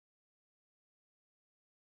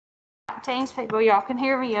Teams people, y'all can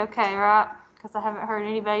hear me okay, right? Because I haven't heard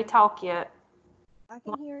anybody talk yet. I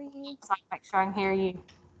can hear you. So I can make sure I can hear you.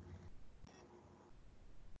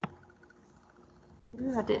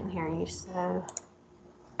 Ooh, I didn't hear you, so.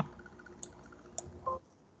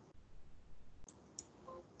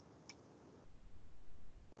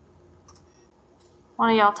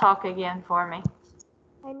 One of y'all talk again for me.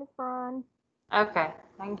 Hey, Miss Ron. Okay,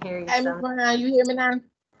 I can hear you. Hey, Miss Ron, you hear me now?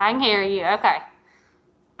 I can hear you, okay.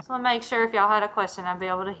 Just want to make sure if y'all had a question, I'd be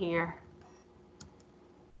able to hear.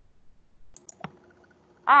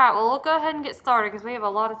 All right, well, we'll go ahead and get started because we have a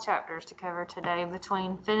lot of chapters to cover today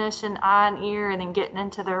between finishing eye and ear and then getting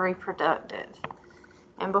into the reproductive.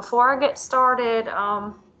 And before I get started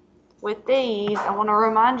with these, I want to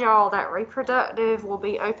remind y'all that reproductive will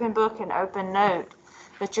be open book and open note,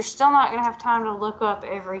 but you're still not going to have time to look up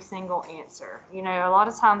every single answer. You know, a lot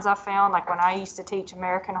of times I found, like when I used to teach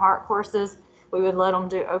American Heart courses, we would let them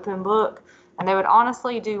do open book, and they would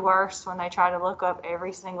honestly do worse when they try to look up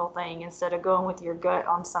every single thing instead of going with your gut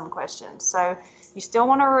on some questions. So you still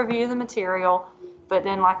want to review the material, but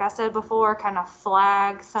then, like I said before, kind of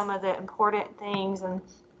flag some of the important things and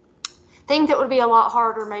things that would be a lot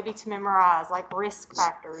harder maybe to memorize, like risk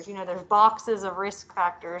factors. You know, there's boxes of risk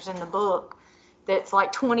factors in the book that's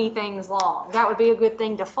like 20 things long. That would be a good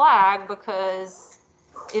thing to flag because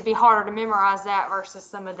it'd be harder to memorize that versus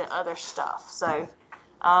some of the other stuff. So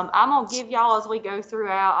I'm going to give y'all, as we go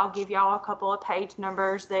throughout, I'll give y'all a couple of page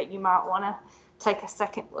numbers that you might want to take a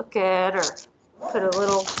second look at or put a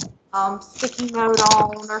little sticky note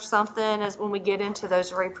on or something as when we get into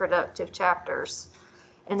those reproductive chapters.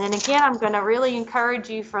 And then again, I'm going to really encourage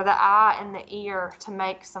you for the eye and the ear to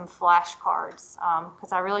make some flashcards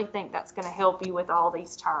because I really think that's going to help you with all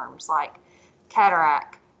these terms like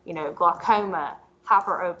cataract, you know, glaucoma,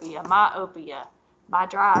 hyperopia, myopia,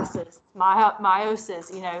 mydriasis,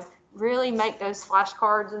 meiosis, you know, really make those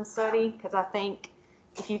flashcards and study because I think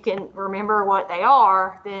if you can remember what they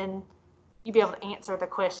are, then you'll be able to answer the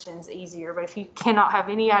questions easier. But if you cannot have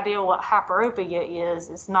any idea what hyperopia is,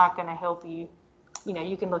 it's not going to help you. You know,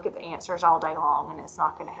 you can look at the answers all day long and it's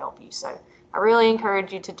not going to help you. So I really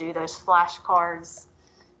encourage you to do those flashcards,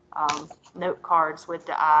 note cards with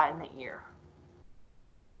the eye and the ear.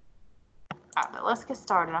 All right, but let's get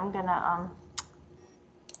started. I'm going to,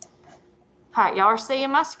 all right, y'all are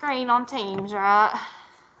seeing my screen on Teams, right?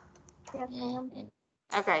 Yes, ma'am.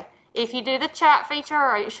 Okay. If you do the chat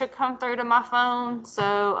feature, it should come through to my phone.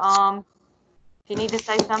 So, if you need to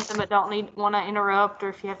say something but don't want to interrupt, or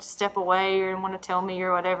if you have to step away or want to tell me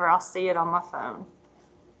or whatever, I'll see it on my phone.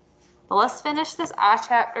 But let's finish this eye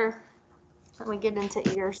chapter and we get into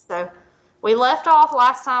ears. So we left off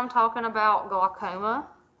last time talking about glaucoma,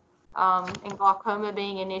 and glaucoma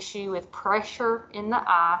being an issue with pressure in the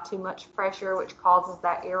eye, too much pressure, which causes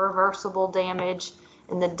that irreversible damage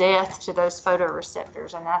and the death to those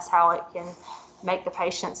photoreceptors, and that's how it can make the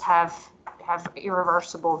patients have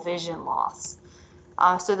irreversible vision loss.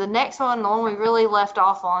 So the next one, the one we really left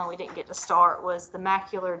off on, we didn't get to start, was the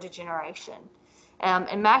macular degeneration. And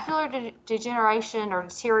macular degeneration or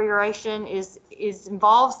deterioration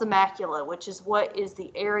involves the macula, which is what is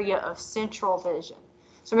the area of central vision.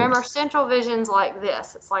 So remember, central vision's like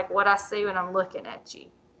this. It's like what I see when I'm looking at you.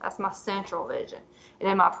 That's my central vision. And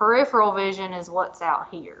then my peripheral vision is what's out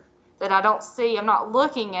here that I don't see. I'm not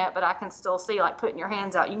looking at, but I can still see, like putting your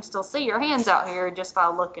hands out. You can still see your hands out here just by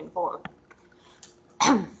looking for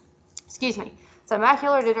them. Excuse me. So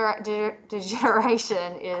macular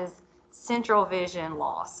degeneration is central vision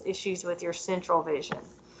loss, issues with your central vision.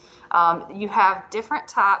 You have different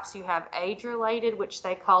types. You have age-related, which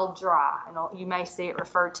they call dry, and you may see it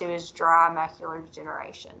referred to as dry macular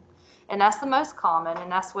degeneration. And that's the most common,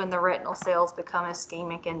 and that's when the retinal cells become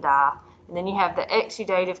ischemic and die. And then you have the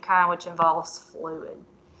exudative kind, which involves fluid.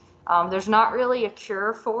 There's not really a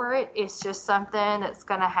cure for it. It's just something that's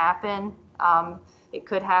going to happen. It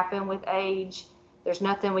could happen with age. There's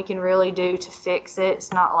nothing we can really do to fix it.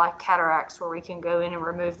 It's not like cataracts where we can go in and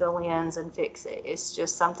remove the lens and fix it. It's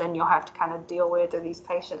just something you'll have to kind of deal with, or these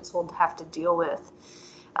patients will have to deal with.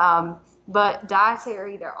 But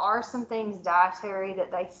dietary, there are some things dietary that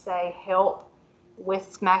they say help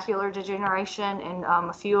with macular degeneration, and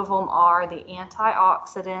a few of them are the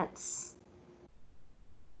antioxidants,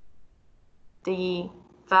 the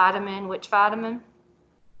vitamin, which vitamin?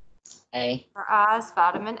 A. For eyes,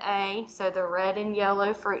 vitamin A, so the red and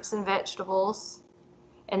yellow fruits and vegetables,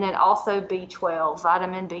 and then also B12.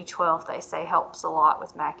 Vitamin B12, they say, helps a lot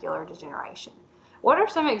with macular degeneration. What are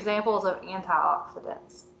some examples of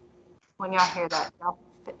antioxidants? When y'all hear that, y'all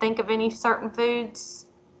think of any certain foods?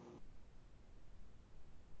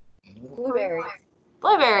 Blueberries.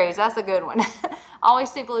 Blueberries, blueberries, that's a good one.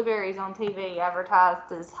 Always see blueberries on TV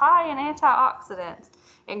advertised as high in antioxidants.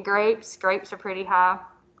 And grapes are pretty high.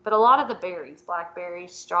 But a lot of the berries,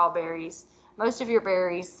 blackberries, strawberries, most of your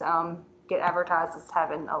berries get advertised as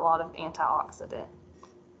having a lot of oxidant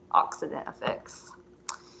effects.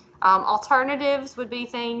 Alternatives would be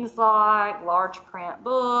things like large print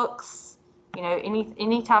books. You know,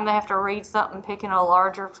 anytime they have to read something, picking a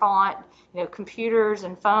larger font. You know, computers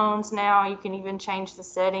and phones now, you can even change the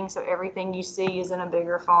settings so everything you see is in a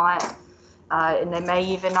bigger font. And they may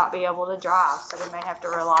even not be able to drive, so they may have to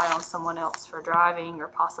rely on someone else for driving or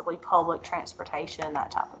possibly public transportation,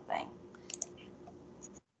 that type of thing.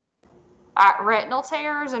 Retinal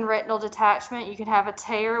tears and retinal detachment. You can have a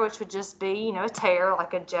tear, which would just be, you know, a tear,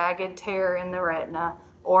 like a jagged tear in the retina,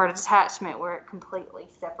 or a detachment where it completely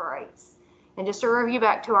separates. And just to review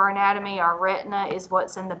back to our anatomy, our retina is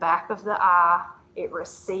what's in the back of the eye. It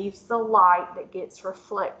receives the light that gets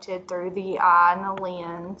reflected through the eye and the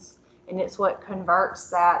lens, and it's what converts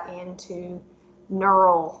that into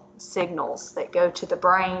neural signals that go to the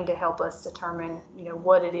brain to help us determine, you know,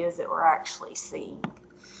 what it is that we're actually seeing.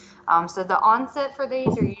 So the onset for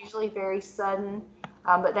these are usually very sudden,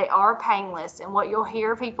 but they are painless. And what you'll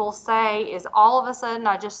hear people say is, all of a sudden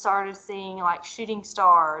I just started seeing like shooting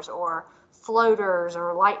stars or floaters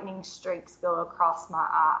or lightning streaks go across my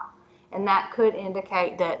eye. And that could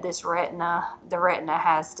indicate that the retina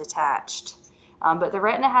has detached. But the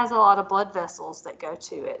retina has a lot of blood vessels that go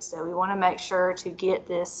to it. So we want to make sure to get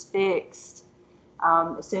this fixed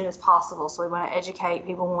as soon as possible. So we want to educate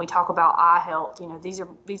people when we talk about eye health. You know, these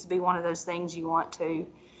would be one of those things you want to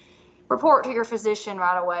report to your physician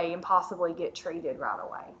right away and possibly get treated right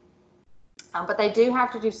away. But they do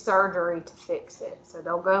have to do surgery to fix it. So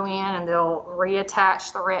they'll go in and they'll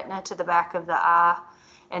reattach the retina to the back of the eye.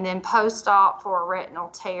 And then post-op for a retinal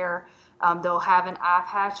tear, they'll have an eye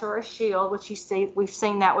patch or a shield, which we've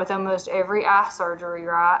seen that with almost every eye surgery,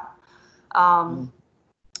 right?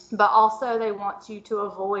 But also they want you to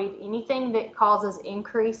avoid anything that causes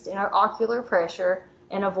increased intraocular pressure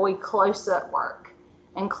and avoid close-up work.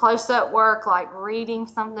 And close-up work, like reading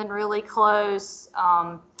something really close,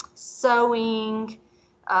 sewing,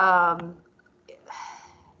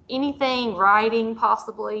 anything, writing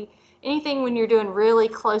possibly, anything when you're doing really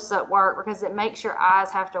close-up work, because it makes your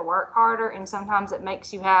eyes have to work harder, and sometimes it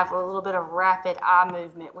makes you have a little bit of rapid eye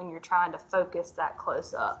movement when you're trying to focus that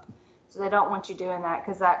close-up. So they don't want you doing that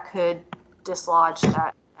because that could dislodge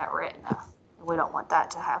that retina. We don't want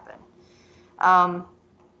that to happen.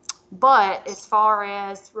 But as far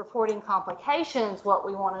as reporting complications, what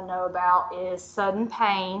we want to know about is sudden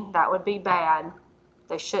pain. That would be bad.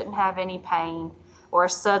 They shouldn't have any pain, or a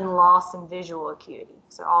sudden loss in visual acuity.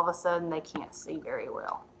 So all of a sudden they can't see very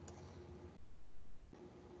well.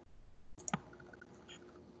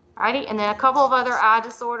 Alrighty, and then a couple of other eye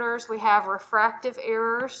disorders. We have refractive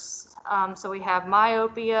errors. So we have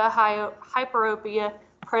myopia, hyperopia,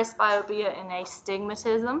 presbyopia, and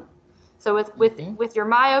astigmatism. So with your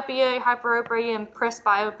myopia, hyperopia, and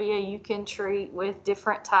presbyopia, you can treat with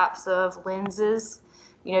different types of lenses,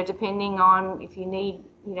 you know, depending on if you need,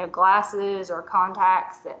 you know, glasses or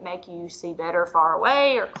contacts that make you see better far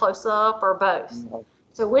away or close up or both.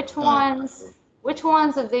 So which ones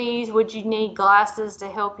of these would you need glasses to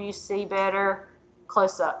help you see better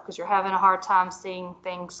close up? Because you're having a hard time seeing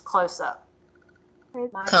things close up.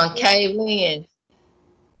 Concave lens.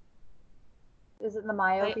 Is it the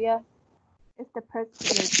myopia? It's the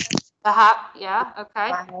presbyopia. Yeah,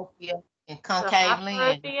 okay. Myopia and concave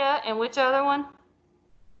lens. And which other one?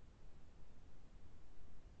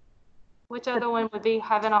 Which other one would be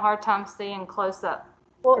having a hard time seeing close up?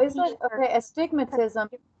 Well, isn't okay? Astigmatism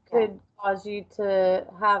could cause you to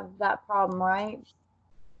have that problem, right?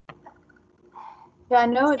 Yeah, I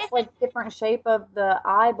know it's like different shape of the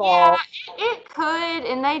eyeball. Yeah, it could,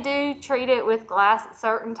 and they do treat it with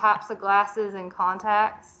certain types of glasses and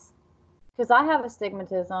contacts. Because I have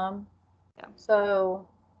astigmatism, so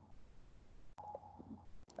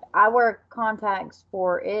I wear contacts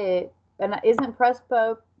for it. And isn't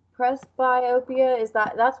presbyopia? Is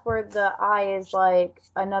that's where the eye is like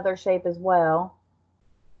another shape as well?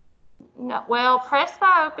 No, well,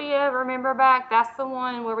 presbyopia, remember back, that's the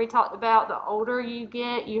one where we talked about the older you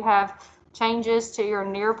get, you have changes to your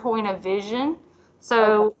near point of vision.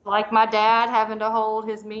 So like my dad having to hold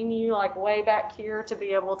his menu like way back here to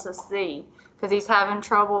be able to see, because he's having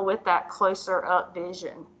trouble with that closer up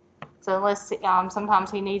vision. So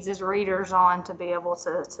sometimes he needs his readers on to be able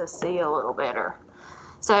to see a little better.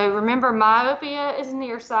 So remember, myopia is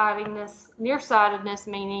nearsightedness. Nearsightedness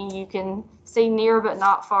meaning you can see near but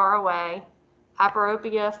not far away.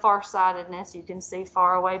 Hyperopia, farsightedness, you can see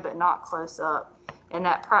far away but not close up. And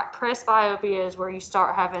that presbyopia is where you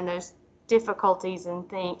start having those difficulties in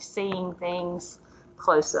seeing things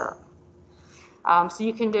close up. So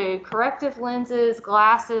you can do corrective lenses,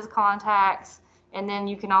 glasses, contacts, and then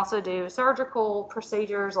you can also do surgical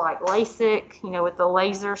procedures like LASIK, with the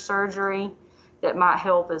laser surgery that might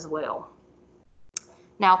help as well.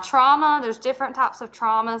 Now, trauma, there's different types of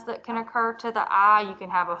traumas that can occur to the eye. You can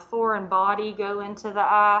have a foreign body go into the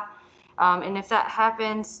eye. And if that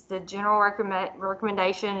happens, the general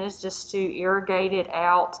recommendation is just to irrigate it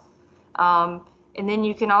out. And then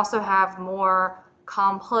you can also have more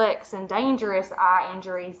complex and dangerous eye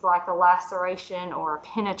injuries like a laceration or a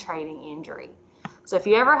penetrating injury. So if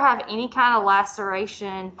you ever have any kind of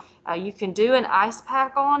laceration, you can do an ice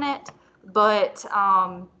pack on it, but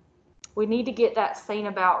we need to get that seen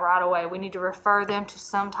about right away. We need to refer them to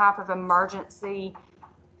some type of emergency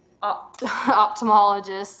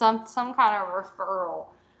ophthalmologist, some kind of referral,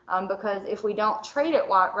 because if we don't treat it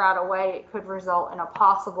right away, it could result in a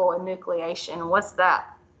possible enucleation. What's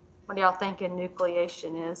that? What do y'all think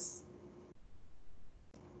enucleation is?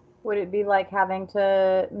 Would it be like having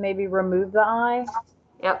to maybe remove the eye?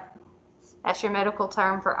 Yep. That's your medical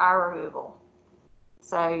term for eye removal.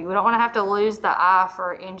 So we don't want to have to lose the eye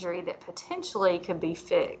for injury that potentially could be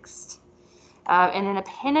fixed. And then a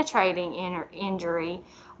penetrating injury,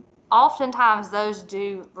 oftentimes those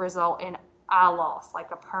do result in eye loss,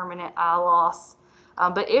 like a permanent eye loss.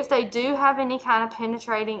 But if they do have any kind of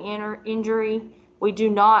penetrating injury, we do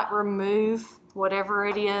not remove whatever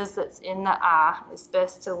it is that's in the eye. It's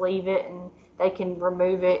best to leave it, and they can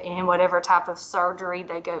remove it in whatever type of surgery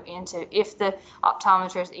they go into. If the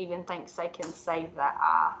optometrist even thinks they can save that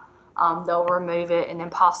eye, they'll remove it and then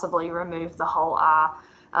possibly remove the whole eye.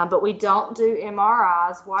 But we don't do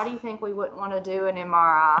MRIs. Why do you think we wouldn't want to do an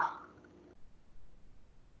MRI?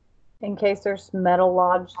 In case there's metal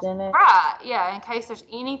lodged in it? Right, yeah, in case there's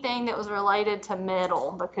anything that was related to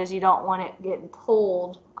metal, because you don't want it getting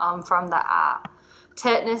pulled from the eye.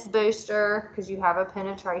 Tetanus booster, because you have a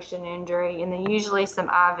penetration injury, and then usually some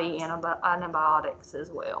IV antibiotics as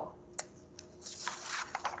well.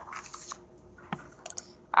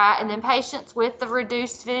 All right, and then patients with the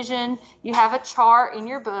reduced vision, you have a chart in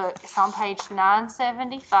your book. It's on page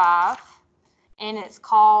 975. And it's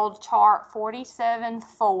called chart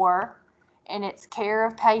 47-4, and it's care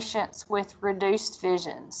of patients with reduced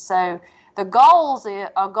vision. So the goals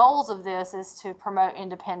of this is to promote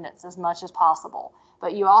independence as much as possible.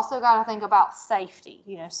 But you also got to think about safety.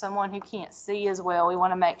 Someone who can't see as well, we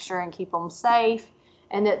want to make sure and keep them safe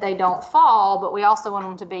and that they don't fall, but we also want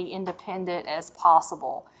them to be independent as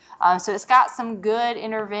possible. So it's got some good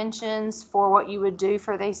interventions for what you would do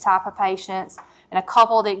for these type of patients. And a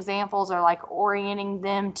couple of the examples are like orienting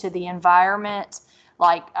them to the environment,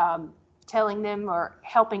 like telling them or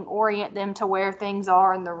helping orient them to where things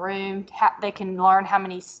are in the room. They can learn how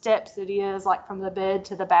many steps it is, like from the bed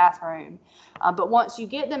to the bathroom. But once you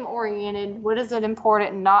get them oriented, what is it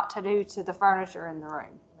important not to do to the furniture in the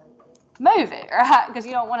room? Move it, right? Because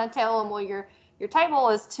you don't want to tell them, well, your table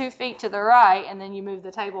is 2 feet to the right, and then you move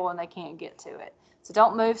the table and they can't get to it. So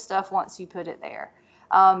don't move stuff once you put it there.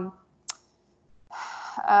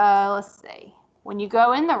 Let's see. When you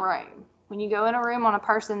go in a room on a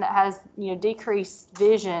person that has decreased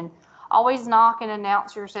vision, always knock and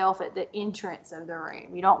announce yourself at the entrance of the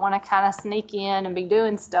room. You don't want to kind of sneak in and be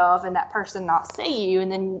doing stuff and that person not see you,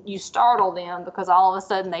 and then you startle them because all of a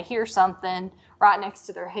sudden they hear something right next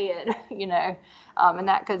to their head, and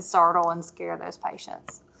that could startle and scare those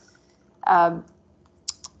patients.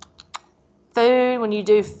 Food, when you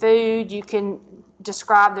do food, you can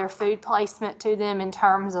describe their food placement to them in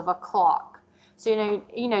terms of a clock. So,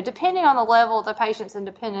 depending on the level of the patient's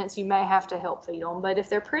independence, you may have to help feed them. But if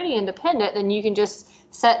they're pretty independent, then you can just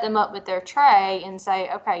set them up with their tray and say,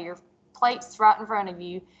 okay, your plate's right in front of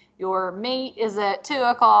you. Your meat is at 2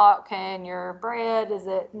 o'clock and your bread is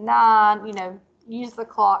at 9. Use the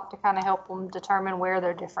clock to kind of help them determine where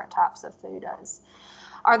their different types of food is.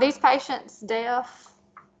 Are these patients deaf?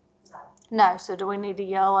 No. So do we need to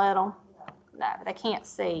yell at them? No, they can't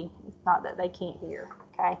see. It's not that they can't hear,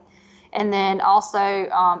 okay? And then also,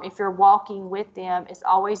 if you're walking with them, it's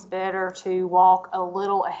always better to walk a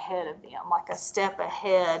little ahead of them, like a step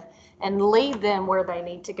ahead, and lead them where they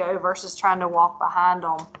need to go versus trying to walk behind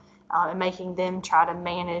them and making them try to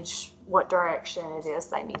manage what direction it is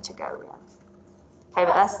they need to go in. Okay,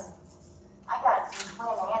 but I got some twin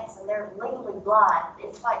aunts, and they're legally blind.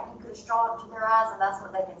 It's like you put a straw up to their eyes, and that's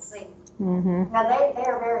what they can see. Mm-hmm. Now,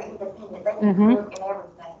 they're very independent. They can cook and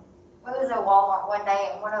everything. We was at Walmart one day,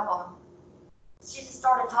 and one of them she just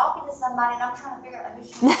started talking to somebody, and I'm trying to figure out who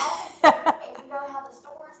she was talking to. And you know how the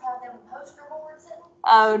stores have them poster boards in them?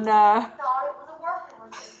 Oh no. I thought it was a worker or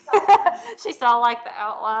something. She saw like the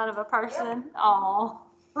outline of a person. Oh.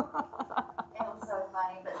 It was so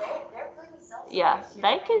funny, but they're pretty self-sufficient. Yeah,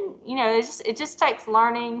 they can, you know, it just takes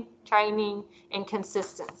learning, training, and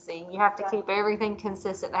consistency. You have to keep everything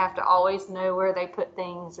consistent. They have to always know where they put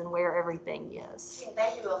things and where everything is. Yeah,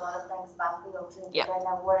 they do a lot of things by feel too. Yep. They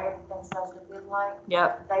know what everything's supposed to feel like.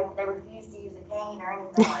 Yep. They refuse to use a cane or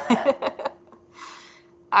anything like that.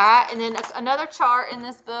 All right, and then another chart in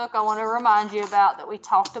this book I want to remind you about that we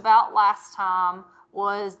talked about last time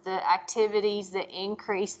was the activities that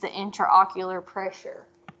increase the intraocular pressure.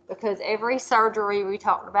 Because every surgery we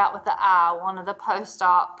talked about with the eye, one of the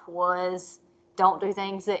post-op was don't do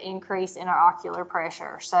things that increase intraocular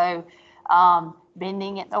pressure. So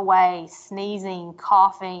bending at the waist, sneezing,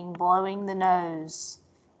 coughing, blowing the nose.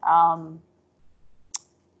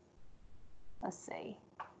 Let's see.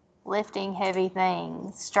 Lifting heavy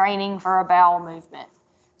things, straining for a bowel movement.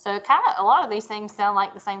 So kind of a lot of these things sound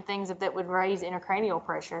like the same things that would raise intracranial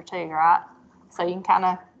pressure too, right? So you can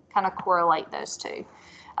kind of correlate those two.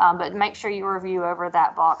 But make sure you review over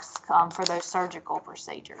that box for those surgical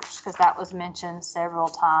procedures, because that was mentioned several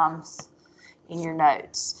times in your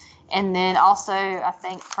notes. And then also, I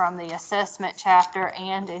think from the assessment chapter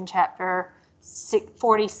and in chapter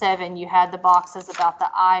 47, you had the boxes about the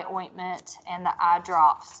eye ointment and the eye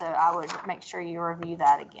drops. So I would make sure you review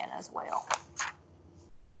that again as well.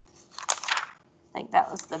 I think that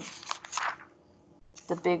was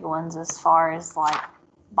the big ones as far as like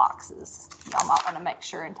boxes. Y'all might want to make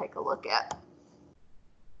sure and take a look at.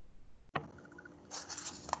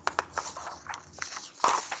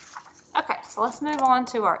 Okay, so let's move on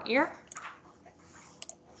to our ear.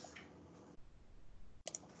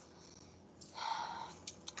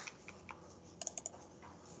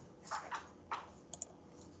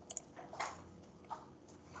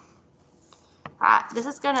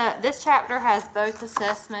 Alright, this chapter has both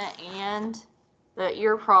assessment and the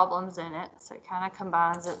ear problems in it, so it kind of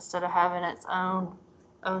combines it instead of having its own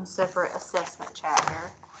separate assessment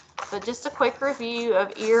chapter. But just a quick review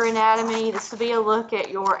of ear anatomy. This will be a look at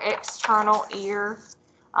your external ear.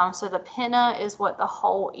 So the pinna is what the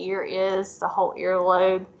whole ear is, the whole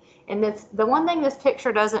earlobe. And the one thing this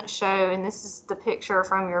picture doesn't show, and this is the picture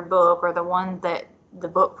from your book, or the one that the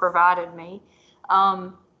book provided me,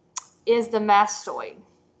 is the mastoid.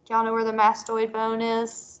 Do y'all know where the mastoid bone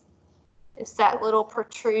is? It's that little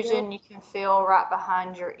protrusion you can feel right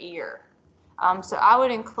behind your ear. So I would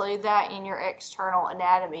include that in your external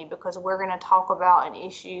anatomy, because we're going to talk about an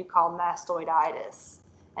issue called mastoiditis.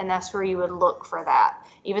 And that's where you would look for that.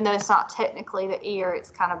 Even though it's not technically the ear, it's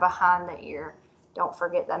kind of behind the ear. Don't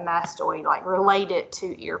forget that mastoid, like related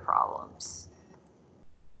to ear problems.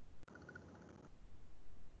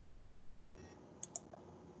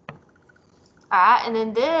 All right, and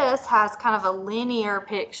then this has kind of a linear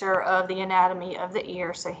picture of the anatomy of the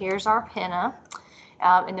ear. So here's our pinna,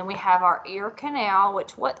 and then we have our ear canal.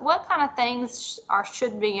 Which what kind of things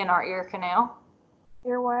should be in our ear canal?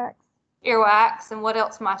 Earwax. Earwax, and what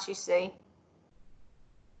else might you see?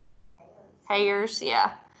 Hairs,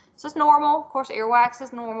 yeah. So it's normal. Of course, earwax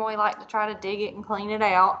is normal. We like to try to dig it and clean it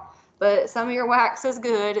out. But some earwax is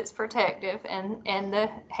good. It's protective, and the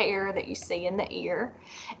hair that you see in the ear.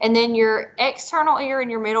 And then your external ear and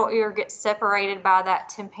your middle ear get separated by that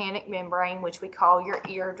tympanic membrane, which we call your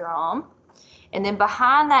eardrum. And then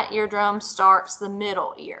behind that eardrum starts the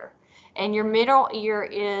middle ear. And your middle ear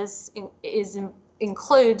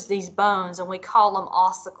includes these bones, and we call them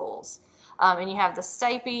ossicles. And you have the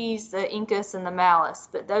stapes, the incus, and the malleus.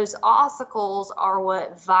 But those ossicles are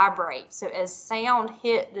what vibrate. So as sound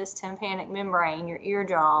hit this tympanic membrane, your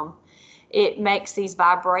eardrum, it makes these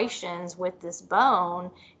vibrations with this bone.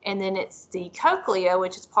 And then it's the cochlea,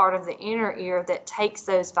 which is part of the inner ear, that takes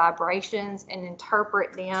those vibrations and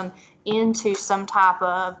interpret them into some type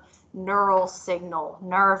of neural signal,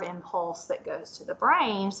 nerve impulse that goes to the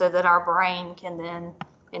brain, so that our brain can then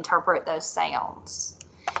interpret those sounds.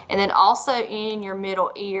 And then also in your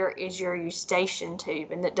middle ear is your eustachian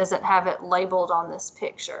tube, and that doesn't have it labeled on this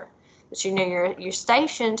picture. But you know your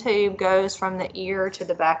eustachian tube goes from the ear to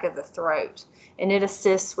the back of the throat, and it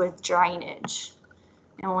assists with drainage.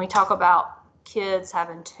 And when we talk about kids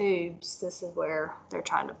having tubes, this is where they're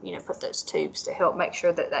trying to, put those tubes to help make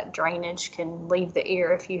sure that that drainage can leave the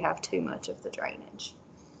ear if you have too much of the drainage.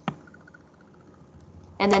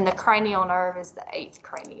 And then the cranial nerve is the 8th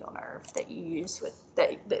cranial nerve that you use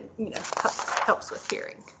that helps with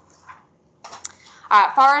hearing. All right,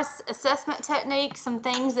 as far as assessment techniques, some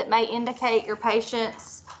things that may indicate your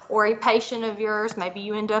patient's or a patient of yours, maybe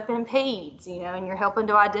you end up in peds, you know, and you're helping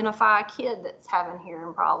to identify a kid that's having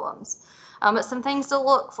hearing problems. But some things to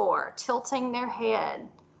look for: tilting their head,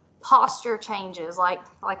 posture changes, like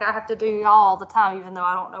I have to do all the time, even though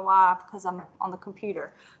I don't know why, because I'm on the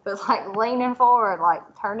computer, but like leaning forward, like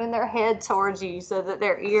turning their head towards you so that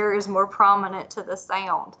their ear is more prominent to the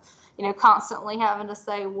sound. You know, constantly having to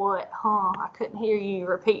say, what, I couldn't hear you,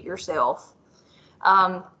 repeat yourself.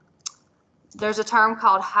 There's a term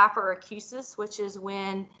called hyperacusis, which is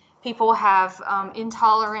when people have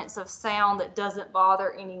intolerance of sound that doesn't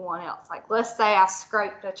bother anyone else. Like, let's say I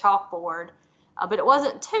scraped a chalkboard, but it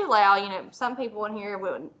wasn't too loud. You know, some people in here,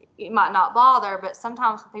 it might not bother, but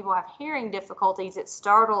sometimes when people have hearing difficulties, it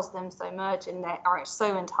startles them so much and they are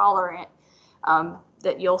so intolerant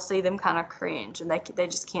that you'll see them kind of cringe, and they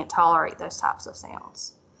just can't tolerate those types of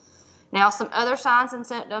sounds. Now, some other signs and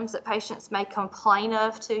symptoms that patients may complain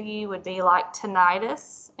of to you would be like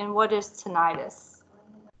tinnitus. And what is tinnitus?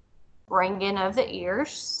 Ringing of the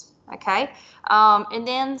ears, okay? And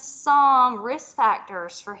then some risk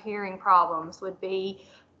factors for hearing problems would be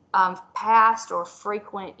past or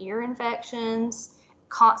frequent ear infections,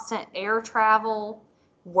 constant air travel,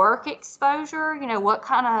 work exposure. You know, what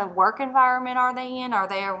kind of work environment are they in? Are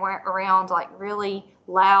they around like really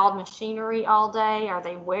loud machinery all day? Are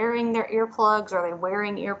they wearing their earplugs? Are they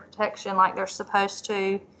wearing ear protection like they're supposed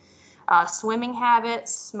to? Swimming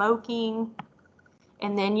habits, smoking.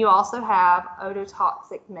 And then you also have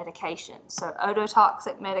ototoxic medications. So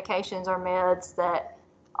ototoxic medications are meds that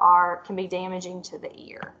can be damaging to the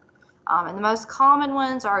ear. And the most common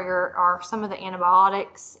ones are some of the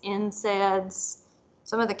antibiotics, NSAIDs,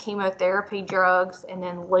 some of the chemotherapy drugs, and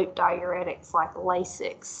then loop diuretics like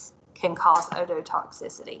Lasix can cause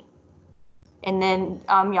ototoxicity. And then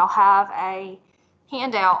y'all have a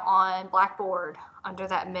handout on Blackboard under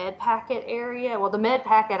that med packet area. Well, the med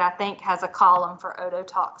packet, I think, has a column for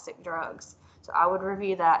ototoxic drugs. So I would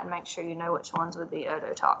review that and make sure you know which ones would be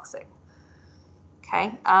ototoxic.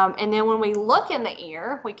 Okay, and then when we look in the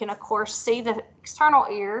ear, we can, of course, see the external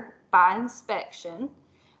ear by inspection.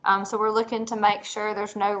 So we're looking to make sure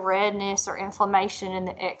there's no redness or inflammation in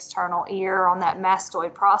the external ear on that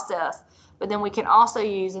mastoid process. But then we can also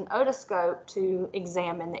use an otoscope to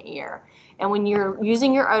examine the ear. And when you're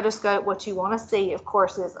using your otoscope, what you want to see, of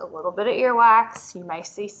course, is a little bit of earwax. You may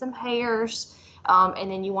see some hairs. And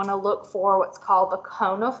then you want to look for what's called the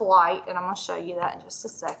cone of light. And I'm going to show you that in just a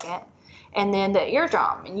second. And then the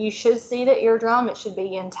eardrum. And you should see the eardrum. It should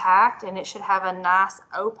be intact, and it should have a nice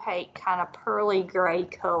opaque kind of pearly gray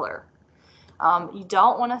color. You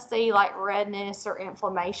don't want to see like redness or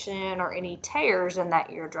inflammation or any tears in that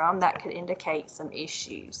eardrum. That could indicate some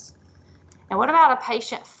issues. And what about a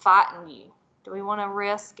patient fighting you? Do we want to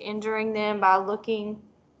risk injuring them by looking?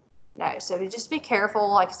 No. So just be careful,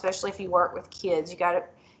 like especially if you work with kids. You got to,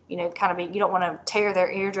 you know, you don't want to tear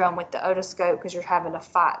their eardrum with the otoscope because you're having to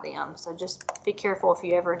fight them. So just be careful if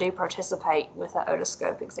you ever do participate with an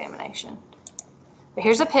otoscope examination. But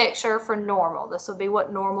here's a picture for normal. This will be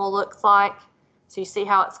what normal looks like. So you see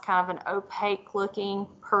how it's kind of an opaque looking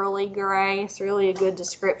pearly gray. It's really a good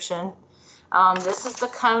description. This is the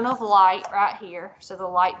cone of light right here. So the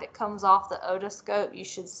light that comes off the otoscope, you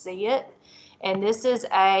should see it. And this is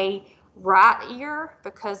a right ear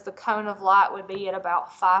because the cone of light would be at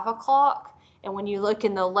about 5 o'clock. And when you look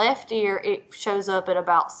in the left ear, it shows up at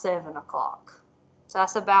about 7 o'clock. So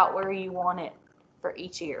that's about where you want it for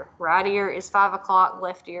each ear. Right ear is 5 o'clock,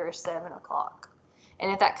 left ear is 7 o'clock.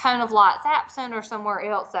 And if that cone of light's absent or somewhere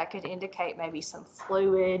else, that could indicate maybe some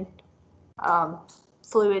fluid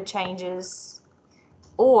changes.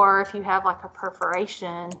 Or if you have like a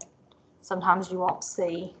perforation, sometimes you won't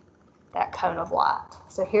see that cone of light.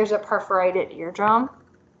 So here's a perforated eardrum.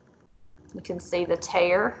 You can see the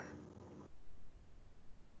tear.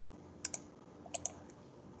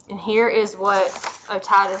 And here is what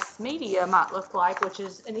otitis media might look like, which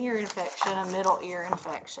is an ear infection, a middle ear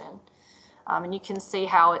infection. And you can see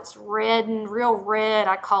how it's red and real red.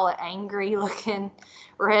 I call it angry looking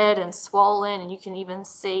red and swollen. And you can even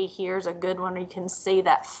see, here's a good one, you can see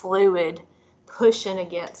that fluid pushing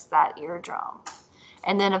against that eardrum.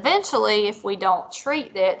 And then eventually, if we don't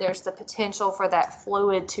treat it, there's the potential for that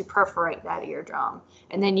fluid to perforate that eardrum.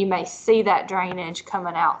 And then you may see that drainage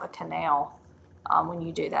coming out the canal when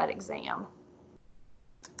you do that exam.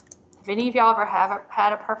 Have any of y'all ever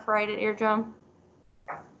had a perforated eardrum?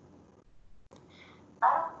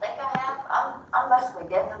 I don't think I have. I'm mostly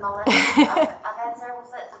deaf in my left ear. I've had several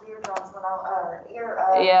sets of eardrums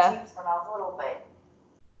tubes when I was little, but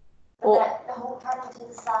that the whole turning to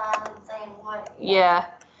the side and saying what? Yeah.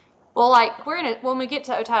 Well, like when we get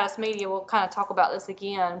to otitis media, we'll kind of talk about this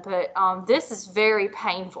again, but this is very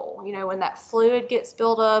painful. You know, when that fluid gets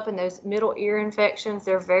built up and those middle ear infections,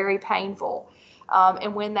 they're very painful.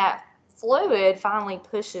 And when that fluid finally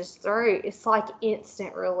pushes through, it's like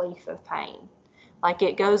instant relief of pain. Like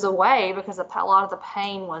it goes away because a lot of the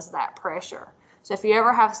pain was that pressure. So if you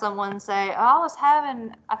ever have someone say, oh,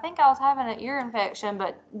 I think I was having an ear infection,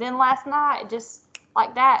 but then last night just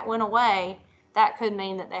like that went away, that could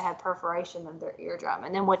mean that they had perforation of their eardrum.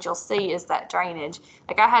 And then what you'll see is that drainage.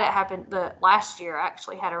 Like I had it happen last year. I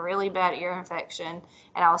actually had a really bad ear infection,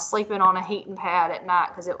 and I was sleeping on a heating pad at night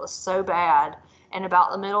because it was so bad. And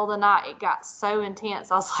about the middle of the night, it got so intense.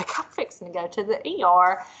 I was like, I'm fixing to go to the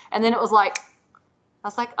ER. And then it was like, I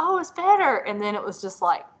was like, oh, it's better. And then it was just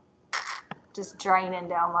like, just draining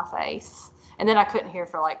down my face. And then I couldn't hear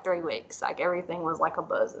for like 3 weeks. Like everything was like a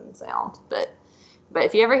buzzing sound. But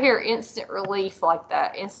if you ever hear instant relief like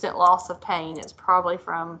that, instant loss of pain, it's probably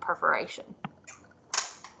from perforation.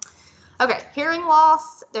 Okay, hearing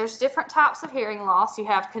loss. There's different types of hearing loss. You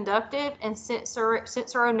have conductive and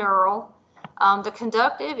sensorineural. The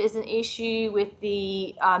conductive is an issue with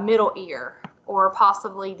the middle ear or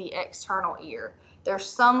possibly the external ear. There's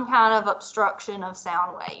some kind of obstruction of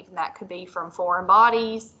sound wave, and that could be from foreign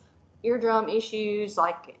bodies, eardrum issues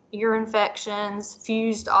like ear infections,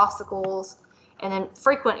 fused ossicles, and then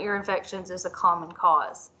frequent ear infections is a common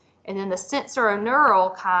cause. And then the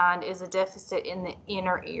sensorineural kind is a deficit in the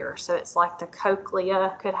inner ear. So it's like the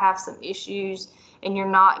cochlea could have some issues, and you're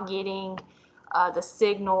not getting the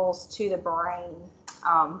signals to the brain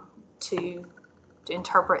to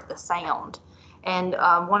interpret the sound. And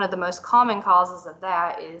one of the most common causes of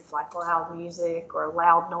that is like loud music or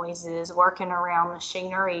loud noises. Working around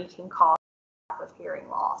machinery can cause a type of hearing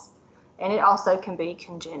loss. And it also can be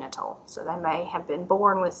congenital. So they may have been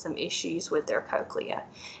born with some issues with their cochlea.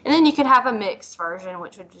 And then you could have a mixed version,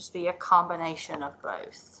 which would just be a combination of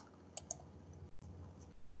both.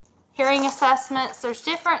 Hearing assessments. There's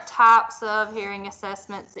different types of hearing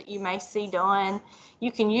assessments that you may see done.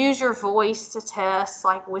 You can use your voice to test,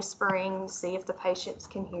 like whispering, to see if the patients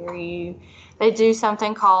can hear you. They do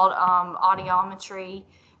something called audiometry,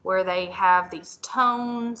 where they have these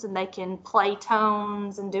tones and they can play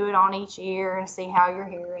tones and do it on each ear and see how your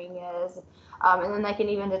hearing is. And then they can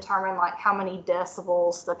even determine like how many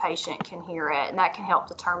decibels the patient can hear it, and that can help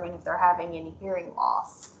determine if they're having any hearing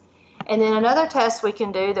loss. And then another test we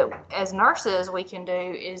can do that as nurses we can do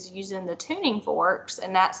is using the tuning forks,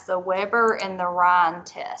 and that's the Weber and the Rhine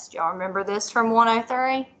test. Y'all remember this from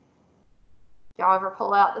 103? Y'all ever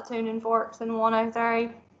pull out the tuning forks in 103?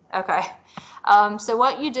 Okay. So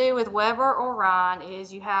what you do with Weber or Rhine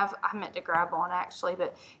is you have, I meant to grab one actually,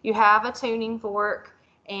 but you have a tuning fork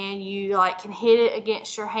and you like can hit it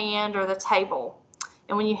against your hand or the table.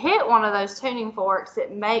 And when you hit one of those tuning forks,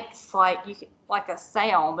 it makes like a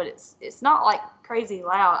sound, but it's not like crazy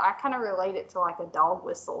loud. I kind of relate it to like a dog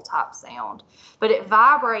whistle type sound, but it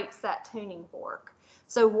vibrates that tuning fork.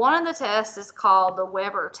 So one of the tests is called the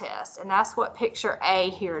Weber test, and that's what picture A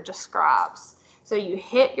here describes. So you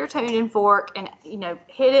hit your tuning fork and,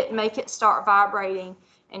 hit it and make it start vibrating,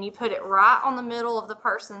 and you put it right on the middle of the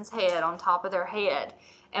person's head, on top of their head.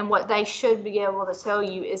 And what they should be able to tell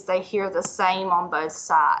you is they hear the same on both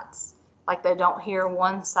sides. Like they don't hear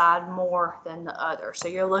one side more than the other. So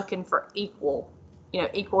you're looking for equal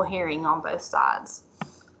hearing on both sides.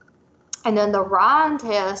 And then the Rhine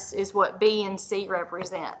test is what B and C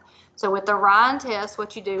represent. So with the Rhine test,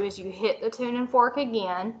 what you do is you hit the tuning fork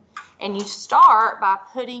again, and you start by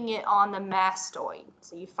putting it on the mastoid.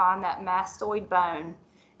 So you find that mastoid bone,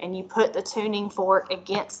 and you put the tuning fork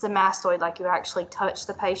against the mastoid like you actually touch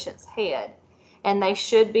the patient's head. And they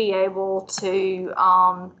should be able to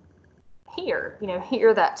hear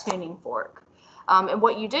that tuning fork. And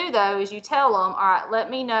what you do, though, is you tell them, all right, let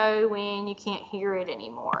me know when you can't hear it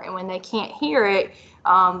anymore. And when they can't hear it,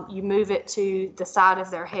 you move it to the side of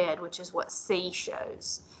their head, which is what C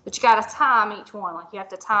shows. But you got to time each one. Like you have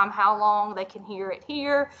to time how long they can hear it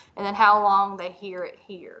here and then how long they hear it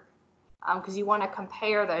here. Because you want to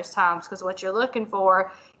compare those times, because what you're looking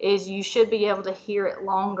for is you should be able to hear it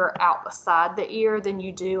longer out beside the ear than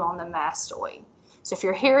you do on the mastoid. So if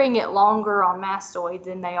you're hearing it longer on mastoid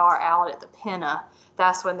than they are out at the pinna,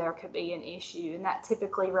 that's when there could be an issue, and that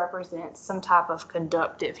typically represents some type of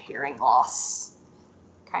conductive hearing loss.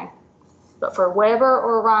 Okay, but for Weber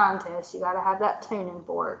or Rhine test, you got to have that tuning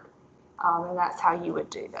fork, and that's how you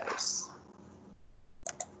would do those.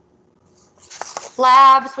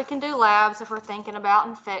 Labs, we can do labs if we're thinking about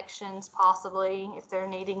infections, possibly if they're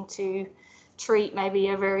needing to treat maybe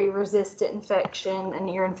a very resistant infection, an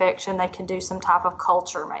ear infection, they can do some type of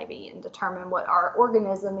culture maybe and determine what our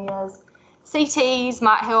organism is. CTs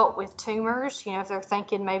might help with tumors. You know, if they're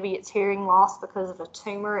thinking maybe it's hearing loss because of a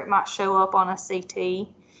tumor, it might show up on a CT.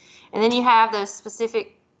 And then you have those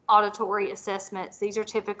specific auditory assessments. These are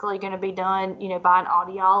typically going to be done, you know, by an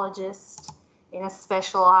audiologist in a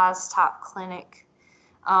specialized type clinic.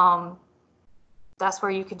 That's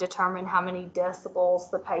where you can determine how many decibels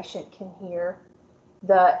the patient can hear.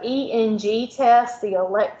 The ENG test, the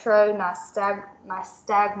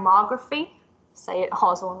electronystagmography, say it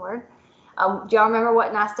all as one word. Do y'all remember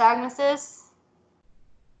what nystagmus is?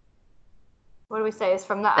 What do we say? It's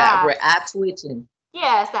from the eye. Eye twitching.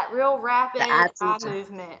 Yeah, it's that real rapid eye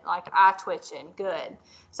movement, like eye twitching. Good.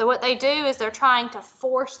 So what they do is they're trying to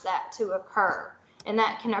force that to occur. And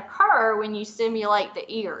that can occur when you stimulate the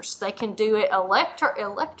ears. They can do it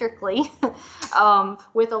electrically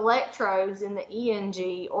with electrodes in the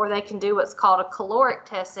ENG, or they can do what's called a caloric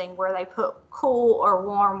testing, where they put cool or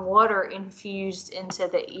warm water infused into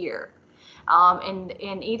the ear. And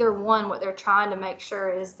in either one, what they're trying to make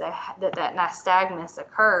sure is that nystagmus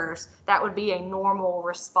occurs. That would be a normal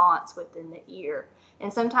response within the ear.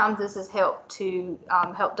 And sometimes this has helped to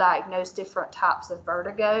help diagnose different types of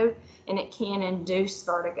vertigo, and it can induce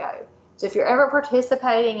vertigo. So if you're ever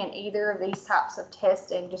participating in either of these types of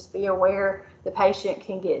testing, just be aware the patient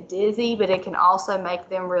can get dizzy, but it can also make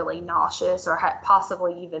them really nauseous or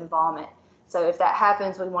possibly even vomit. So if that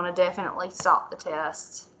happens, we want to definitely stop the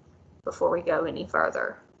test before we go any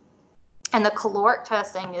further. And the caloric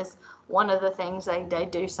testing is one of the things they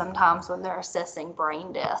do sometimes when they're assessing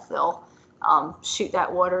brain death. They'll shoot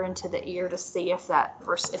that water into the ear to see if that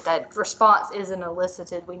response isn't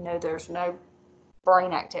elicited. We know there's no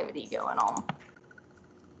brain activity going on.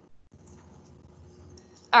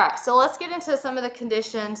 All right, so let's get into some of the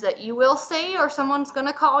conditions that you will see or someone's going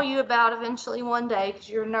to call you about eventually one day because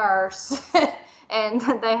you're a nurse and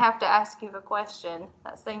they have to ask you a question.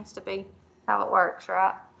 That seems to be how it works,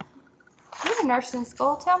 right? You're a nurse in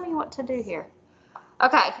school. Tell me what to do here.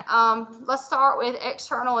 Okay, let's start with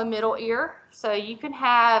external and middle ear. So you can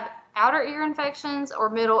have outer ear infections or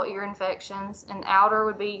middle ear infections, and outer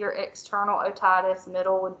would be your external otitis,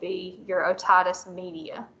 middle would be your otitis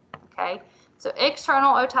media, okay? So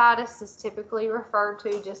external otitis is typically referred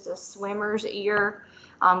to just as swimmer's ear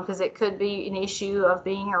because it could be an issue of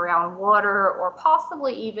being around water or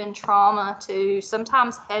possibly even trauma to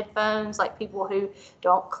sometimes headphones, like people who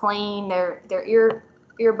don't clean their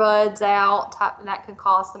earbuds out, and that can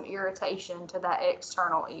cause some irritation to that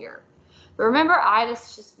external ear. But remember,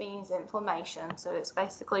 itis just means inflammation, so it's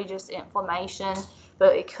basically just inflammation,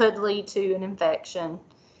 but it could lead to an infection.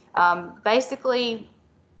 Basically,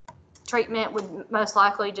 treatment would most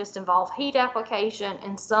likely just involve heat application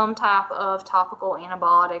and some type of topical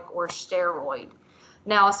antibiotic or steroid.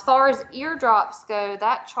 Now, as far as eardrops go,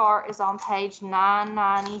 that chart is on page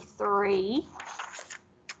 993.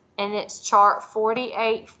 And it's chart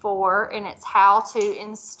 48-4, and it's how to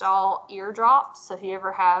install eardrops. So if you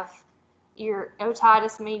ever have ear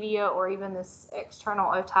otitis media or even this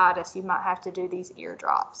external otitis, you might have to do these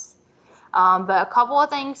eardrops. But a couple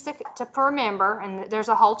of things to remember, and there's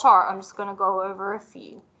a whole chart. I'm just going to go over a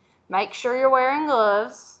few. Make sure you're wearing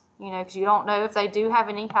gloves, you know, because you don't know if they do have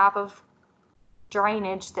any type of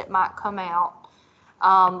drainage that might come out.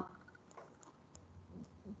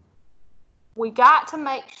 We got to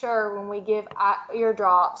make sure when we give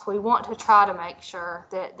eardrops, we want to try to make sure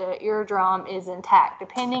that the eardrum is intact,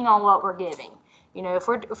 depending on what we're giving. You know, if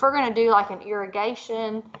we're going to do like an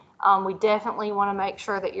irrigation, we definitely want to make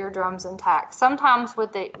sure the eardrum's intact. Sometimes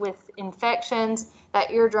with infections,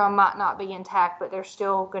 that eardrum might not be intact, but they're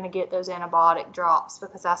still going to get those antibiotic drops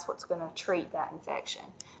because that's what's going to treat that infection.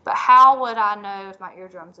 But how would I know if my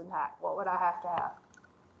eardrum's intact? What would I have to have?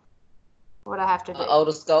 What would I have to do?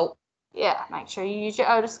 Otoscope. Yeah, make sure you use your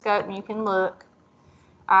otoscope and you can look.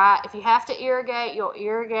 All right, if you have to irrigate, you'll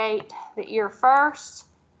irrigate the ear first.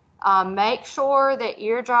 Make sure that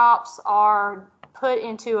eardrops are put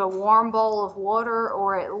into a warm bowl of water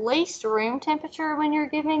or at least room temperature when you're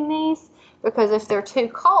giving these, because if they're too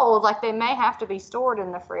cold, like they may have to be stored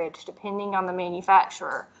in the fridge depending on the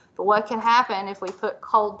manufacturer. But what can happen if we put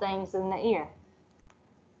cold things in the ear?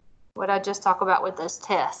 What I just talked about with those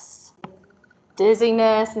tests.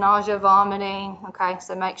 Dizziness, nausea, vomiting. Okay,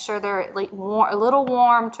 so make sure they're at least a little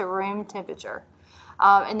warm to room temperature.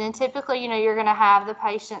 And then typically, you know, you're going to have the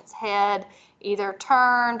patient's head either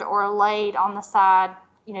turned or laid on the side,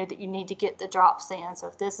 you know, that you need to get the drops in. So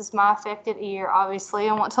if this is my affected ear, obviously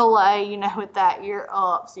I want to lay, you know, with that ear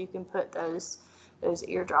up so you can put those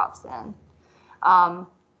eardrops in.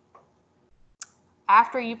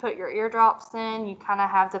 after you put your eardrops in, you kind of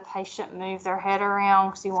have the patient move their head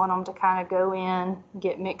around because you want them to kind of go in,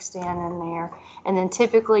 get mixed in there. And then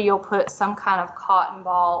typically you'll put some kind of cotton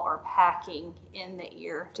ball or packing in the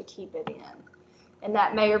ear to keep it in. And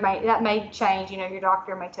that may change. You know, your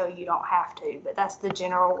doctor may tell you you don't have to, but that's the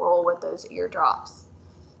general rule with those eardrops.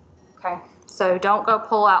 Okay, so don't go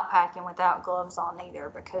pull out packing without gloves on either,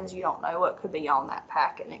 because you don't know what could be on that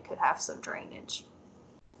pack and it could have some drainage.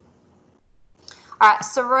 All right,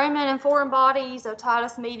 cerumen and foreign bodies,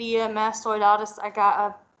 otitis media, mastoiditis. I got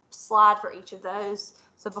a slide for each of those.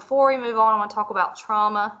 So before we move on, I want to talk about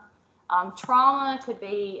trauma. Trauma could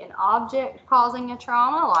be an object causing a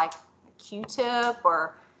trauma, like a Q-tip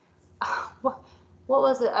or what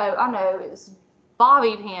was it? Oh, I know, it was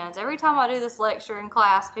bobby pins. Every time I do this lecture in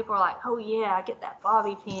class, people are like, oh yeah, I get that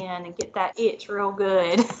bobby pin and get that itch real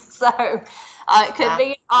good. So it could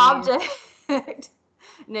be an object.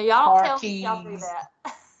 No, y'all don't tell me y'all do that.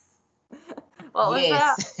 What was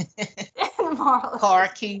that? Marla. Car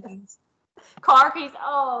keys. Car keys.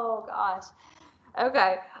 Oh gosh.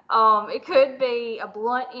 Okay. It could be a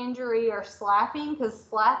blunt injury or slapping, because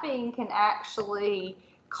slapping can actually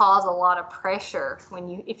cause a lot of pressure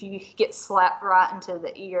if you get slapped right into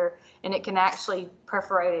the ear, and it can actually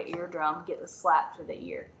perforate an eardrum, get the slap to the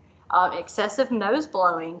ear. Excessive nose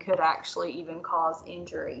blowing could actually even cause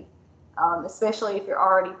injury, especially if you're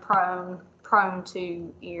already prone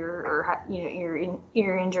to ear or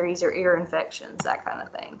ear injuries or ear infections, that kind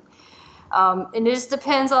of thing. And it just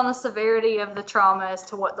depends on the severity of the trauma as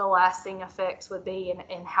to what the lasting effects would be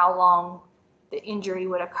and how long the injury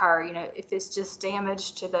would occur. You know, if it's just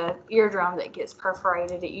damage to the eardrum that gets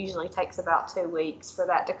perforated, it usually takes about 2 weeks for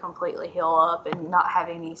that to completely heal up and not have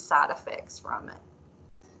any side effects from it.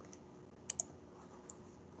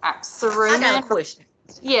 All right, cerumen. I got a question.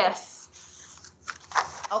 Yes.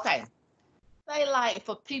 Okay. Say like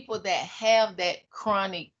for people that have that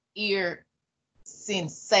chronic ear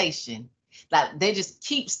sensation, like they just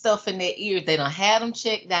keep stuff in their ears, they don't have them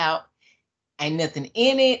checked out, ain't nothing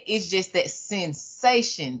in it, it's just that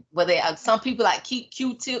sensation. Where some people like keep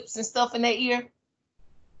Q-tips and stuff in their ear.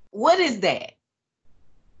 What is that?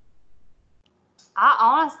 I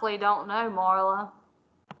honestly don't know, Marla.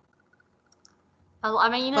 I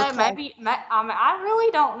mean, you know, okay. I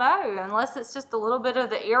really don't know, unless it's just a little bit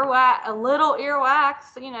of the earwax,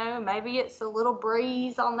 you know, maybe it's a little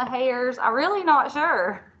breeze on the hairs. I'm really not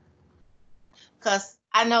sure. Because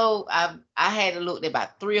I know I had to look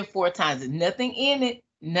about 3 or 4 times. There's nothing in it,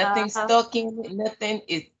 nothing stuck in it, nothing.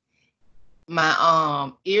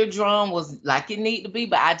 My eardrum was like it need to be,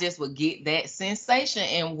 but I just would get that sensation,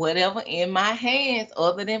 and whatever in my hands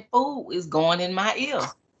other than food is going in my ear.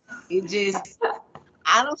 It just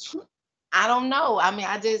I don't know. I mean,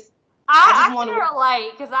 I just want to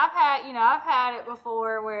relate, because I've had it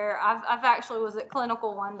before where I've actually was at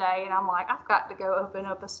clinical one day and I'm like, I've got to go open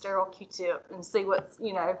up a sterile Q-tip and see what's,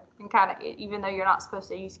 you know, and kind of, even though you're not supposed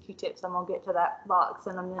to use Q-tips, I'm gonna get to that box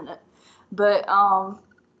in a minute. But I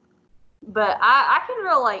can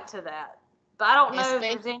relate to that. But I don't know if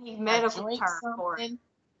there's any medical term for it.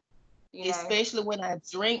 Especially when I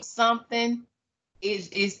drink something.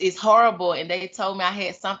 It's horrible, and they told me I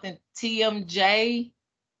had something TMJ,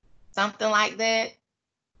 something like that.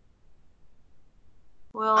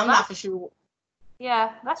 Well, I'm not for sure.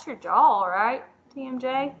 Yeah, that's your jaw, right?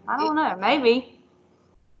 TMJ? I don't know, maybe.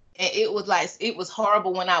 It was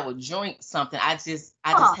horrible when I would drink something. I just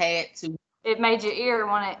had to. It made your ear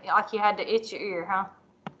like you had to itch your ear, huh?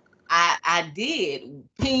 I did.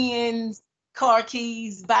 Pins, car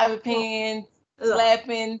keys, bobby pins,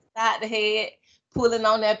 slapping side the head, pulling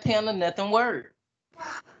on that pen or nothing worked.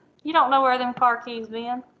 You don't know where them car keys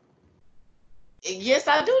been? Yes,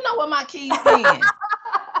 I do know where my keys been.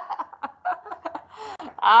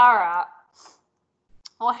 All right.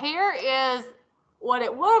 Well, here is what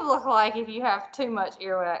it would look like if you have too much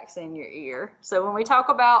earwax in your ear. So when we talk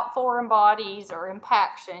about foreign bodies or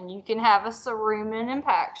impaction, you can have a cerumen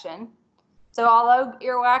impaction. So although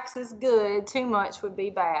earwax is good, too much would be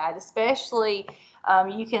bad, especially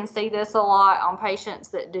you can see this a lot on patients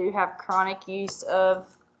that do have chronic use of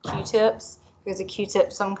Q-tips, because a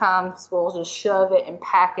Q-tip sometimes will just shove it and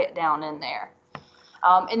pack it down in there.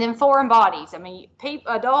 And then foreign bodies. I mean,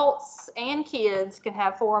 adults and kids can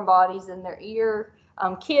have foreign bodies in their ear.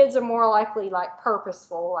 Kids are more likely like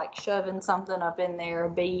purposeful, like shoving something up in there, a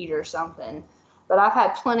bead or something. But I've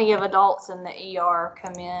had plenty of adults in the ER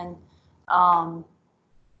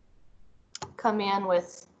come in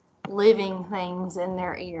with living things in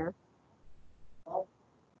their ear.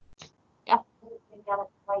 Yeah.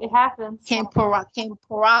 It happens. Can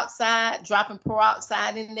peroxide, dropping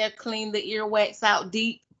peroxide in there, clean the earwax out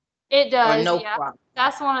deep? It does, Or no yeah. problem?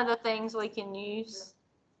 That's one of the things we can use.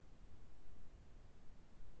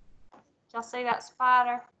 Y'all see that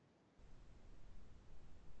spider?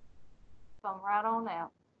 Come right on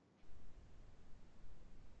out.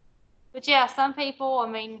 But yeah, some people, I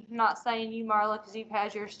mean, I'm not saying you, Marla, because you've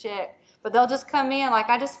had yours checked, but they'll just come in like,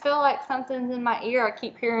 I just feel like something's in my ear. I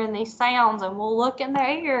keep hearing these sounds, and we'll look in their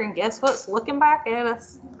ear, and guess what's looking back at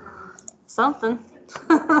us? Something.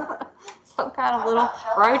 Some kind of little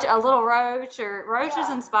roach, a little roach, or roaches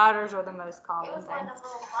and spiders are the most It common was one of things.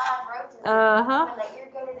 those little flying roaches. Uh-huh. When they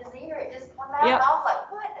irrigated his ear, it just come out. Yep. And I was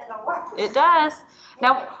like, what in the world? It does.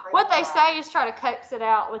 Now, Yeah, what they say is try to coax it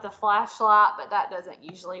out with a flashlight, but that doesn't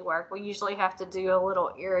usually work. We usually have to do a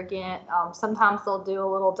little irrigant. Sometimes they'll do a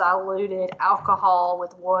little diluted alcohol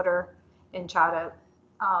with water and try to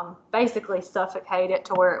basically suffocate it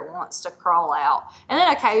to where it wants to crawl out. And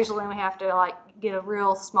then occasionally we have to like get a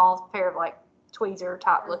real small pair of like tweezer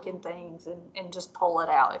type looking things and just pull it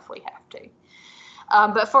out if we have to.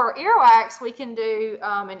 But for earwax, we can do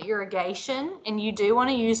an irrigation, and you do want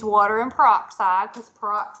to use water and peroxide because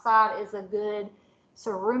peroxide is a good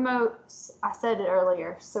I said it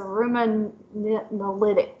earlier,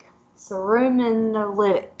 ceruminolytic.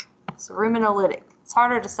 It's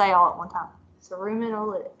harder to say all at one time.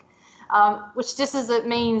 Ceruminolytic. Which just as it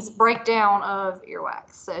means breakdown of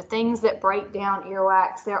earwax. So things that break down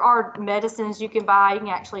earwax, there are medicines you can buy. You can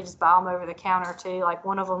actually just buy them over the counter too. Like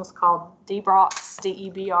one of them is called Debrox,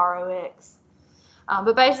 Debrox.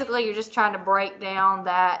 But basically you're just trying to break down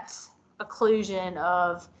that occlusion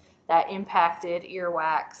of that impacted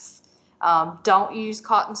earwax. Don't use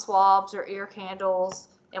cotton swabs or ear candles.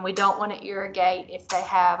 And we don't want to irrigate if they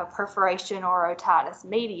have a perforation or otitis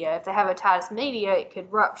media. If they have otitis media, it could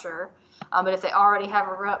rupture. But if they already have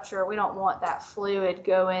a rupture, we don't want that fluid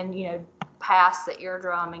going, past the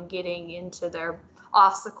eardrum and getting into their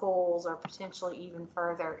ossicles or potentially even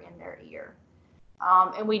further in their ear.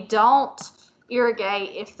 And we don't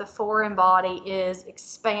irrigate if the foreign body is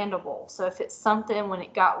expandable. So if it's something when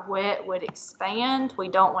it got wet would expand, we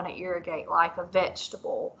don't want to irrigate like a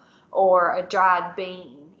vegetable or a dried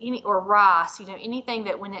bean, or rice, anything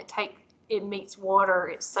that when it meets water,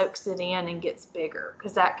 it soaks it in and gets bigger,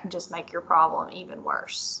 because that can just make your problem even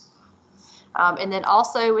worse. And then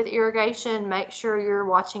also with irrigation, make sure you're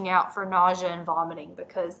watching out for nausea and vomiting,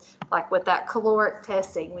 because like with that caloric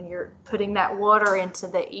testing, when you're putting that water into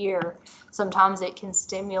the ear, sometimes it can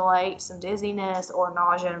stimulate some dizziness or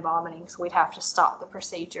nausea and vomiting. So we'd have to stop the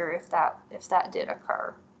procedure if that did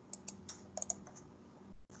occur.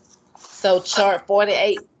 So chart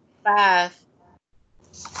 48.5.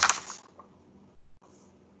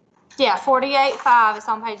 Yeah, 48.5. It's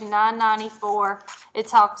on page 994. It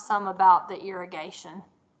talks some about the irrigation,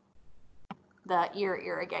 the ear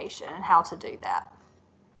irrigation, and how to do that.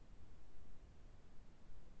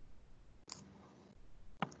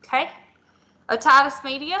 Okay. Otitis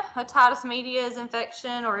media. Otitis media is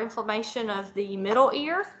infection or inflammation of the middle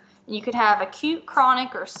ear. You could have acute,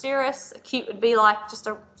 chronic, or serous. Acute would be like just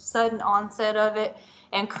a sudden onset of it.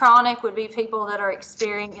 And chronic would be people that are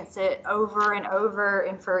experiencing it over and over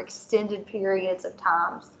and for extended periods of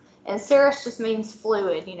times. And serous just means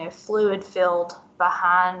fluid, fluid filled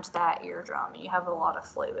behind that eardrum. You have a lot of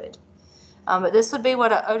fluid. But this would be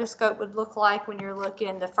what an otoscope would look like when you're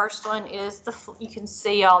looking. The first one is you can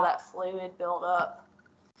see all that fluid build up.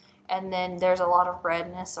 And then there's a lot of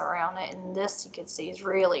redness around it. And this you can see is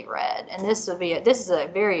really red. And this is a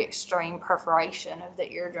very extreme perforation of the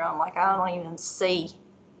eardrum. Like I don't even see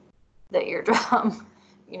the eardrum.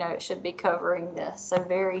 It should be covering this. So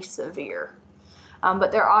very severe.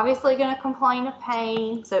 But they're obviously going to complain of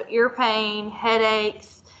pain. So ear pain,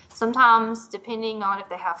 headaches. Sometimes, depending on if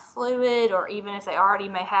they have fluid or even if they already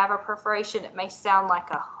may have a perforation, it may sound like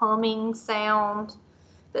a humming sound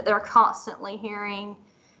that they're constantly hearing.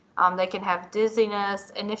 They can have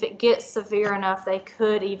dizziness, and if it gets severe enough, they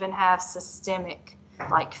could even have systemic,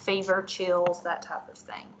 like fever, chills, that type of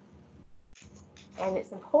thing. And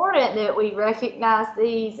it's important that we recognize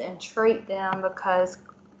these and treat them, because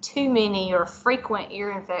too many or frequent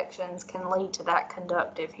ear infections can lead to that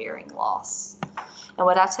conductive hearing loss. And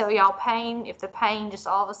what I tell y'all, pain, if the pain just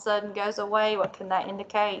all of a sudden goes away, what can that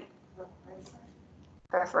indicate?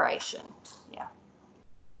 Perforation. Yeah.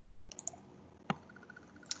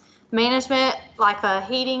 Management, like a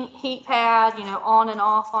heat pad, on and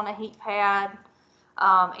off on a heat pad.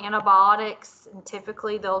 Antibiotics, and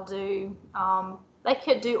typically they'll do, they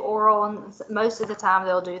could do oral, and most of the time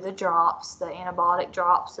they'll do the antibiotic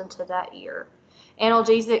drops into that ear.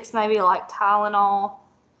 Analgesics, maybe like Tylenol,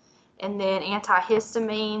 And then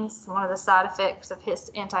antihistamines, one of the side effects of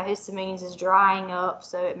antihistamines is drying up,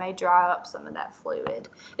 so it may dry up some of that fluid,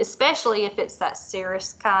 especially if it's that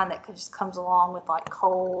serous kind that just comes along with like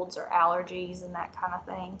colds or allergies and that kind of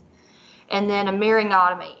thing. And then a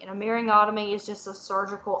myringotomy. And a myringotomy is just a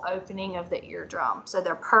surgical opening of the eardrum. So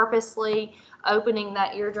they're purposely opening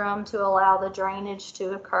that eardrum to allow the drainage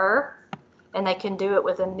to occur. And they can do it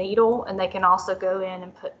with a needle, and they can also go in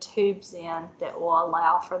and put tubes in that will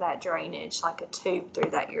allow for that drainage, like a tube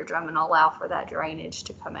through that eardrum, and allow for that drainage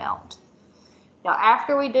to come out. Now,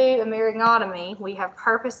 after we do a myringotomy, we have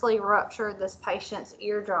purposely ruptured this patient's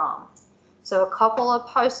eardrum. So a couple of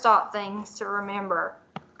post-op things to remember.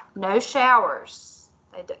 No showers.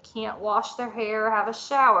 They can't wash their hair or have a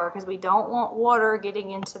shower because we don't want water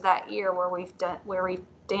getting into that ear where we've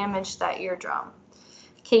damaged that eardrum.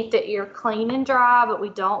 Keep the ear clean and dry, but we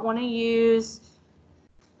don't want to use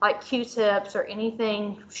like Q-tips or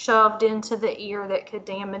anything shoved into the ear that could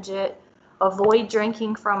damage it. Avoid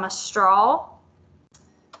drinking from a straw.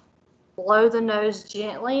 Blow the nose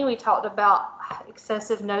gently. We talked about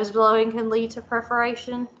excessive nose blowing can lead to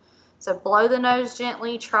perforation. So blow the nose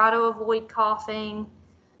gently. Try to avoid coughing.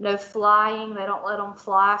 No flying. They don't let them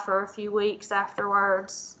fly for a few weeks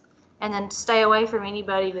afterwards. And then stay away from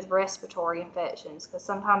anybody with respiratory infections, because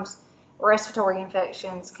sometimes respiratory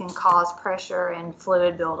infections can cause pressure and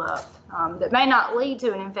fluid buildup that may not lead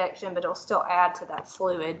to an infection, but it'll still add to that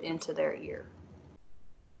fluid into their ear.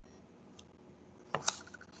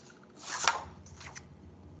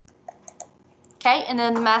 Okay, and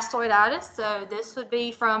then mastoiditis. So this would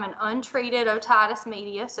be from an untreated otitis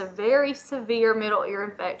media. So very severe middle ear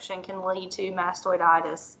infection can lead to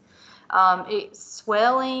mastoiditis. It's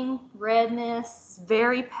swelling, redness,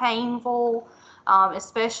 very painful,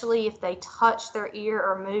 especially if they touch their ear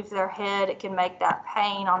or move their head. It can make that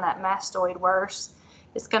pain on that mastoid worse.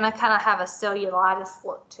 It's going to kind of have a cellulitis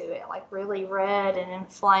look to it, like really red and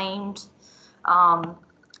inflamed.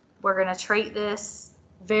 We're going to treat this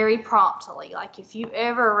very promptly. Like if you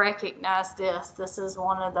ever recognize this is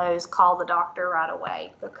one of those, call the doctor right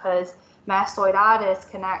away, because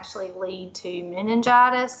mastoiditis can actually lead to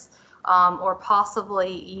meningitis, or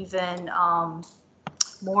possibly even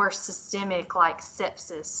more systemic, like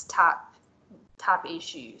sepsis type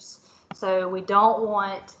issues. So we don't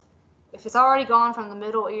want, if it's already gone from the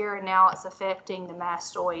middle ear and now it's affecting the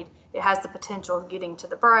mastoid, it has the potential of getting to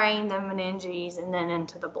the brain, the meninges, and then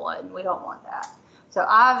into the blood. We don't want that. So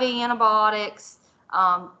IV antibiotics,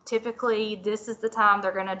 typically this is the time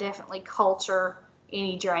they're going to definitely culture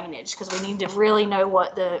any drainage, because we need to really know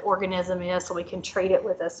what the organism is so we can treat it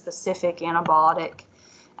with a specific antibiotic.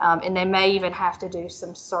 And they may even have to do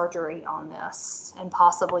some surgery on this and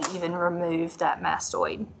possibly even remove that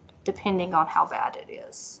mastoid, depending on how bad it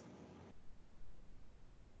is.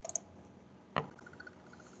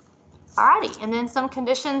 Alrighty, and then some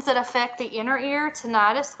conditions that affect the inner ear.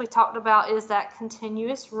 Tinnitus, we talked about, is that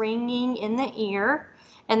continuous ringing in the ear.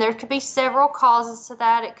 And there could be several causes to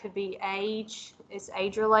that. It could be age, it's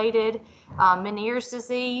age-related, Meniere's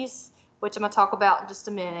disease, which I'm going to talk about in just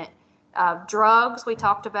a minute. Drugs, we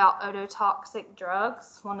talked about ototoxic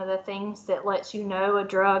drugs. One of the things that lets you know a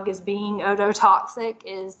drug is being ototoxic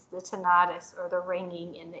is the tinnitus, or the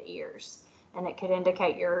ringing in the ears. And it could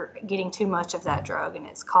indicate you're getting too much of that drug and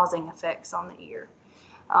it's causing effects on the ear.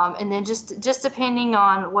 And then just depending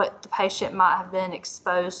on what the patient might have been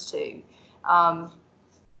exposed to.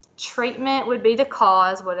 Treatment would be the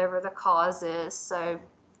cause, whatever the cause is. So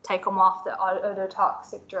take them off the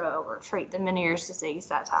ototoxic drug or treat the Meniere's disease,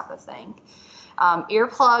 that type of thing.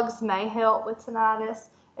 Earplugs may help with tinnitus.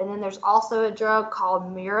 And then there's also a drug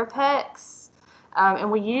called Mirapex.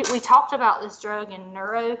 And we talked about this drug in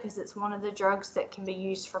neuro because it's one of the drugs that can be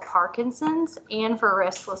used for Parkinson's and for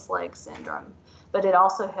restless leg syndrome. But it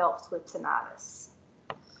also helps with tinnitus.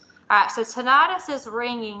 All right, so tinnitus is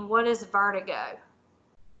ringing. What is vertigo?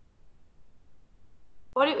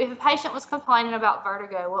 If a patient was complaining about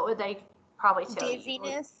vertigo, what would they probably tell you?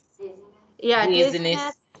 Dizziness. Yeah,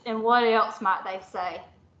 dizziness. And what else might they say?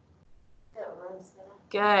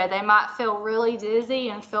 Good. They might feel really dizzy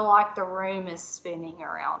and feel like the room is spinning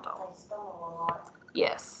around them. They stumble a lot.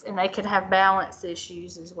 Yes, and they could have balance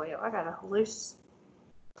issues as well. I got a loose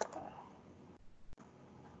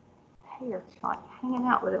hair like hanging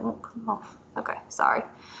out, but it won't come off. Okay, sorry.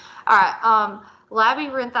 All right.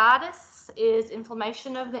 Labyrinthitis is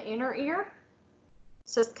inflammation of the inner ear.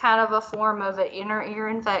 So it's kind of a form of an inner ear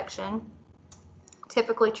infection,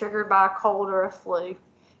 typically triggered by a cold or a flu.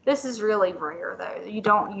 This is really rare, though. You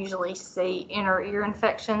don't usually see inner ear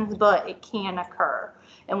infections, but it can occur.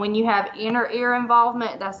 And when you have inner ear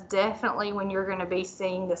involvement, that's definitely when you're going to be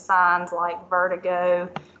seeing the signs like vertigo,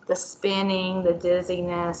 the spinning, the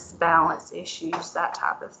dizziness, balance issues, that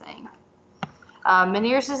type of thing.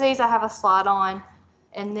 Meniere's disease, I have a slide on.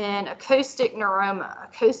 And then acoustic neuroma.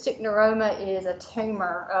 Acoustic neuroma is a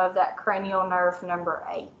tumor of that cranial nerve number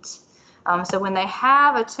 8. So when they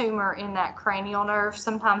have a tumor in that cranial nerve,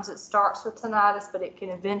 sometimes it starts with tinnitus, but it can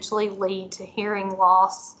eventually lead to hearing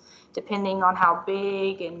loss, depending on how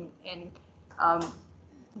big and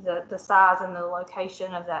the size and the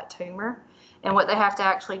location of that tumor. And what they have to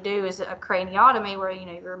actually do is a craniotomy, where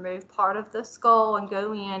you remove part of the skull and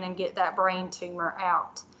go in and get that brain tumor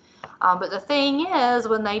out. But the thing is,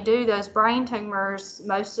 when they do those brain tumors,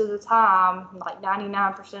 most of the time, like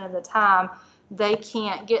 99% of the time, they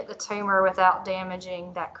can't get the tumor without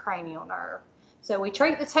damaging that cranial nerve. So we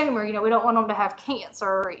treat the tumor, we don't want them to have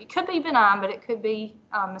cancer. It could be benign, but it could be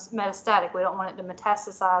metastatic. We don't want it to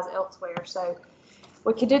metastasize elsewhere. So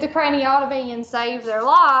we could do the craniotomy and save their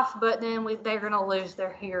life, but then they're going to lose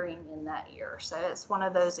their hearing in that ear. So it's one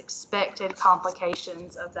of those expected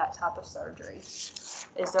complications of that type of surgery,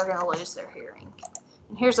 is they're going to lose their hearing.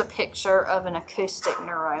 And here's a picture of an acoustic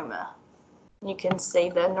neuroma. You can see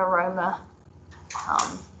the neuroma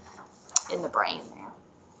in the brain there.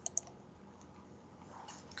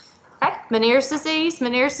 Okay, Meniere's disease.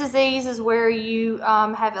 Meniere's disease is where you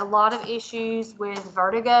have a lot of issues with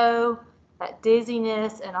vertigo, that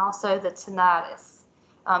dizziness, and also the tinnitus.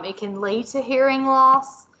 It can lead to hearing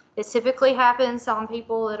loss. It typically happens on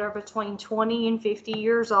people that are between 20 and 50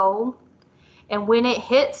 years old. And when it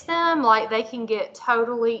hits them, like, they can get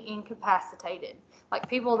totally incapacitated. Like,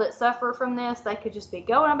 people that suffer from this, they could just be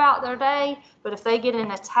going about their day, but if they get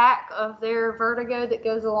an attack of their vertigo that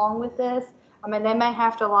goes along with this, they may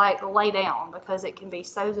have to lay down, because it can be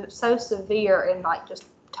so severe and just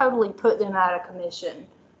totally put them out of commission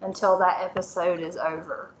until that episode is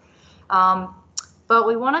over. But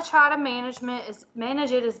we want to try to manage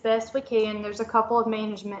it as best we can. There's a couple of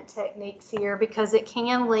management techniques here, because it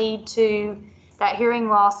can lead to that hearing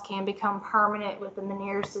loss can become permanent with the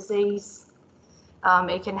Meniere's disease.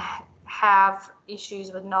 It can have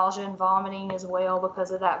issues with nausea and vomiting as well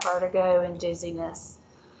because of that vertigo and dizziness.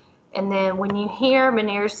 And then when you hear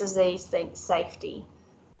Meniere's disease, think safety.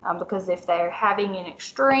 Because if they're having an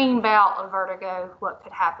extreme bout of vertigo, what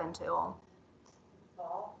could happen to them?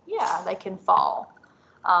 Fall. Yeah, they can fall.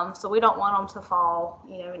 So we don't want them to fall,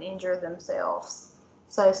 and injure themselves.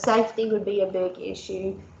 So safety would be a big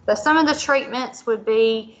issue. But some of the treatments would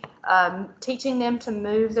be teaching them to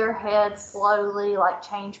move their head slowly, like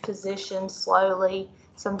change position slowly.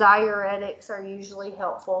 Some diuretics are usually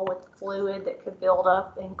helpful with fluid that could build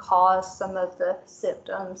up and cause some of the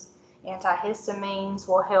symptoms. Antihistamines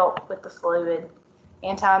will help with the fluid.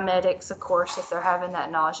 Antiemetics, of course, if they're having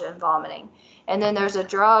that nausea and vomiting. And then there's a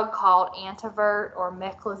drug called Antivert or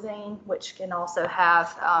Meclizine, which can also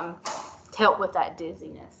have help with that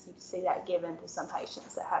dizziness. You see that given to some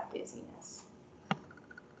patients that have dizziness.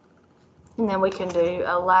 And then we can do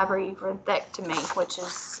a labyrinthectomy, which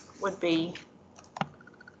would be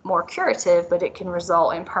more curative, but it can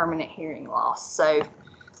result in permanent hearing loss. So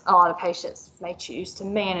a lot of patients may choose to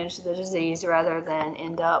manage the disease rather than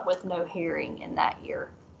end up with no hearing in that ear.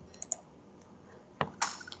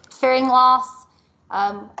 Hearing loss,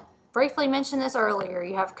 briefly mentioned this earlier.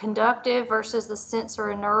 You have conductive versus the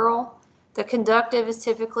sensorineural. The conductive is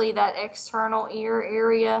typically that external ear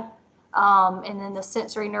area, and then the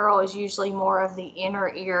sensorineural is usually more of the inner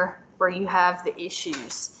ear where you have the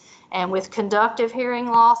issues. And with conductive hearing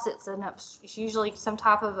loss, it's usually some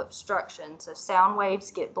type of obstruction. So sound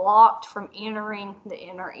waves get blocked from entering the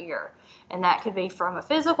inner ear. And that could be from a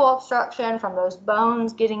physical obstruction, from those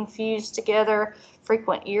bones getting fused together,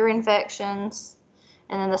 frequent ear infections.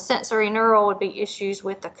 And then the sensorineural would be issues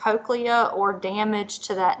with the cochlea or damage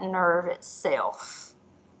to that nerve itself.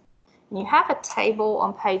 And you have a table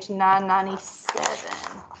on page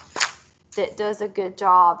 997 that does a good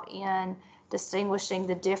job in distinguishing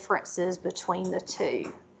the differences between the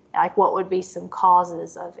two, like what would be some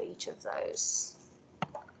causes of each of those.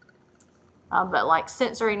 But like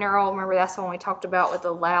sensorineural, remember that's the one we talked about with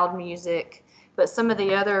the loud music, but some of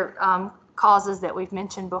the other causes that we've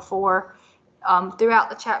mentioned before throughout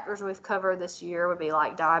the chapters we've covered this year would be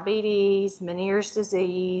like diabetes, Meniere's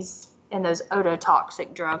disease, and those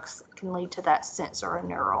ototoxic drugs can lead to that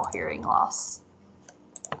sensorineural hearing loss.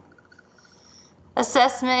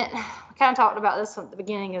 Assessment, we kind of talked about this at the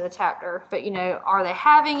beginning of the chapter, but are they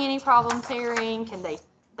having any problems hearing?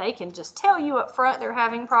 They can just tell you up front they're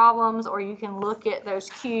having problems, or you can look at those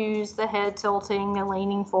cues, the head tilting, the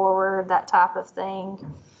leaning forward, that type of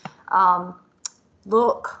thing.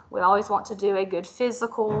 look. We always want to do a good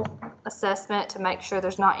physical assessment to make sure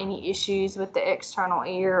there's not any issues with the external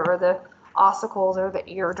ear or the ossicles or the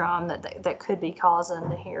eardrum that could be causing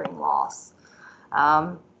the hearing loss.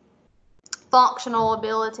 Functional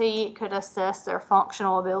ability, it could assess their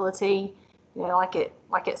functional ability. You know, like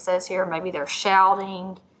it says here, maybe they're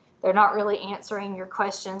shouting, they're not really answering your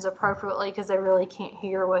questions appropriately because they really can't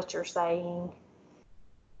hear what you're saying.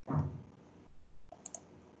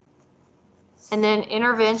 And then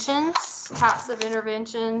interventions, types of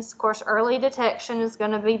interventions. Of course, early detection is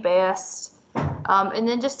going to be best. And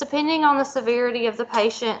then just depending on the severity of the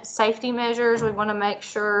patient, safety measures, we want to make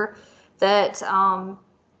sure that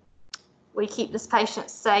we keep this patient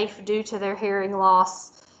safe due to their hearing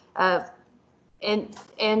loss. And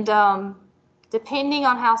depending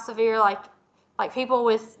on how severe, like people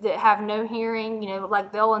that have no hearing, you know,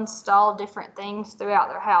 like they'll install different things throughout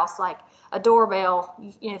their house, like a doorbell.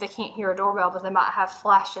 You know, they can't hear a doorbell, but they might have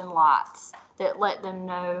flashing lights that let them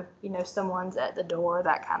know, you know, someone's at the door,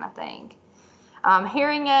 that kind of thing.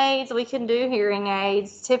 Hearing aids, we can do hearing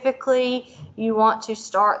aids. Typically, you want to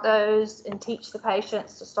start those and teach the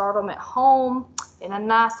patients to start them at home in a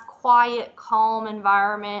nice, quiet, calm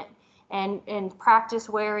environment, and practice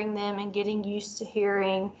wearing them and getting used to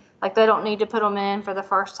hearing. Like, they don't need to put them in for the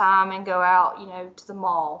first time and go out, you know, to the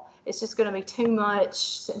mall. It's just going to be too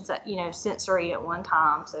much, you know, sensory at one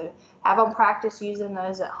time. So have them practice using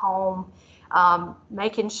those at home,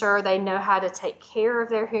 making sure they know how to take care of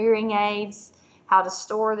their hearing aids, how to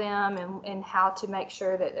store them, and how to make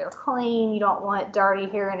sure that they're clean. You don't want dirty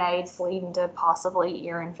hearing aids leading to possibly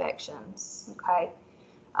ear infections, okay?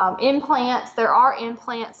 Implants, there are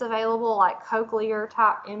implants available, like cochlear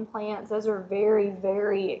type implants. Those are very,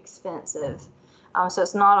 very expensive. So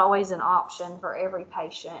it's not always an option for every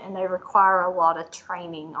patient, and they require a lot of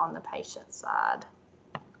training on the patient side.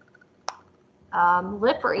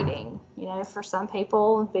 Lip reading, you know, for some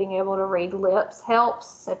people, being able to read lips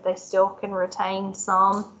helps if they still can retain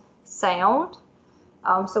some sound.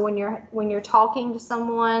 So when you're talking to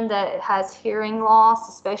someone that has hearing loss,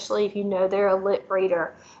 especially if you know they're a lip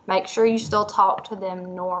reader, make sure you still talk to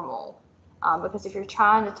them normal. Because if you're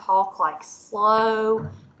trying to talk like slow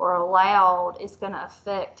or loud, it's going to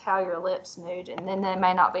affect how your lips move, and then they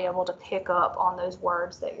may not be able to pick up on those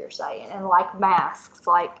words that you're saying. And like masks,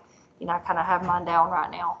 like, you know, I kind of have mine down right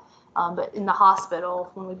now. But in the hospital,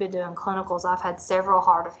 when we've been doing clinicals, I've had several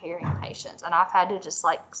hard of hearing patients, and I've had to just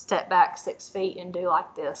like step back 6 feet and do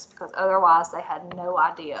like this, because otherwise they had no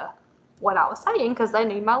idea what I was saying because they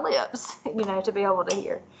need my lips, you know, to be able to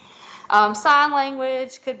hear. Sign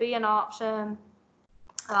language could be an option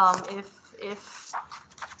if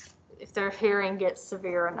their hearing gets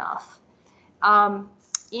severe enough.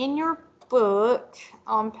 In your book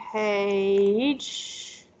on page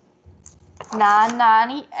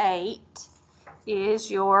 998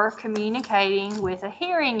 is your communicating with a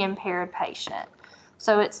hearing impaired patient.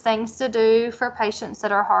 So it's things to do for patients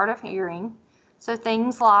that are hard of hearing. So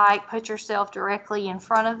things like put yourself directly in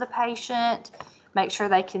front of the patient, make sure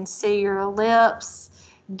they can see your lips,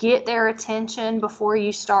 get their attention before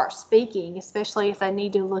you start speaking, especially if they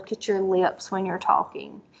need to look at your lips when you're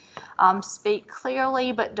talking. Speak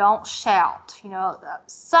clearly, but don't shout. You know,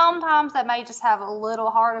 sometimes they may just have a little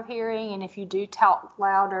hard of hearing, and if you do talk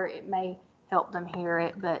louder, it may help them hear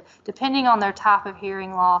it. But depending on their type of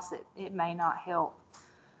hearing loss, it may not help.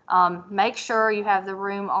 Make sure you have the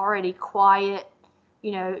room already quiet.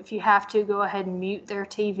 You know, if you have to, go ahead and mute their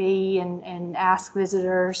TV and ask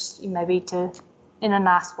visitors maybe to, in a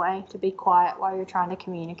nice way, to be quiet while you're trying to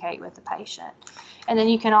communicate with the patient. And then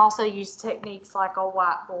you can also use techniques like a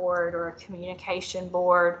whiteboard or a communication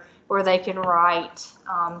board where they can write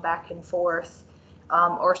back and forth.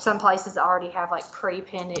 Or some places already have like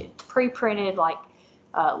pre-printed like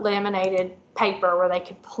laminated paper where they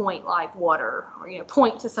can point like water, or, you know,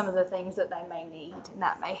 point to some of the things that they may need, and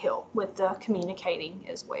that may help with the communicating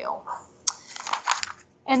as well.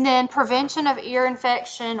 And then prevention of ear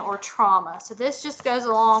infection or trauma. So this just goes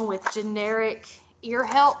along with generic ear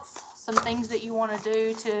health, some things that you want to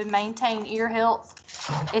do to maintain ear health.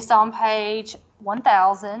 It's on page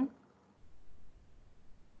 1000.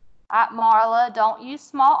 At Marla, don't use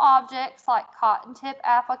small objects like cotton tip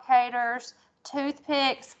applicators,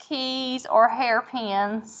 toothpicks, keys, or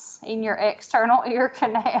hairpins in your external ear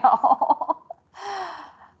canal.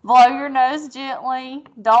 Blow your nose gently.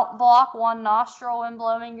 Don't block one nostril when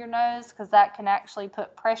blowing your nose, because that can actually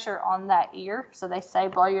put pressure on that ear. So they say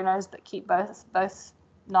blow your nose, but keep both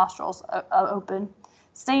nostrils open.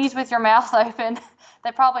 Sneeze with your mouth open.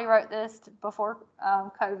 They probably wrote this before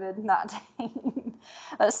COVID-19.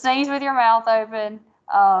 But sneeze with your mouth open.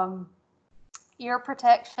 ear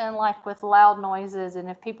protection, like with loud noises, and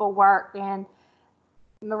if people work in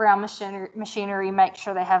around machinery, make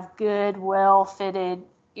sure they have good, well-fitted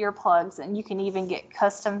earplugs. And you can even get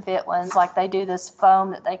custom fit ones, like they do this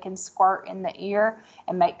foam that they can squirt in the ear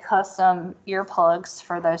and make custom earplugs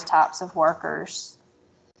for those types of workers.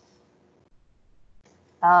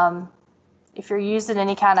 If you're using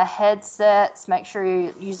any kind of headsets, make sure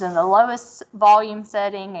you're using the lowest volume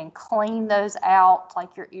setting and clean those out,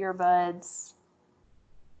 like your earbuds.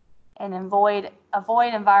 And avoid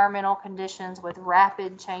environmental conditions with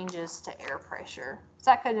rapid changes to air pressure.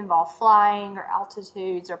 So that could involve flying or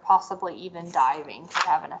altitudes or possibly even diving could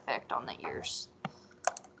have an effect on the ears.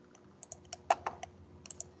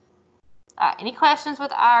 All right, any questions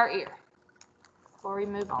with eye or ear before we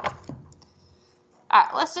move on? All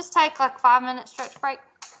right, let's just take like a 5-minute stretch break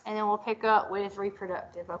and then we'll pick up with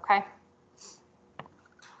reproductive, okay?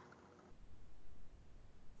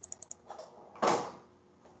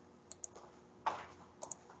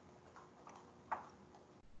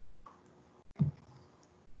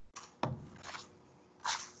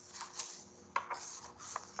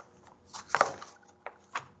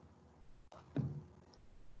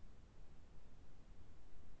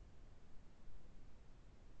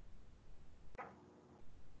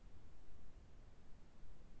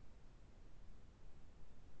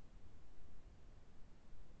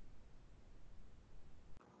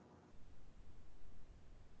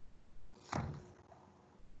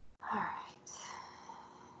 All right.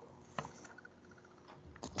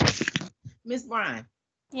 Miss Bryan.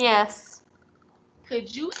 Yes.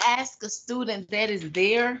 Could you ask a student that is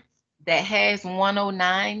there that has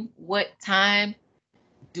 109 what time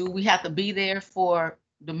do we have to be there for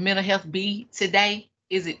the mental health B today?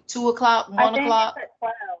 Is it 2 o'clock, 1 o'clock? I think it's at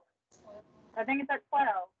 12. I think it's at 12.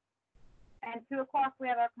 And 2 o'clock we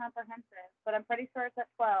have our comprehensive, but I'm pretty sure it's at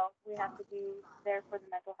 12. We have to be there for the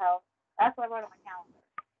mental health. That's what I wrote on my calendar.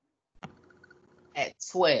 At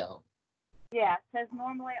 12. Yeah, because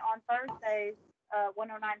normally on Thursdays,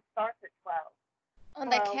 109 starts at 12. On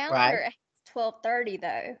the calendar, it's 12:30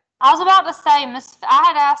 though. I was about to say, I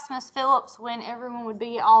had asked Miss Phillips when everyone would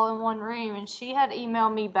be all in one room, and she had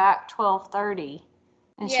emailed me back 12:30.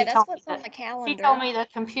 And Yeah, that's what's on the calendar. She told me the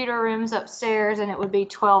computer room's upstairs, and it would be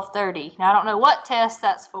 12:30. Now I don't know what test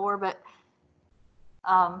that's for, but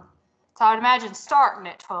so I'd imagine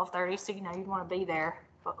starting at 12:30. So you'd want to be there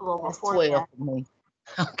a little before 12 that. for me.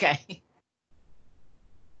 Okay.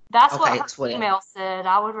 That's okay, what her email said.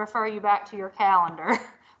 I would refer you back to your calendar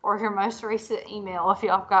or your most recent email if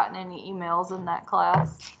y'all have gotten any emails in that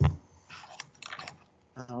class.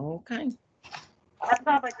 Okay. I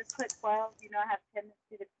probably just put 12. You know, I have a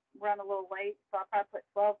tendency to run a little late, so I probably put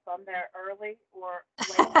 12 so I'm there early or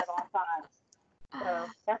late but on time.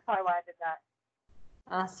 So that's probably why I did that.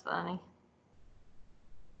 That's funny.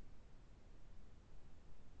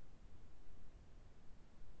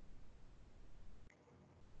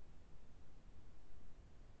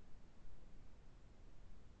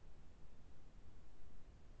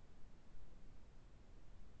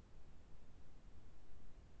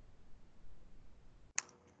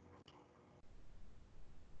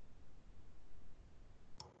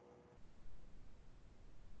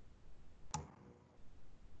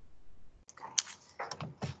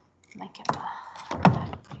 Make it note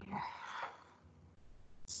here.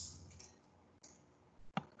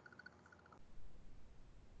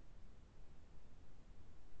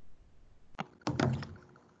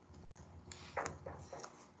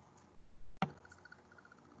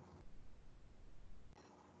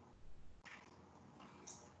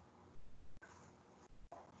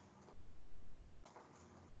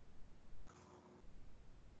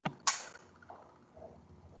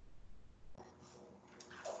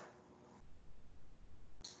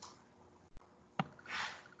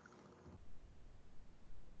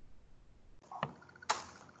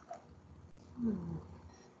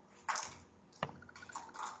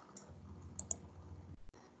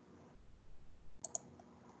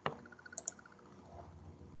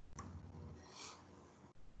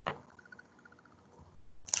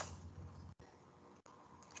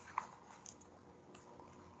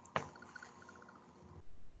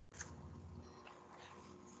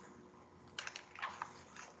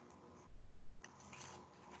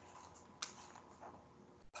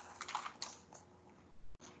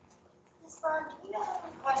 Do you know how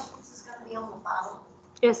many questions is going to be on the final?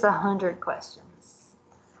 It's 100 questions.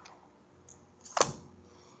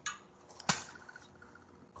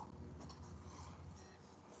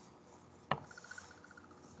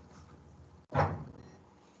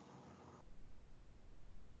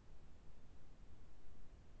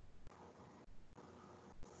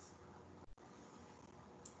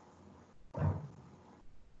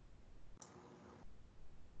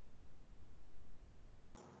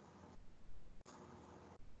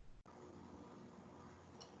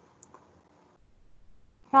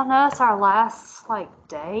 Y'all know it's our last,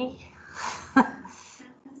 day.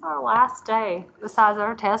 It's our last day, besides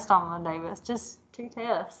our test on Monday, but it's just 2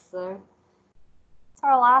 tests, so it's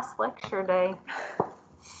our last lecture day.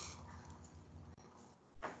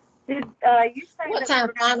 Did you say What that time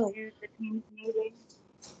we're going final? to use the team's meeting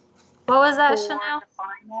What was that, for Chanel? the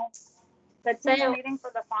final? The Say team's it. meeting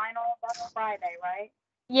for the final, that's Friday, right?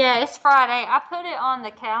 Yeah, it's Friday. I put it on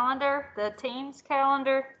the calendar, the team's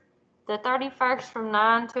calendar, the 31st from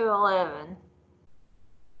 9 to 11.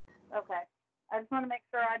 Okay. I just want to make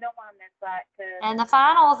sure I don't want to miss that. And the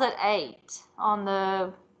final's at 8 on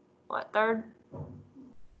the, 3rd?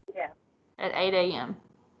 Yeah, At 8 a.m.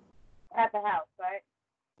 at the house, right?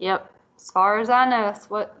 Yep. As far as I know, that's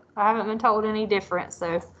what, I haven't been told any different,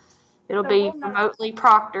 so it'll So be we'll know. remotely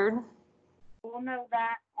proctored. We'll know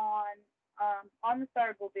that on the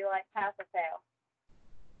 3rd will be like pass or fail.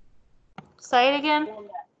 Say it again?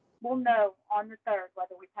 We'll know on the 3rd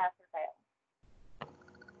whether we pass or fail.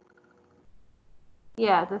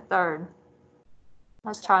 Yeah, the 3rd. I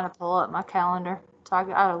was trying to pull up my calendar, so I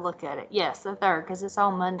gotta look at it. Yes, the 3rd, because it's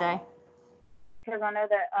on Monday. Because I know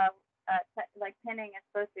that like pinning is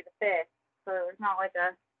supposed to be the 5th, so there's not like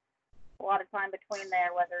a lot of time between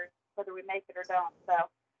there whether we make it or don't. So,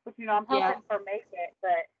 but I'm hoping for make it,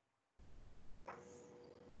 but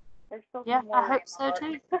there's still some I worry hope in so my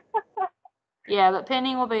heart. too. Yeah, but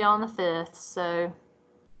pinning will be on the 5th, so.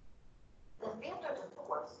 The 5th or the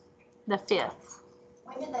 4th? The 5th.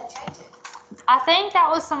 When did they change it? I think that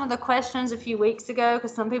was some of the questions a few weeks ago,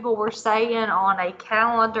 because some people were saying on a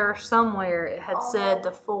calendar somewhere it had said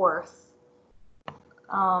the 4th.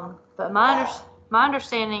 But my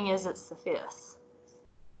understanding is it's the 5th.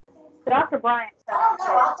 Dr. Bryant said I don't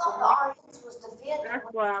know. I thought the RNs was the 5th. that's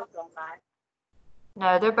what I was going by.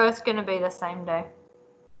 No, they're both going to be the same day,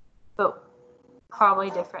 but probably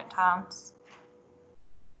different times.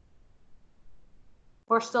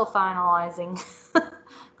 We're still finalizing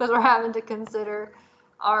because we're having to consider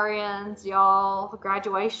RNs, y'all,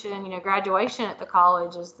 graduation. Graduation at the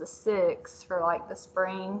college is the 6th for like the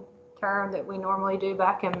spring term that we normally do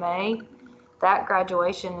back in May. That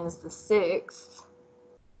graduation is the 6th.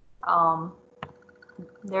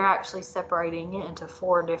 They're actually separating it into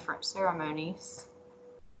 4 different ceremonies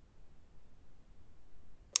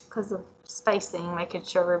because of spacing, making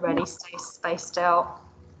sure everybody stays spaced out.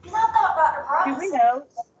 Because I thought Dr. Do Bryant we said know?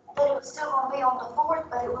 that it was still going to be on the 4th,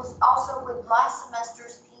 but it was also with last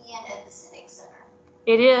semester's PN at the Civic Center.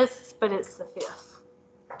 It is, but it's the 5th.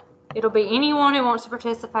 It'll be anyone who wants to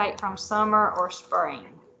participate from summer or spring,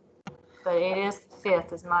 but it is the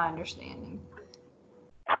 5th, is my understanding.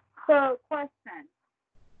 So, question.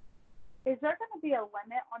 Is there going to be a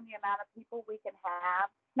limit on the amount of people we can have?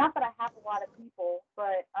 Not that I have a lot of people,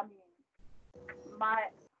 but I mean, my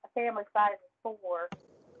family size is 4.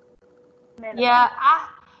 Minimum. Yeah, I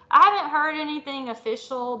haven't heard anything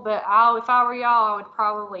official, but if I were y'all, I would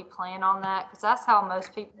probably plan on that, because that's how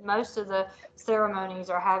most of the ceremonies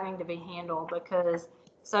are having to be handled, because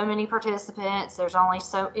so many participants. There's only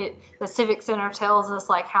the Civic Center tells us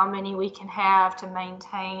like how many we can have to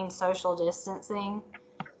maintain social distancing.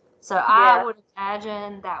 So yeah. I would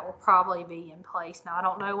imagine that will probably be in place. Now I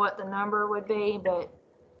don't know what the number would be, but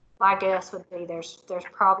my guess would be there's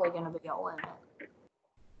probably going to be a limit.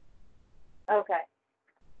 Okay.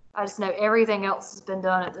 I just know everything else has been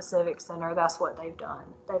done at the Civic Center. That's what they've done.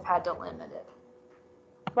 They've had to limit it.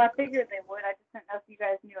 Well, I figured they would. I just didn't know if you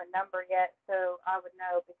guys knew a number yet, so I would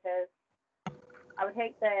know, because I would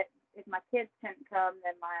hate that if my kids couldn't come,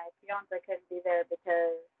 then my fiance couldn't be there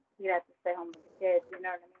because he'd have to stay home with the kids. You know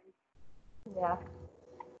what I mean? Yeah.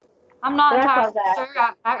 I'm not entirely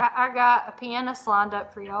sure. I got a pianist lined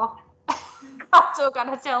up for y'all. I still got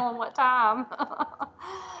to tell them what time.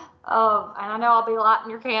 And I know I'll be lighting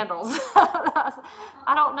your candles.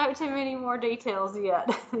 I don't know too many more details yet.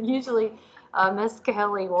 Usually Miss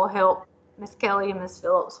Kelly will help. Miss Kelly and Miss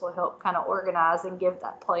Phillips will help kind of organize and give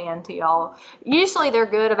that plan to y'all. Usually they're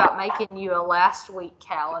good about making you a last week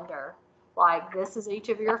calendar. Like, this is each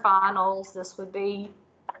of your finals. This would be,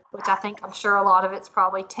 which I'm sure a lot of it's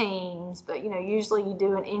probably teams, but usually you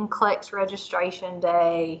do an NCLEX registration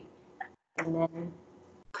day and then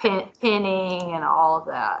pinning and all of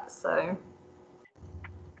that. So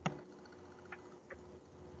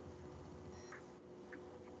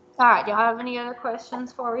all right, do y'all have any other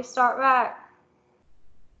questions before we start back?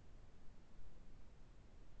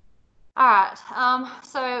 All right,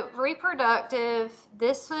 so reproductive,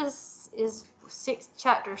 this is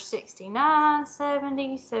chapter 69,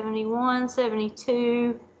 70, 71,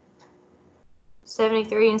 72,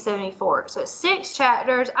 73 and 74. So it's 6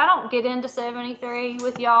 chapters. I don't get into 73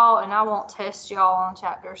 with y'all, and I won't test y'all on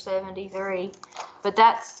chapter 73, but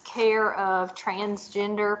that's care of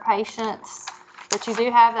transgender patients. But you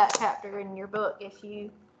do have that chapter in your book if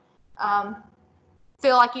you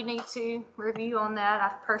feel like you need to review on that.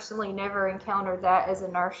 I've personally never encountered that as a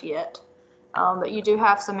nurse yet. But you do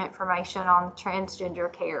have some information on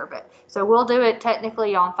transgender care. But so we'll do it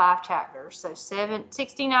technically on 5 chapters. So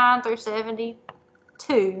 69 through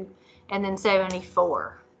 72, and then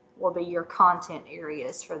 74 will be your content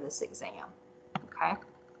areas for this exam. Okay.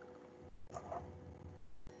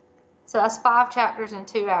 So that's 5 chapters in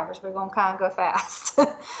 2 hours. We're going to kind of go fast.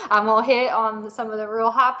 I'm going to hit on some of the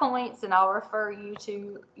real high points, and I'll refer you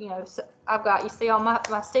to, you know, I've got, you see all my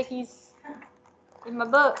stickies in my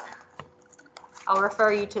book? I'll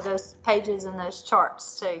refer you to those pages and those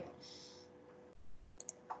charts too.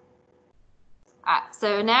 All right,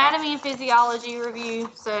 so anatomy and physiology review.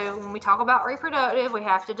 So when we talk about reproductive, we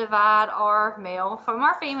have to divide our male from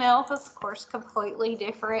our female because, of course, completely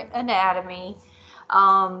different anatomy.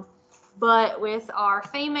 But with our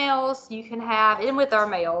females, you can have, and with our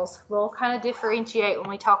males, we'll kind of differentiate when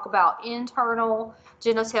we talk about internal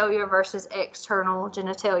genitalia versus external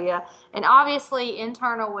genitalia. And obviously,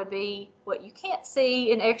 internal would be what you can't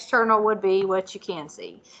see, and external would be what you can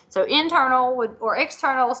see. So internal would, or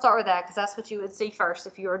external, we'll start with that because that's what you would see first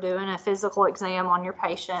if you were doing a physical exam on your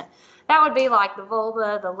patient. That would be like the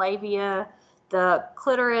vulva, the labia, the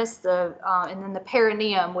clitoris, and then the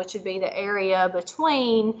perineum, which would be the area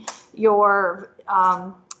between your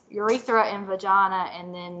urethra and vagina,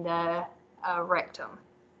 and then the rectum.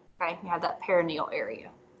 Okay, you have that perineal area.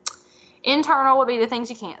 Internal would be the things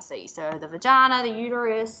you can't see. So the vagina, the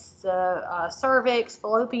uterus, the cervix,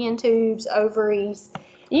 fallopian tubes, ovaries.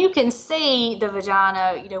 You can see the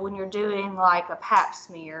vagina, you know, when you're doing like a pap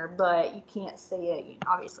smear, but you can't see it,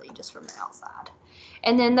 obviously, just from the outside.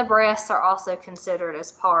 And then the breasts are also considered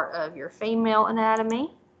as part of your female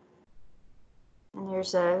anatomy. And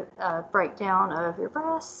there's a breakdown of your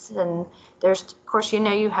breasts. And there's, of course, you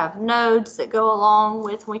know, you have nodes that go along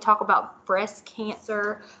with, when we talk about breast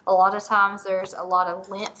cancer, a lot of times there's a lot of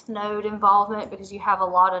lymph node involvement because you have a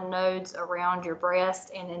lot of nodes around your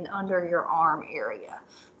breast and in under your arm area.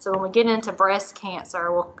 So when we get into breast cancer,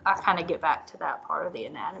 I'll kind of get back to that part of the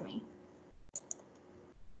anatomy.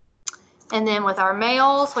 And then with our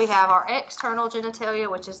males, we have our external genitalia,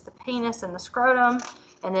 which is the penis and the scrotum.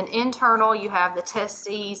 And then internal, you have the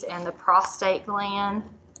testes and the prostate gland.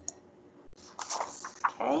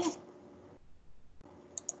 Okay.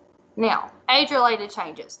 Now, age-related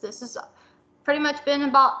changes. This has pretty much been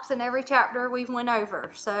in box in every chapter we've went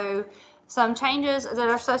over. So some changes that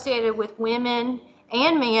are associated with women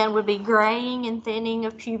and men would be graying and thinning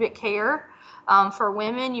of pubic hair. For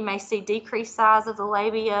women, you may see decreased size of the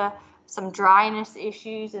labia, some dryness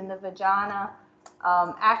issues in the vagina,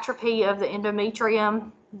 atrophy of the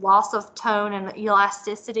endometrium, loss of tone and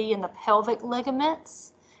elasticity in the pelvic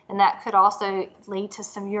ligaments, and that could also lead to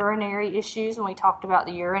some urinary issues when we talked about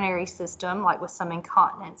the urinary system, like with some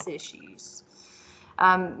incontinence issues.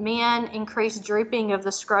 Men, increased drooping of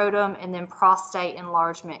the scrotum, and then prostate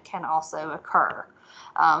enlargement can also occur.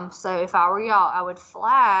 So if I were y'all, I would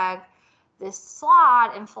flag this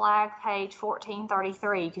slide and flag page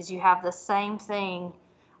 1433 because you have the same thing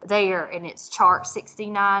there, and it's chart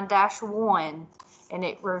 69-1, and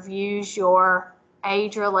it reviews your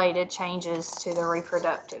age-related changes to the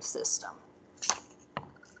reproductive system.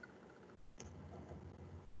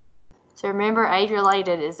 So remember,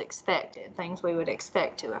 age-related is expected, things we would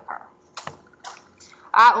expect to occur.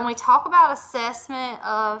 All right, when we talk about assessment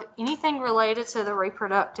of anything related to the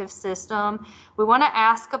reproductive system, we want to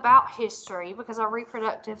ask about history because our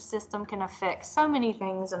reproductive system can affect so many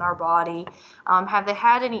things in our body. Have they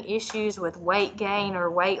had any issues with weight gain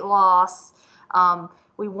or weight loss?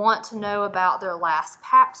 We want to know about their last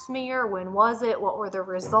pap smear. When was it? What were the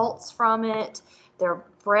results from it? Their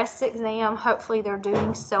breast exam. Hopefully they're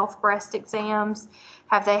doing self-breast exams.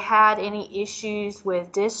 Have they had any issues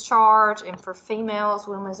with discharge? And for females,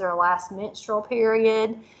 when was their last menstrual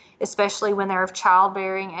period, especially when they're of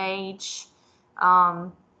childbearing age?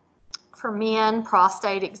 For men,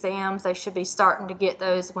 prostate exams, they should be starting to get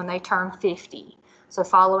those when they turn 50. So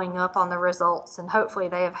following up on the results, and hopefully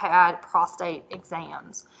they have had prostate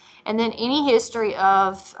exams. And then any history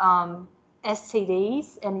of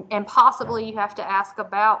STDs, and possibly you have to ask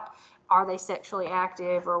about, are they sexually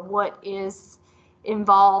active, or what is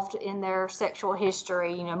involved in their sexual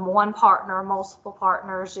history, you know, one partner, multiple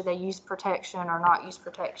partners, do they use protection or not use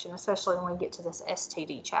protection, especially when we get to this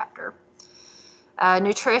STD chapter.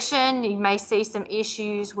 Nutrition, you may see some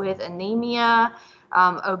issues with anemia,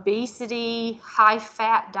 obesity.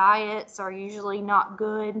 High-fat diets are usually not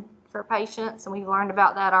good for patients, and we've learned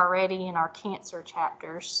about that already in our cancer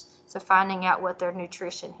chapters. So finding out what their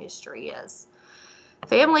nutrition history is.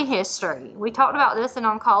 Family history. We talked about this in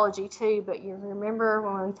oncology too, but you remember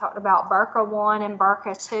when we talked about BRCA1 and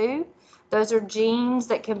BRCA2? Those are genes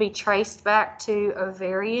that can be traced back to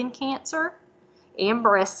ovarian cancer and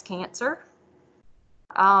breast cancer.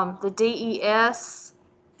 The DES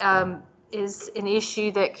is an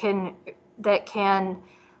issue that can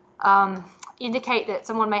indicate that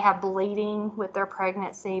someone may have bleeding with their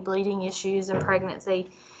pregnancy, bleeding issues in pregnancy.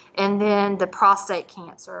 And then the prostate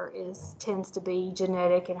cancer tends to be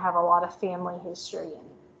genetic and have a lot of family history in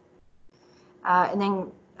it. And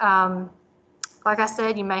then, like I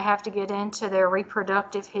said, you may have to get into their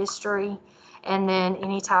reproductive history, and then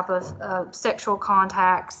any type of sexual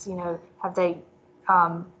contacts. Have they,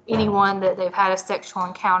 anyone that they've had a sexual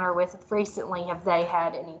encounter with recently, have they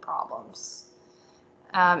had any problems?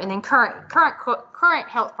 And then current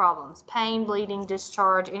health problems: pain, bleeding,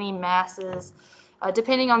 discharge, any masses.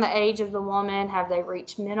 Depending on the age of the woman, have they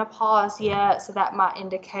reached menopause yet? So that might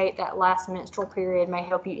indicate that last menstrual period may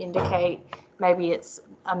help you indicate maybe it's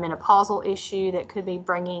a menopausal issue that could be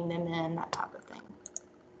bringing them in, that type of thing.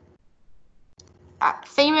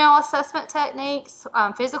 Female assessment techniques: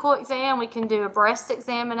 physical exam. We can do a breast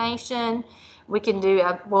examination. We'll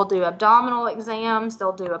do abdominal exams.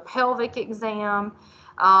 They'll do a pelvic exam.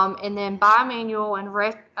 And then bimanual and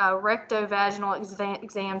rectovaginal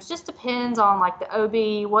exams. Just depends on like the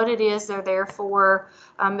OB, what it is they're there for.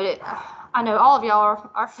 But I know all of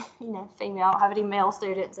y'all are female. I don't have any male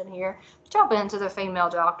students in here, but y'all been to the female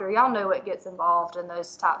doctor. Y'all know what gets involved in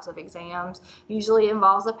those types of exams. Usually it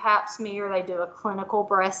involves a pap smear. They do a clinical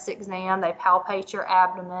breast exam. They palpate your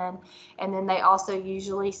abdomen, and then they also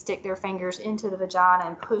usually stick their fingers into the vagina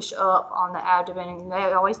and push up on the abdomen. And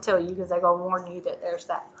they always tell you, because they're going to warn you that there's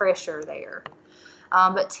that pressure there.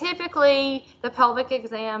 But typically the pelvic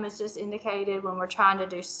exam is just indicated when we're trying to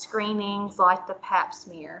do screenings like the pap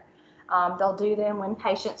smear. They'll do them when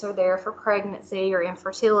patients are there for pregnancy or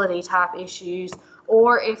infertility type issues,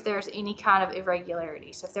 or if there's any kind of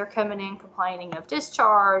irregularity. So if they're coming in complaining of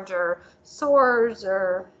discharge or sores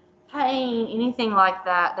or pain, anything like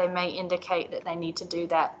that, they may indicate that they need to do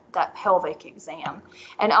that pelvic exam.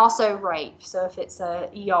 And also rape. So if it's a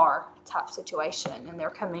ER type situation and they're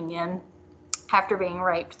coming in after being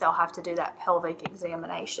raped, they'll have to do that pelvic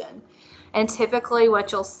examination. And typically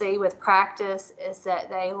what you'll see with practice is that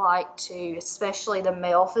they like to, especially the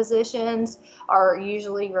male physicians, are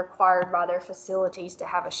usually required by their facilities to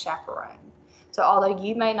have a chaperone. So although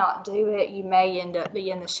you may not do it, you may end up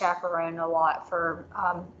being the chaperone a lot for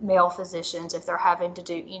male physicians if they're having to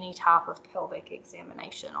do any type of pelvic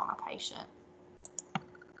examination on a patient.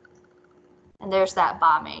 And there's that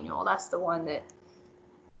bimanual. That's the one that,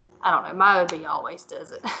 I don't know, my OB always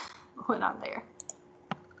does it when I'm there.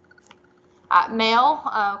 Male,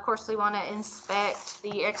 of course, we want to inspect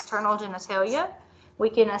the external genitalia. We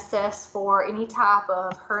can assess for any type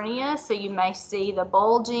of hernia. So you may see the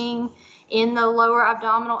bulging in the lower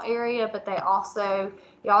abdominal area, but they also,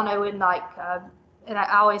 y'all know when like, and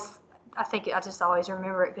I just always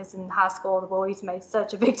remember it because in high school, the boys made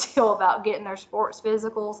such a big deal about getting their sports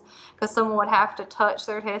physicals because someone would have to touch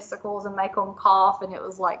their testicles and make them cough, and it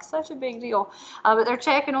was like such a big deal. But they're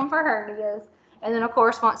checking them for hernias. And then, of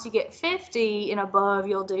course, once you get 50 and above,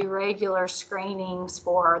 you'll do regular screenings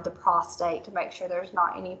for the prostate to make sure there's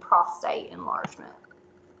not any prostate enlargement.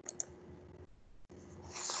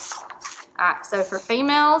 All right, so for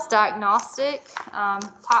females, diagnostic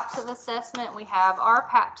types of assessment, we have our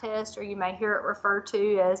pap test, or you may hear it referred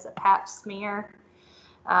to as a pap smear.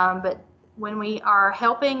 But when we are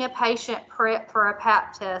helping a patient prep for a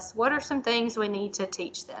pap test, what are some things we need to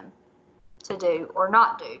teach them to do or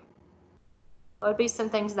not do? What would be some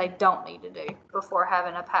things they don't need to do before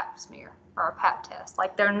having a pap smear or a pap test?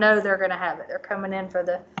 Like they're going to have it. They're coming in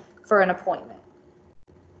for an appointment.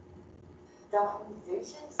 Don't do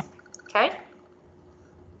douches. Okay.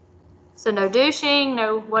 So no douching,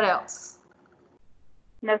 no, what else?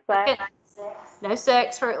 No sex. Okay. No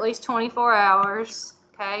sex for at least 24 hours.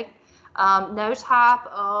 Okay. No type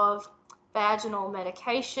of vaginal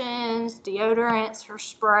medications, deodorants or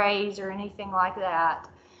sprays or anything like that.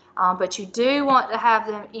 But you do want to have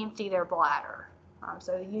them empty their bladder.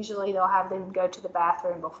 So usually they'll have them go to the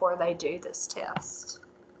bathroom before they do this test.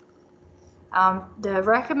 The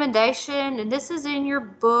recommendation, and this is in your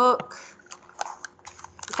book.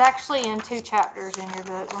 It's actually in 2 chapters in your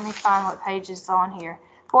book. Let me find what page it's on here.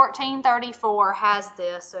 1434 has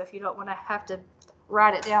this, so if you don't want to have to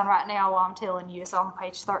write it down right now while I'm telling you. It's on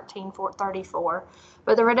page 1334.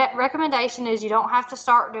 But the recommendation is you don't have to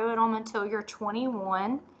start doing them until you're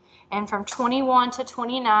 21. And from 21 to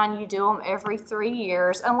 29, you do them every 3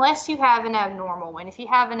 years, unless you have an abnormal one. If you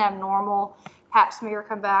have an abnormal pap smear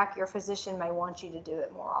come back, your physician may want you to do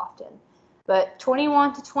it more often. But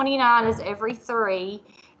 21 to 29 is every 3.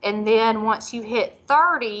 And then once you hit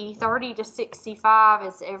 30 to 65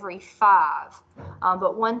 is every 5.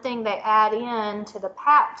 But one thing they add in to the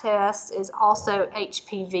pap test is also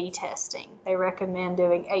HPV testing. They recommend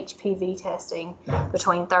doing HPV testing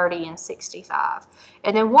between 30 and 65.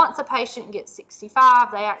 And then once a patient gets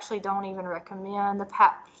 65, they actually don't even recommend the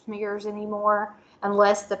pap smears anymore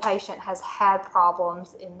unless the patient has had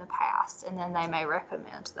problems in the past, and then they may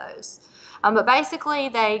recommend those. But basically,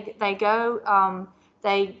 they go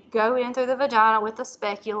in through the vagina with the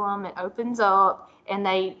speculum. It opens up, and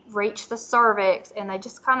they reach the cervix, and they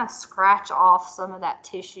just kind of scratch off some of that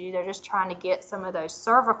tissue. They're just trying to get some of those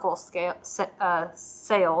cervical cells,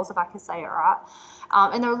 if I can say it right.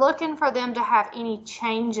 And they're looking for them to have any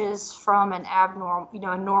changes from an abnormal,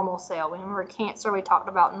 a normal cell. Remember cancer, we talked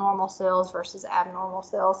about normal cells versus abnormal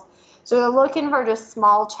cells. So they're looking for just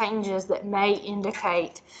small changes that may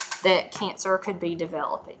indicate that cancer could be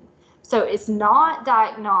developing. So it's not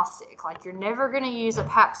diagnostic. Like, you're never going to use a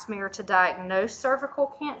pap smear to diagnose cervical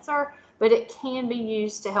cancer, but it can be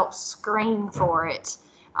used to help screen for it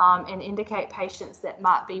and indicate patients that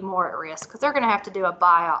might be more at risk, because they're going to have to do a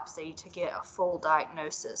biopsy to get a full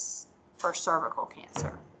diagnosis for cervical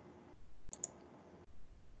cancer.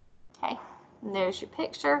 Okay, and there's your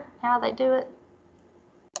picture, how they do it.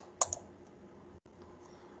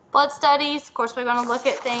 Blood studies, of course, we're going to look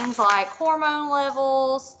at things like hormone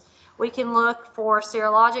levels. We can look for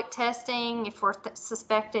serologic testing if we're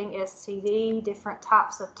suspecting STD, different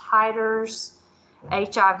types of titers.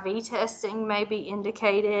 HIV testing may be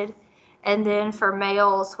indicated. And then for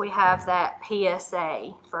males, we have that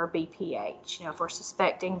PSA for BPH. If we're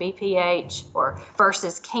suspecting BPH or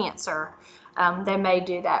versus cancer, they may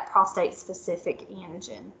do that prostate-specific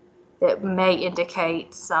antigen that may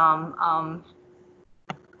indicate some,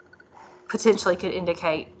 potentially could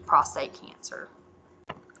indicate prostate cancer.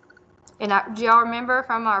 And do y'all remember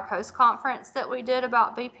from our post-conference that we did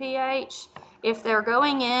about BPH? If they're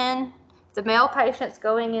going in, the male patient's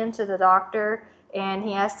going into the doctor and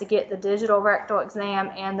he has to get the digital rectal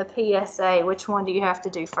exam and the PSA, which one do you have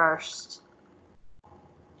to do first?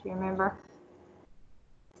 Do you remember?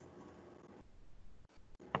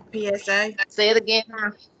 PSA. Say it again.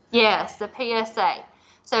 Yes, the PSA.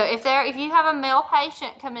 So if you have a male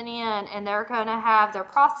patient coming in and they're going to have their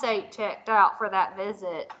prostate checked out for that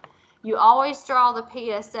visit, you always draw the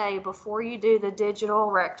PSA before you do the digital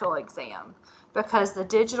rectal exam, because the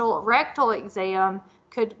digital rectal exam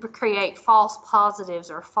could create false positives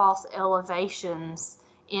or false elevations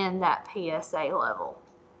in that PSA level.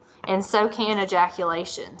 And so can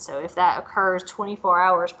ejaculation. So if that occurs 24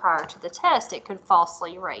 hours prior to the test, it could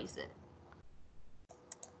falsely raise it.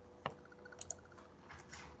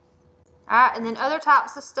 All right, and then other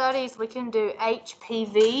types of studies, we can do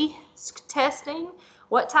HPV testing.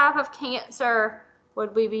 What type of cancer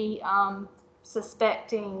would we be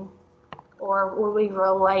suspecting, or would we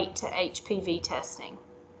relate to HPV testing?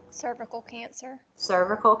 Cervical cancer.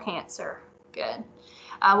 Cervical cancer, good.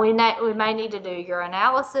 We may need to do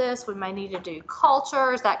urinalysis. We may need to do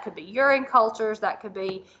cultures. That could be urine cultures. That could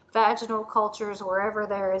be vaginal cultures, wherever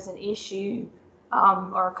there is an issue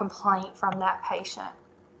or a complaint from that patient.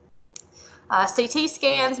 CT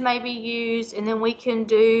scans may be used, and then we can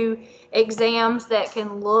do exams that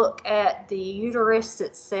can look at the uterus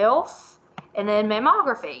itself, and then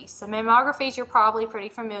mammography. So mammographies you're probably pretty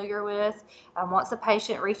familiar with. Once a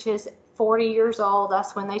patient reaches 40 years old,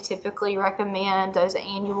 that's when they typically recommend those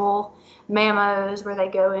annual mammos, where they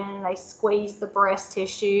go in and they squeeze the breast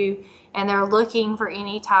tissue, and they're looking for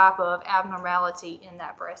any type of abnormality in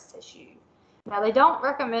that breast tissue. Now, they don't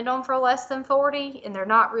recommend them for less than 40, and they're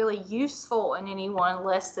not really useful in anyone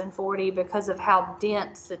less than 40 because of how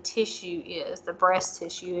dense the tissue is, the breast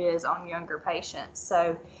tissue is on younger patients.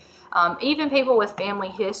 So even people with family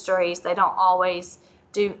histories, they don't always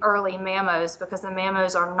do early mammos because the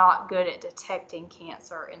mammos are not good at detecting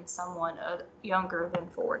cancer in someone younger than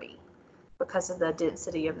 40 because of the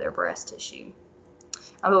density of their breast tissue.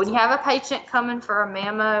 But when you have a patient coming for a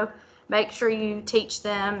mammo, make sure you teach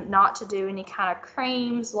them not to do any kind of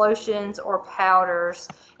creams, lotions, or powders.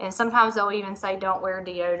 And sometimes they'll even say don't wear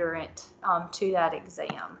deodorant to that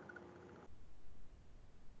exam.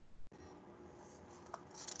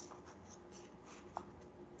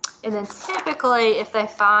 And then typically, if they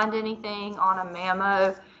find anything on a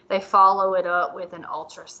mammo, they follow it up with an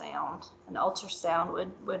ultrasound. An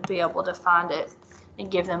ultrasound would be able to find it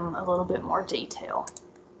and give them a little bit more detail.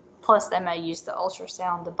 Plus, they may use the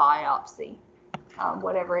ultrasound to biopsy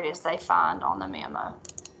whatever it is they find on the mammo.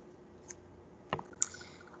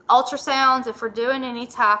 Ultrasounds, if we're doing any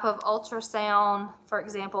type of ultrasound, for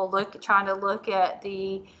example, trying to look at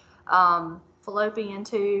the fallopian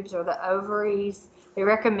tubes or the ovaries, we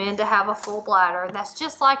recommend to have a full bladder. That's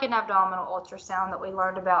just like an abdominal ultrasound that we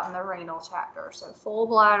learned about in the renal chapter. So full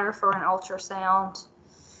bladder for an ultrasound.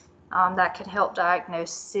 That can help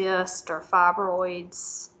diagnose cysts or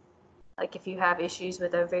fibroids, like if you have issues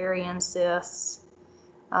with ovarian cysts.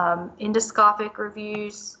 Endoscopic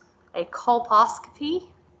reviews, a colposcopy.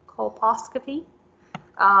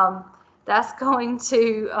 That's going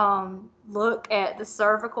to look at the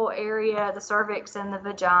cervical area, the cervix, and the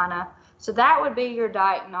vagina. So that would be your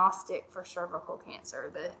diagnostic for cervical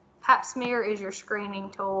cancer. The pap smear is your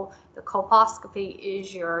screening tool. The colposcopy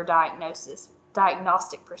is your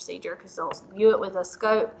diagnostic procedure, because they'll view it with a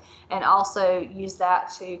scope and also use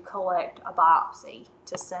that to collect a biopsy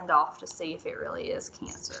to send off to see if it really is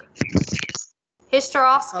cancer.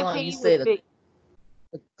 Hysteroscopy would be...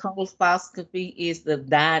 The colposcopy is the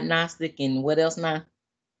diagnostic, and what else now?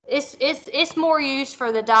 It's more used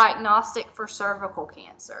for the diagnostic for cervical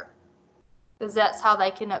cancer, because that's how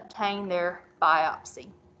they can obtain their biopsy.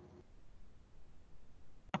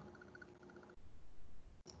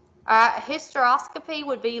 Hysteroscopy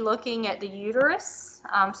would be looking at the uterus.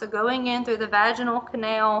 So going in through the vaginal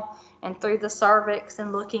canal and through the cervix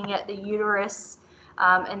and looking at the uterus.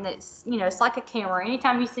 And it's, it's like a camera.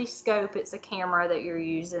 Anytime you see scope, it's a camera that you're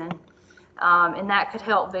using. And that could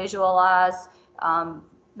help visualize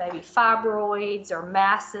maybe fibroids or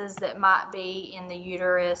masses that might be in the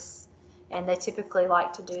uterus. And they typically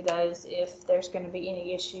like to do those if there's going to be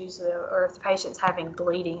any issues, or if the patient's having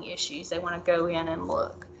bleeding issues, they want to go in and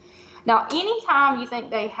look. Now, anytime you think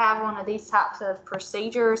they have one of these types of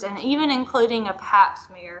procedures, and even including a pap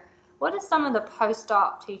smear, what is some of the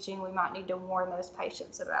post-op teaching we might need to warn those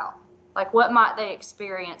patients about? Like, what might they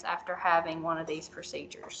experience after having one of these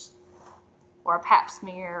procedures, or a pap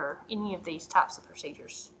smear, or any of these types of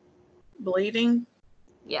procedures? Bleeding.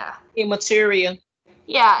 Yeah. Hematuria.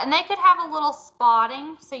 Yeah, and they could have a little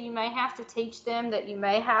spotting, so you may have to teach them that you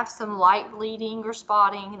may have some light bleeding or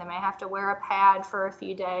spotting. They may have to wear a pad for a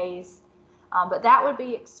few days, but that would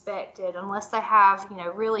be expected unless they have,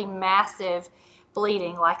 really massive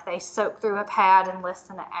bleeding, like they soak through a pad in less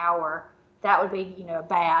than an hour. That would be, a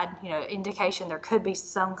bad, indication there could be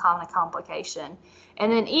some kind of complication.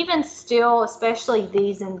 And then even still, especially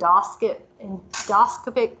these endoscopic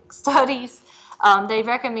studies, they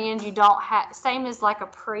recommend you don't have, same as like a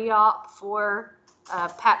pre-op for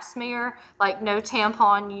pap smear, like no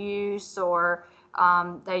tampon use, or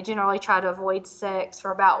they generally try to avoid sex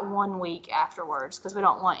for about 1 week afterwards, because we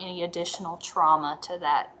don't want any additional trauma to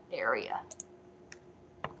that area.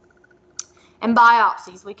 And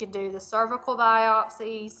biopsies, we can do the cervical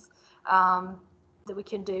biopsies, that we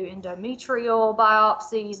can do endometrial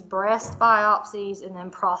biopsies, breast biopsies, and then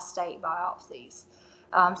prostate biopsies.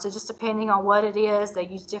 So just depending on what it is, they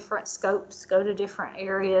use different scopes, go to different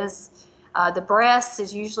areas. The breast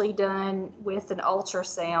is usually done with an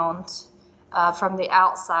ultrasound from the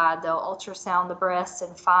outside. They'll ultrasound the breast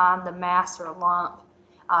and find the mass or lump,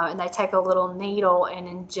 and they take a little needle and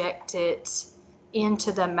inject it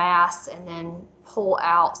into the mass and then pull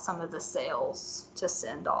out some of the cells to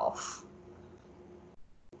send off.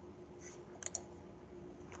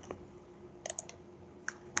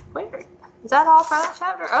 Weird. Is that all for that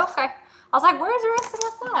chapter? Okay. I was like, where's the rest of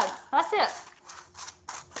the slides? That's it.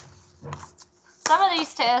 Some of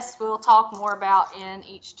these tests we'll talk more about in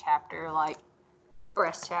each chapter, like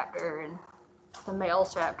breast chapter and the male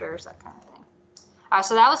chapters, that kind of thing. All right,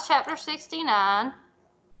 so that was chapter 69.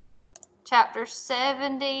 Chapter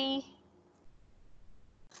 70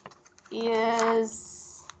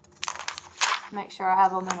 is, make sure I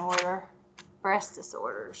have them in order, breast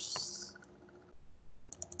disorders.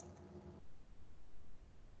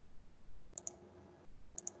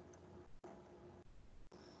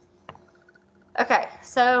 Okay,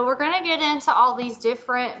 so we're going to get into all these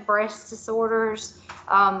different breast disorders.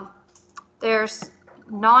 There's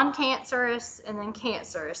non-cancerous and then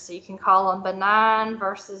cancerous. So you can call them benign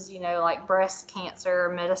versus, like breast cancer,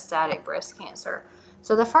 metastatic breast cancer.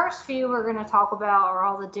 So the first few we're going to talk about are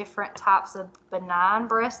all the different types of benign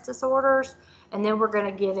breast disorders, and then we're going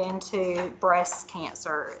to get into breast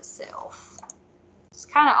cancer itself. It's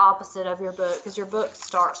kind of opposite of your book, because your book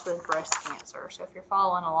starts with breast cancer. So if you're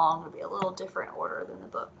following along, it'll be a little different order than the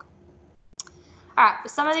book. All right,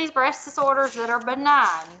 some of these breast disorders that are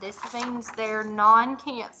benign, this means they're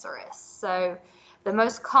non-cancerous. So the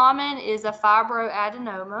most common is a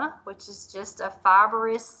fibroadenoma, which is just a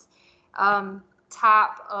fibrous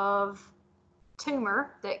type of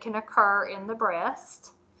tumor that can occur in the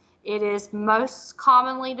breast. It is most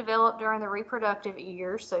commonly developed during the reproductive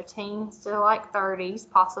years, so teens to like 30s,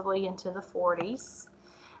 possibly into the 40s.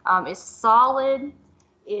 It's solid,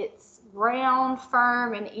 it's round,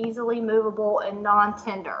 firm, and easily movable and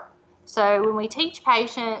non-tender. So when we teach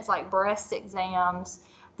patients like breast exams,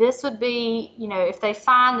 this would be, you know, if they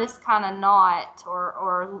find this kind of knot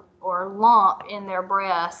or lump in their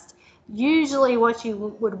breast, usually what you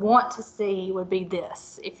would want to see would be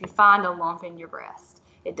this if you find a lump in your breast.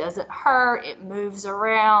 It doesn't hurt, it moves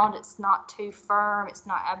around, it's not too firm, it's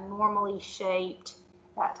not abnormally shaped,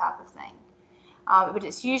 that type of thing. But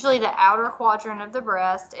it's usually the outer quadrant of the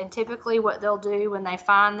breast, and typically what they'll do when they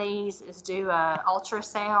find these is do an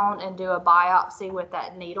ultrasound and do a biopsy with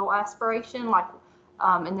that needle aspiration,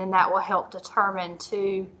 and then that will help determine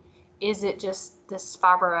too, is it just this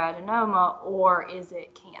fibroadenoma or is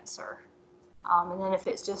it cancer? And then if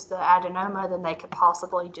it's just the adenoma, then they could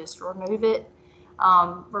possibly just remove it,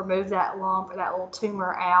 remove that lump or that little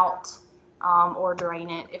tumor out, or drain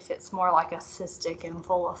it if it's more like a cystic and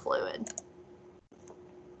full of fluid.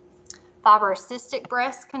 Fibrocystic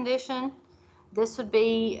breast condition. This would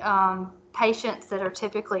be patients that are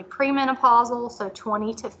typically premenopausal, so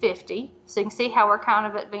 20 to 50. So you can see how we're kind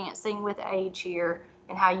of advancing with age here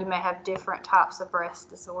and how you may have different types of breast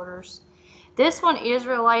disorders. This one is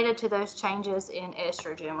related to those changes in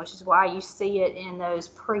estrogen, which is why you see it in those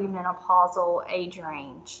premenopausal age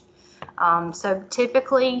range. So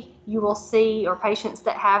typically you will see, or patients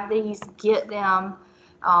that have these get them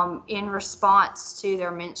in response to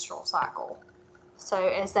their menstrual cycle. So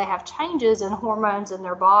as they have changes in hormones in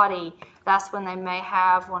their body, that's when they may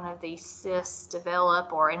have one of these cysts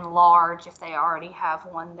develop or enlarge if they already have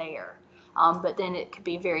one there. But then it could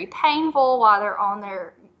be very painful while they're on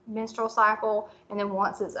their menstrual cycle, and then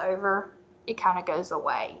once it's over, it kind of goes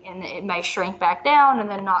away, and it may shrink back down and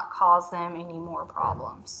then not cause them any more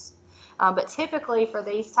problems. But typically for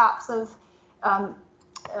these types of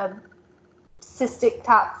cystic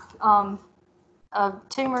type of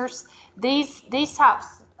tumors, these types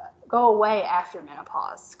go away after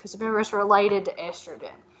menopause, because remember it's related to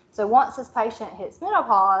estrogen. So once this patient hits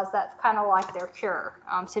menopause, that's kind of like their cure.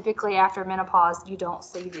 Typically after menopause, you don't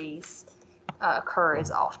see these occur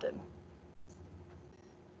as often.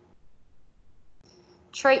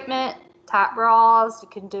 Treatment, tight bras, you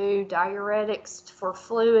can do diuretics for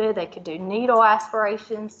fluid, they could do needle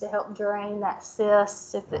aspirations to help drain that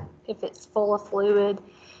cyst if it's full of fluid.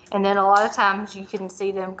 And then a lot of times you can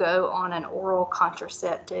see them go on an oral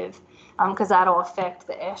contraceptive, because that'll affect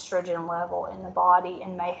the estrogen level in the body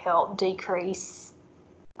and may help decrease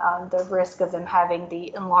the risk of them having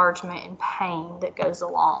the enlargement and pain that goes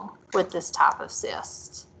along with this type of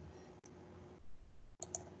cyst.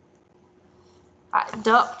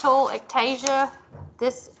 Ductal ectasia,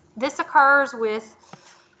 this occurs with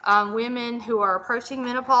women who are approaching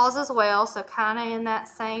menopause as well, so kind of in that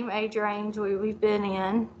same age range we've been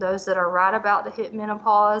in, those that are right about to hit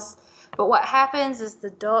menopause. But what happens is the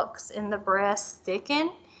ducts in the breast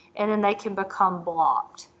thicken, and then they can become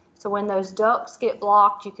blocked. So when those ducts get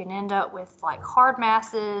blocked, you can end up with like hard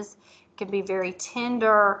masses, it can be very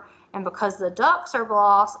tender, and because the ducts are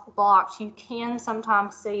blocked, you can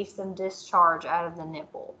sometimes see some discharge out of the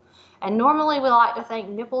nipple. And normally we like to think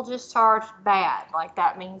nipple discharge bad, like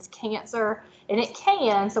that means cancer, and it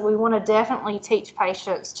can, so we want to definitely teach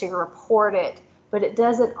patients to report it, but it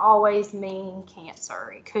doesn't always mean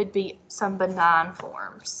cancer. It could be some benign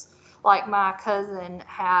forms. Like my cousin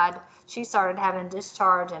she started having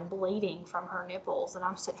discharge and bleeding from her nipples, and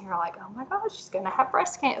I'm sitting here like, oh my God, she's going to have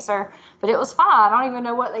breast cancer. But it was fine. I don't even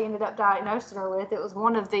know what they ended up diagnosing her with. It was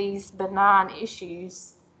one of these benign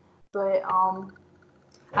issues. But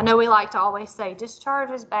I know we like to always say discharge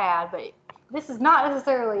is bad, but this is not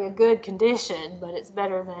necessarily a good condition, but it's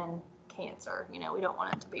better than cancer. You know, we don't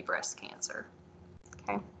want it to be breast cancer.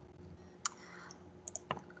 Okay.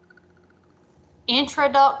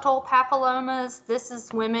 Intraductal papillomas, this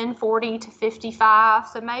is women 40 to 55,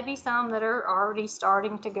 so maybe some that are already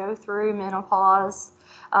starting to go through menopause,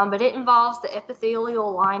 but it involves the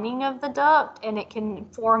epithelial lining of the duct, and it can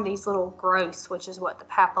form these little growths, which is what the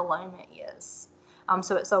papilloma is.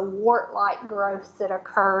 So it's a wart-like growth that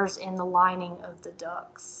occurs in the lining of the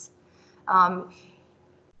ducts.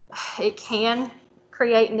 It can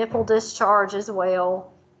create nipple discharge as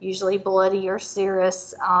well, usually bloody or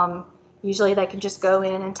serous. Usually they can just go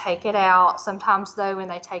in and take it out. Sometimes though, when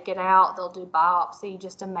they take it out, they'll do biopsy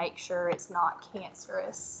just to make sure it's not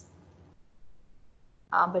cancerous.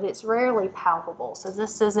 But it's rarely palpable. So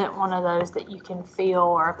this isn't one of those that you can feel,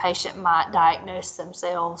 or a patient might diagnose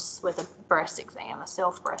themselves with a breast exam, a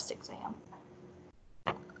self breast exam.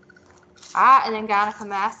 All right, and then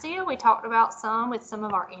gynecomastia, we talked about with some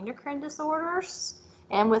of our endocrine disorders.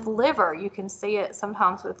 And with liver, you can see it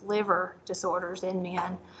sometimes with liver disorders in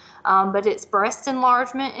men. But it's breast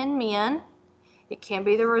enlargement in men. It can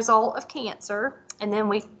be the result of cancer. And then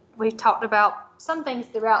we talked about some things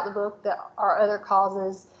throughout the book that are other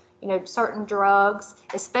causes, certain drugs,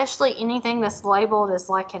 especially anything that's labeled as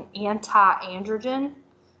like an anti-androgen,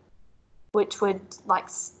 which would like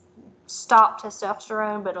stop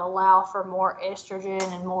testosterone but allow for more estrogen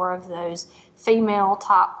and more of those female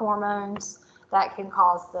type hormones that can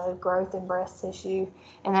cause the growth in breast tissue.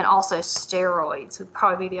 And then also steroids would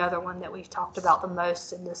probably be the other one that we've talked about the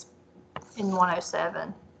most in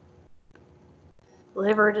 107.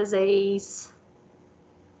 Liver disease,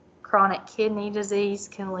 chronic kidney disease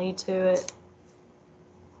can lead to it.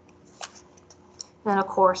 Then of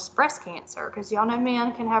course breast cancer, because y'all know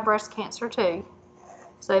men can have breast cancer too.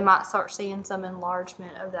 So they might start seeing some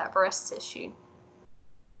enlargement of that breast tissue.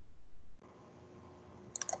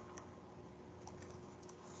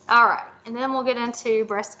 All right, and then we'll get into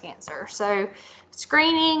breast cancer. So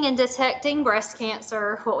screening and detecting breast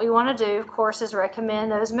cancer, what we want to do, of course, is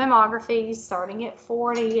recommend those mammographies starting at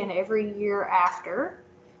 40 and every year after.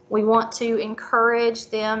 We want to encourage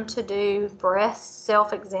them to do breast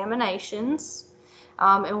self-examinations.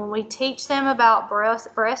 And when we teach them about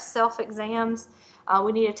breast self-exams,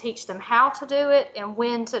 we need to teach them how to do it and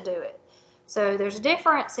when to do it. So there's a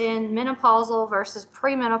difference in menopausal versus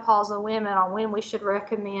premenopausal women on when we should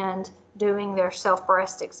recommend doing their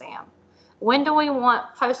self-breast exam. When do we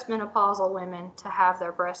want postmenopausal women to have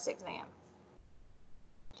their breast exam?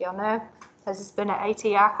 Do y'all know? Has this been an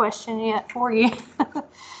ATI question yet for you?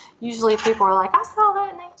 Usually people are like, I saw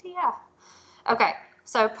that in ATI. Okay,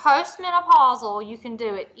 so postmenopausal, you can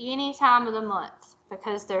do it any time of the month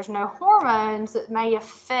because there's no hormones that may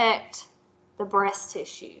affect the breast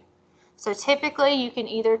tissue. So typically you can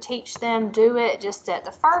either teach them do it just at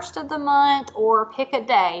the first of the month or pick a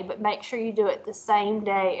day, but make sure you do it the same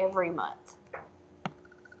day every month.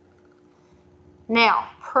 Now,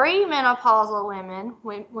 premenopausal women,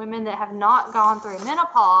 women that have not gone through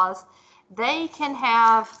menopause, they can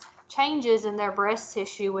have changes in their breast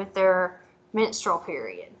tissue with their menstrual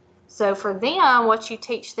period. So for them, what you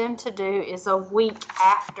teach them to do is a week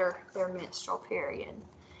after their menstrual period.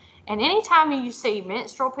 And anytime you see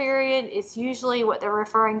menstrual period, it's usually what they're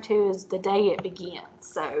referring to as the day it begins.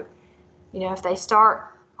 So, if they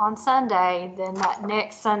start on Sunday, then that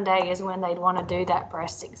next Sunday is when they'd want to do that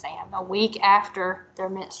breast exam, a week after their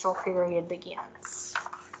menstrual period begins.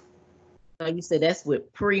 So you said that's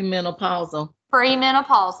with premenopausal?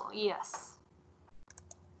 Premenopausal, yes.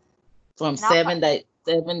 From 7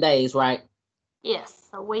 days, right? Yes,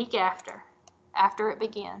 a week after it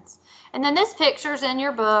begins. And then this picture's in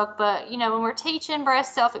your book, but when we're teaching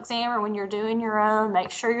breast self-exam or when you're doing your own, make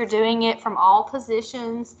sure you're doing it from all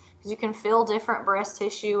positions because you can feel different breast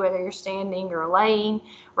tissue whether you're standing or laying,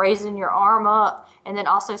 raising your arm up, and then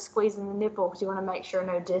also squeezing the nipple because you want to make sure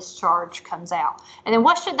no discharge comes out. And then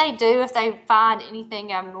what should they do if they find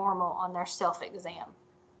anything abnormal on their self-exam?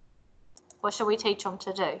 What should we teach them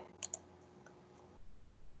to do?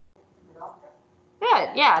 Good,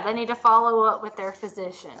 yeah, they need to follow up with their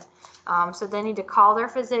physician. So they need to call their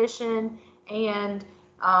physician and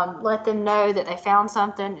let them know that they found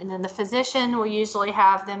something, and then the physician will usually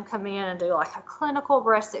have them come in and do like a clinical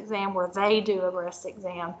breast exam where they do a breast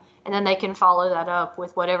exam, and then they can follow that up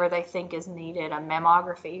with whatever they think is needed, a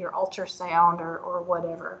mammography or ultrasound or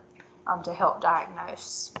whatever to help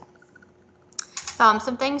diagnose.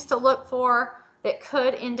 Some things to look for that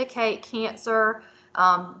could indicate cancer,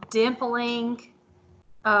 dimpling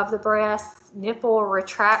of the breast, nipple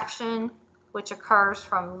retraction, which occurs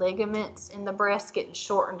from ligaments in the breast getting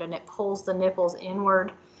shortened and it pulls the nipples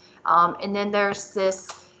inward. And then there's this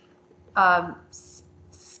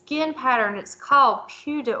skin pattern. It's called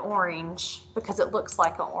peau d'orange because it looks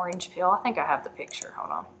like an orange peel. I think I have the picture.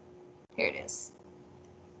 Hold on. Here it is.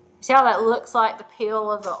 See how that looks like the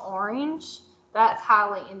peel of the orange? That's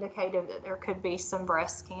highly indicative that there could be some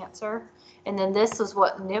breast cancer. And then this is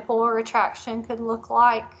what nipple retraction could look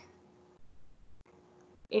like.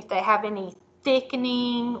 If they have any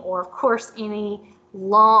thickening or, of course, any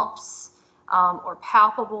lumps or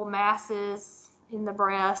palpable masses in the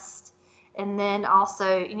breast. And then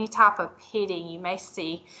also any type of pitting you may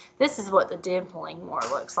see. This is what the dimpling more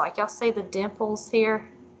looks like. Y'all see the dimples here?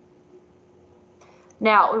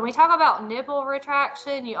 Now, when we talk about nipple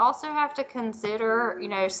retraction, you also have to consider, you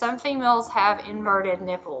know, some females have inverted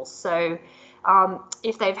nipples. So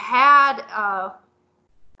if they've had,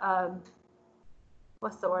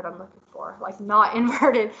 what's the word I'm looking for? Like not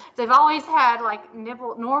inverted. They've always had like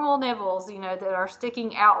normal nipples, you know, that are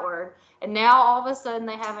sticking outward. And now all of a sudden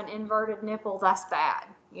they have an inverted nipple. That's bad,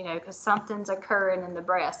 you know, because something's occurring in the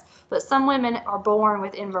breast. But some women are born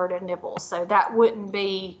with inverted nipples. So that wouldn't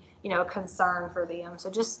be, you know, a concern for them.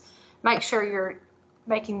 So just make sure you're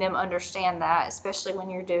making them understand that, especially when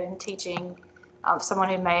you're teaching someone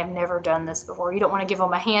who may have never done this before. You don't want to give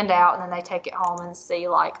them a handout and then they take it home and see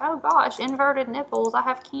like, oh gosh, inverted nipples, I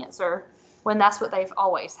have cancer, when that's what they've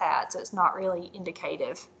always had. So it's not really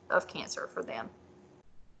indicative of cancer for them.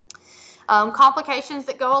 Complications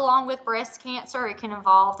that go along with breast cancer, it can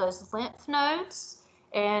involve those lymph nodes.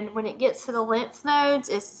 And when it gets to the lymph nodes,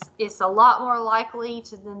 it's a lot more likely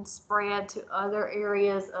to then spread to other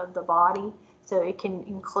areas of the body. So it can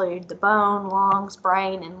include the bone, lungs,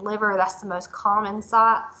 brain, and liver. That's the most common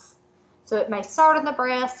sites. So it may start in the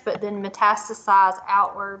breast, but then metastasize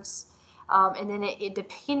outwards. And then it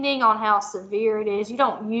depending on how severe it is, you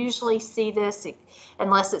don't usually see this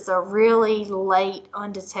unless it's a really late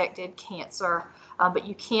undetected cancer. But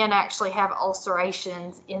you can actually have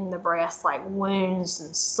ulcerations in the breast, like wounds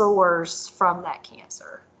and sores from that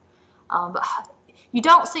cancer. But you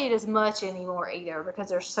don't see it as much anymore either because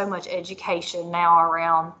there's so much education now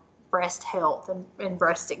around breast health and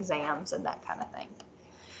breast exams and that kind of thing.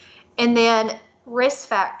 And then risk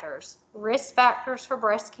factors. Risk factors for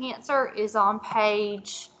breast cancer is on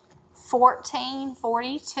page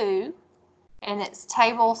 1442, and it's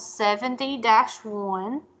table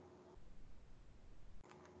 70-1.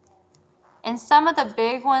 And some of the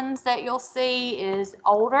big ones that you'll see is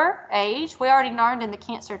older age. We already learned in the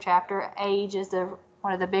cancer chapter, age is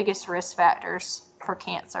one of the biggest risk factors for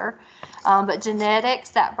cancer. But genetics,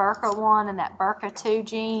 that BRCA1 and that BRCA2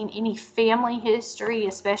 gene, any family history,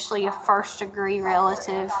 especially a first-degree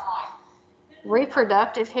relative.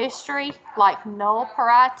 Reproductive history, like null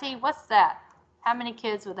parity, what's that? How many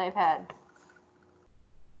kids would they've had?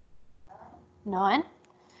 None.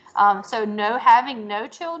 So having no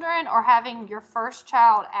children or having your first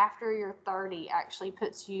child after you're 30 actually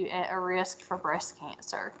puts you at a risk for breast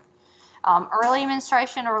cancer. Early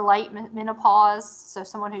menstruation or late menopause, so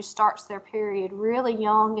someone who starts their period really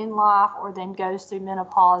young in life or then goes through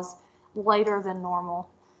menopause later than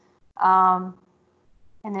normal.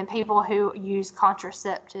 And then people who use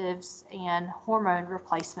contraceptives and hormone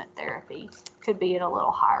replacement therapy could be at a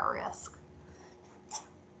little higher risk.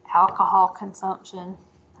 Alcohol consumption,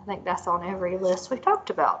 I think that's on every list we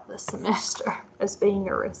talked about this semester as being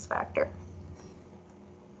a risk factor.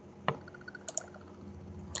 All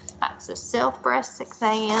right, so self-breast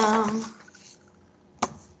exam.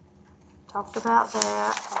 Talked about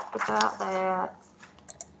that.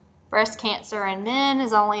 Breast cancer in men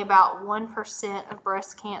is only about 1% of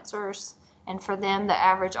breast cancers, and for them, the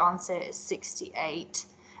average onset is 68.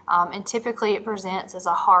 And typically it presents as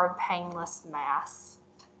a hard, painless mass.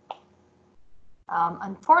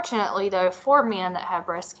 Unfortunately, though, for men that have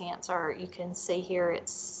breast cancer, you can see here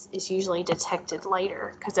it's usually detected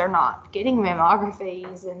later because they're not getting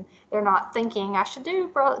mammographies and they're not thinking I should do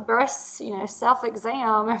breast,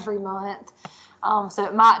 self-exam every month. So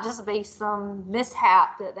it might just be some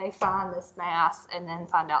mishap that they find this mass and then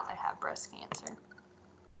find out they have breast cancer.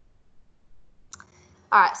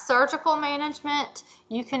 All right, surgical management,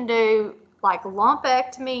 you can do like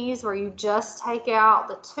lumpectomies where you just take out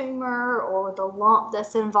the tumor or the lump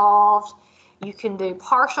that's involved. You can do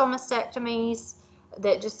partial mastectomies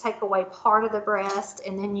that just take away part of the breast,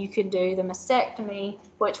 and then you can do the mastectomy,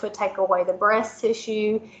 which would take away the breast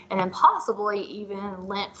tissue, and then possibly even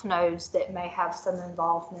lymph nodes that may have some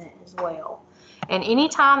involvement as well. And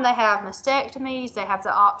anytime they have mastectomies, they have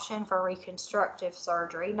the option for reconstructive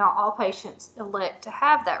surgery. Not all patients elect to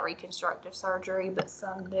have that reconstructive surgery, but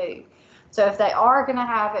some do. So if they are going to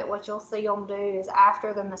have it, what you'll see them do is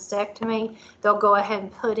after the mastectomy, they'll go ahead and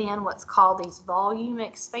put in what's called these volume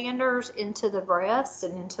expanders into the breast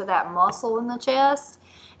and into that muscle in the chest.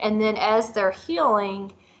 And then as they're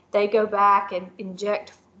healing, they go back and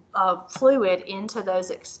inject fluid into those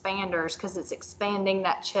expanders because it's expanding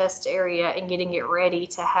that chest area and getting it ready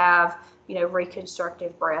to have,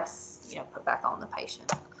 reconstructive breasts, put back on the patient.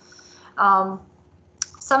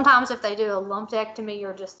 Sometimes if they do a lumpectomy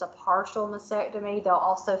or just a partial mastectomy, they'll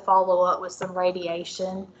also follow up with some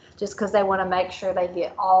radiation just because they want to make sure they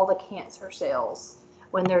get all the cancer cells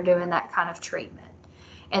when they're doing that kind of treatment.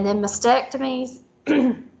 And then mastectomies,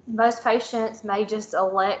 most patients may just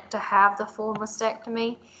elect to have the full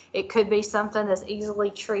mastectomy. It could be something that's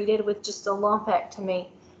easily treated with just a lumpectomy,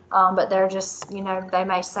 but they're just, they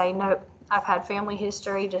may say, nope, I've had family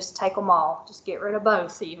history, just take them all, just get rid of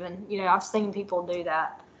both even. I've seen people do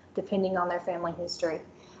that depending on their family history.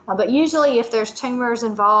 But usually if there's tumors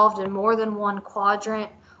involved in more than one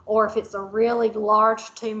quadrant, or if it's a really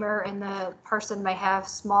large tumor and the person may have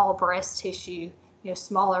small breast tissue,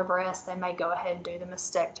 smaller breasts, they may go ahead and do the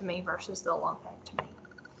mastectomy versus the lumpectomy.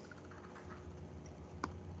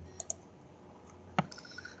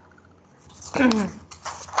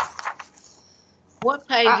 What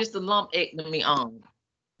page is the lumpectomy on?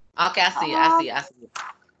 Okay, I see it.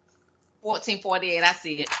 1448, I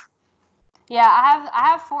see it. Yeah, I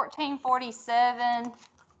have 1447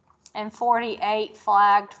 and 48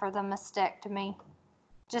 flagged for the mastectomy.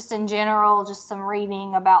 Just in general, just some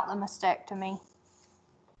reading about the mastectomy.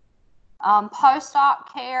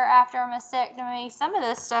 Post-op care after a mastectomy, some of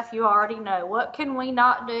this stuff you already know. What can we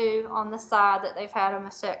not do on the side that they've had a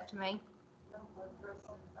mastectomy?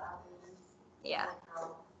 Yeah.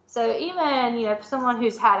 So even, someone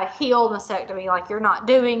who's had a healed mastectomy, like you're not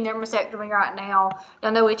doing their mastectomy right now,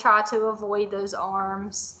 I know we try to avoid those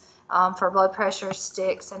arms for blood pressure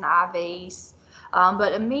sticks and IVs.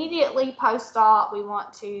 But immediately post-op, we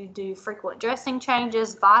want to do frequent dressing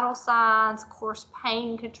changes, vital signs, of course,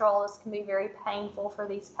 pain control. This can be very painful for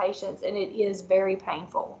these patients, and it is very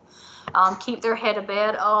painful. Keep their head of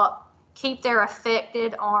bed up. Keep their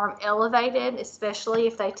affected arm elevated, especially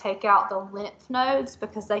if they take out the lymph nodes,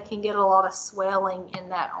 because they can get a lot of swelling in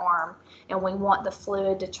that arm, and we want the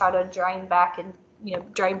fluid to try to drain back and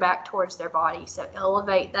drain back towards their body. So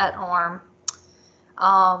elevate that arm.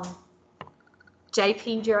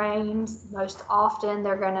 JP drains, most often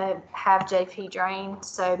they're going to have JP drains,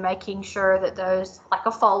 so making sure that those, like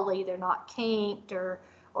a Foley, they're not kinked or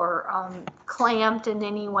clamped in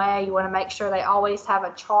any way. You want to make sure they always have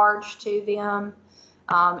a charge to them,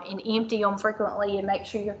 and empty them frequently, and make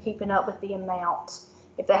sure you're keeping up with the amount.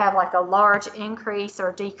 If they have like a large increase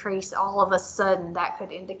or decrease all of a sudden, that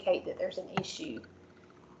could indicate that there's an issue.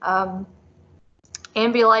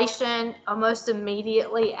 Ambulation, almost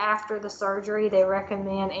immediately after the surgery, they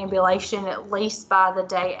recommend ambulation at least by the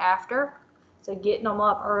day after. So getting them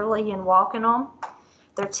up early and walking them.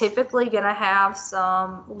 They're typically going to have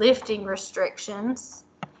some lifting restrictions,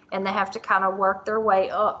 and they have to kind of work their way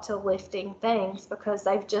up to lifting things because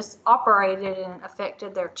they've just operated and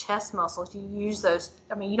affected their chest muscles. You use those,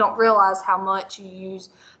 you don't realize how much you use.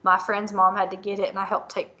 My friend's mom had to get it, and I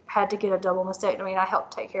had to get a double mastectomy, and I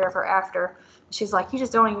helped take care of her after. She's like, you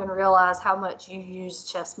just don't even realize how much you use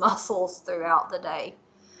chest muscles throughout the day.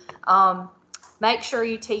 Make sure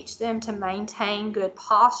you teach them to maintain good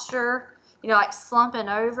posture. Like slumping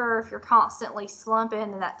over, if you're constantly slumping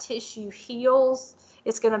and that tissue heals,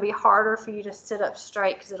 it's going to be harder for you to sit up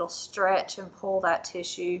straight because it'll stretch and pull that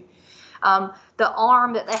tissue. The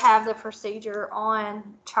arm that they have the procedure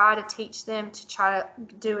on, try to teach them to try to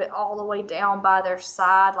do it all the way down by their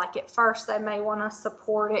side. Like at first they may want to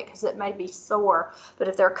support it because it may be sore, but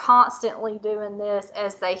if they're constantly doing this,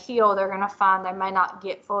 as they heal, they're going to find they may not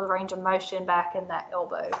get full range of motion back in that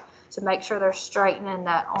elbow. So make sure they're straightening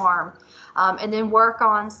that arm. And then work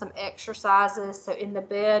on some exercises. So in the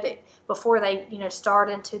bed, before they start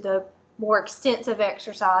into the more extensive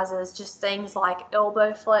exercises, just things like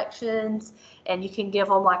elbow flexions, and you can give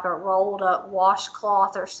them like a rolled up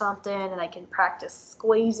washcloth or something, and they can practice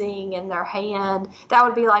squeezing in their hand. That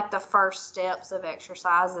would be like the first steps of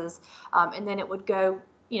exercises, and then it would go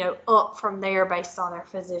up from there based on their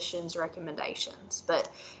physician's recommendations. But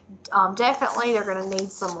definitely they're going to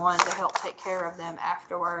need someone to help take care of them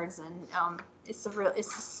afterwards, and it's a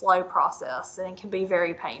slow process, and it can be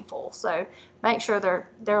very painful. So make sure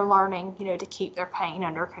they're learning to keep their pain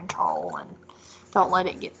under control, and don't let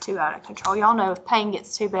it get too out of control. Y'all know if pain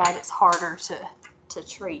gets too bad, it's harder to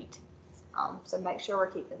treat. So make sure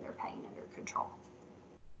we're keeping their pain under control.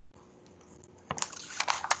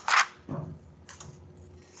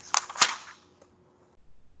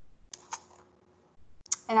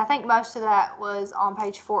 And I think most of that was on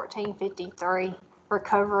page 1453,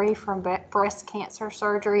 recovery from breast cancer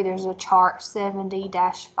surgery. There's a chart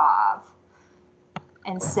 70-5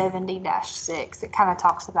 and 70-6. It kind of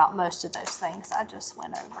talks about most of those things I just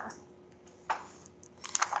went over.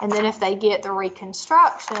 And then if they get the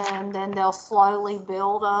reconstruction, then they'll slowly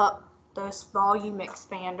build up those volume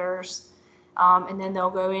expanders, and then they'll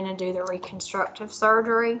go in and do the reconstructive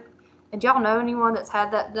surgery. And y'all know anyone that's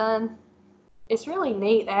had that done? It's really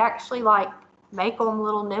neat. They actually make them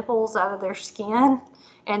little nipples out of their skin.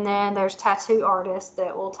 And then there's tattoo artists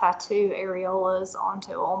that will tattoo areolas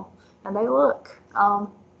onto them. And they look,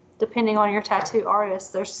 depending on your tattoo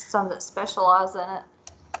artist, there's some that specialize in it.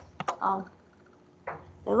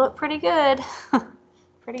 They look pretty good,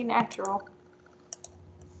 pretty natural.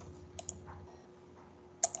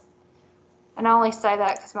 And I only say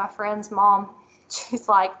that because my friend's mom, she's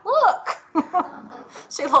like, look,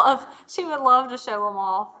 she would love to show them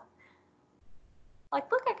off.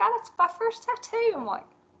 Like, look, I got my first tattoo. I'm like,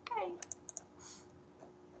 okay.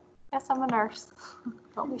 Guess I'm a nurse.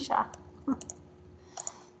 Don't be shy.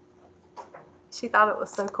 She thought it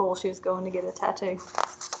was so cool she was going to get a tattoo.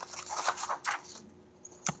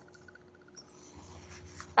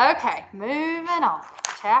 Okay, moving on.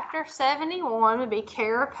 Chapter 71 would be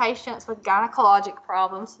care of patients with gynecologic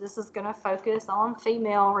problems. This is going to focus on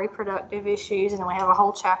female reproductive issues, and then we have a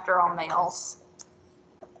whole chapter on males.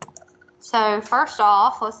 So first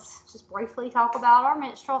off, let's just briefly talk about our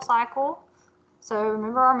menstrual cycle. So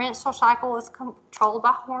remember, our menstrual cycle is controlled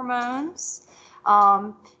by hormones,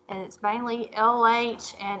 and it's mainly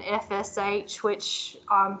LH and FSH, which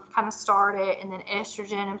kind of start it, and then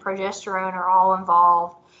estrogen and progesterone are all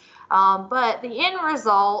involved. But the end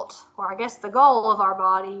result, or I guess the goal of our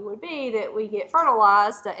body, would be that we get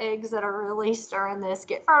fertilized. The eggs that are released during this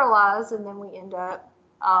get fertilized, and then we end up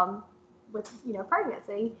with,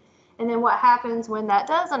 pregnancy. And then what happens when that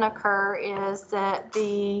doesn't occur is that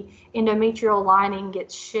the endometrial lining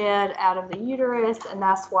gets shed out of the uterus, and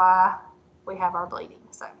that's why we have our bleeding.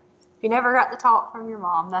 So if you never got the talk from your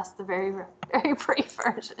mom, that's the very, very brief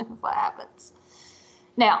version of what happens.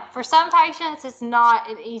 Now, for some patients, it's not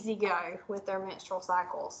an easy go with their menstrual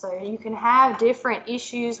cycles. So you can have different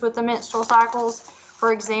issues with the menstrual cycles.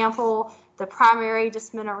 For example, the primary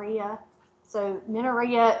dysmenorrhea. So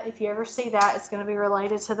menorrhea, if you ever see that, it's going to be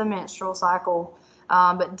related to the menstrual cycle.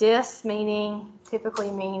 But dys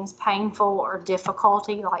typically means painful or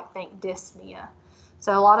difficulty, like think dyspnea.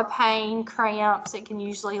 So a lot of pain, cramps. It can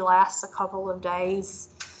usually last a couple of days.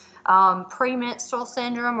 Premenstrual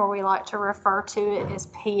syndrome, or we like to refer to it as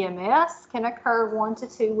PMS, can occur 1 to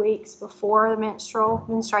 2 weeks before the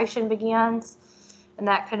menstruation begins, and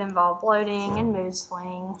that could involve bloating and mood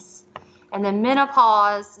swings. And then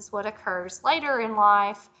menopause is what occurs later in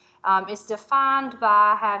life. It's defined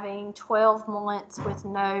by having 12 months with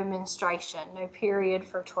no menstruation, no period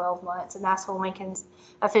for 12 months, and that's when we can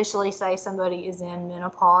officially say somebody is in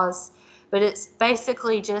menopause. But it's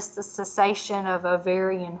basically just the cessation of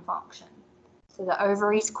ovarian function. So the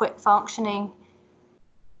ovaries quit functioning,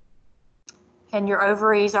 and your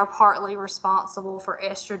ovaries are partly responsible for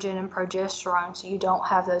estrogen and progesterone, so you don't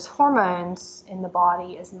have those hormones in the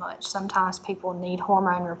body as much. Sometimes people need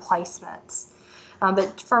hormone replacements.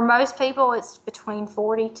 But for most people, it's between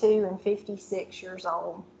 42 and 56 years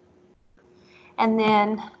old. And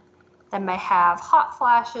then they may have hot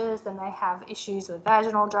flashes, they may have issues with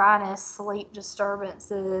vaginal dryness, sleep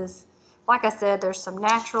disturbances. Like I said, there's some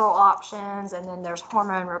natural options, and then there's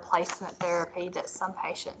hormone replacement therapy that some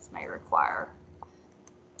patients may require.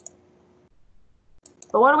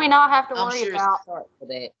 But what do we not have to worry about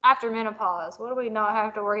after menopause? What do we not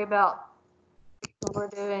have to worry about when we're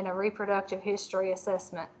doing a reproductive history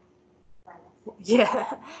assessment?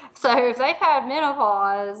 Yeah. So if they've had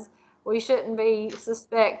menopause, we shouldn't be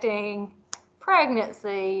suspecting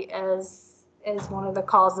pregnancy as one of the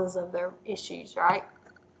causes of their issues, right?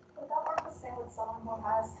 Would that work the same with someone who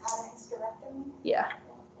has had a hysterectomy? Yeah.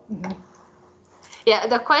 Mm-hmm. Yeah,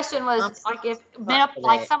 the question was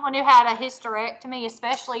like someone who had a hysterectomy,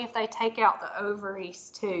 especially if they take out the ovaries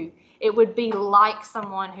too, it would be like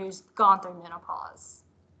someone who's gone through menopause.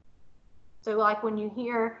 So like when you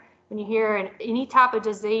hear any type of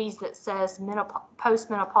disease that says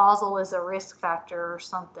postmenopausal is a risk factor or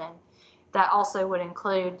something, that also would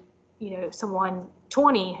include, someone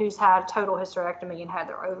 20 who's had total hysterectomy and had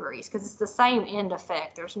their ovaries, because it's the same end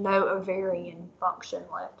effect. There's no ovarian function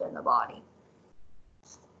left in the body.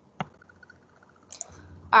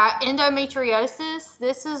 Endometriosis.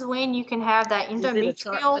 This is when you can have that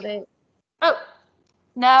endometrial. Oh,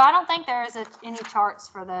 no, I don't think there is any charts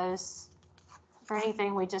for those, for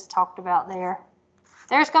anything we just talked about there.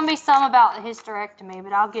 There's going to be some about the hysterectomy,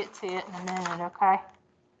 but I'll get to it in a minute, okay?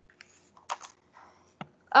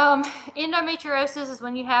 Endometriosis is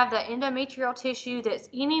when you have the endometrial tissue that's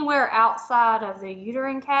anywhere outside of the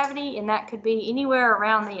uterine cavity, and that could be anywhere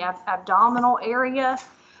around the abdominal area.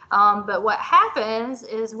 But what happens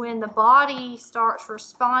is when the body starts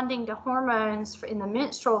responding to hormones in the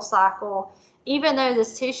menstrual cycle, even though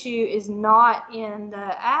this tissue is not in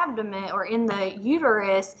the abdomen or in the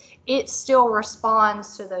uterus, it still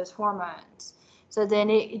responds to those hormones. So then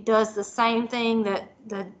it does the same thing that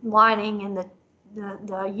the lining and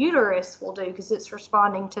the uterus will do, because it's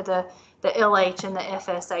responding to the LH and the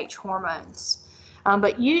FSH hormones.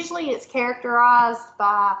 But usually it's characterized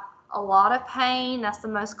by a lot of pain. That's the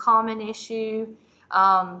most common issue.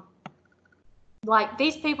 Like,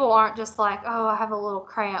 these people aren't just like, oh, I have a little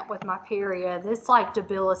cramp with my period. It's like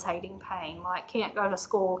debilitating pain, like can't go to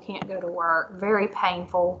school, can't go to work, very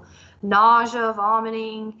painful, nausea,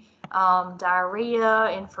 vomiting, diarrhea,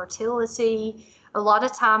 infertility. A lot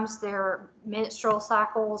of times their menstrual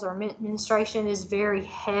cycles or menstruation is very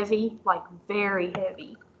heavy, like very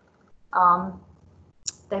heavy.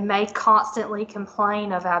 They may constantly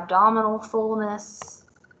complain of abdominal fullness.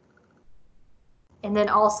 And then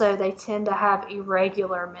also they tend to have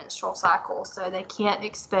irregular menstrual cycles, so they can't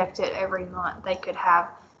expect it every month. They could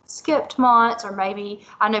have skipped months, or maybe,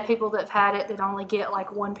 I know people that have had it that only get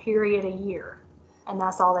like one period a year, and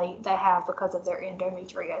that's all they have because of their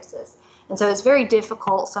endometriosis. And so it's very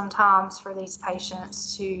difficult sometimes for these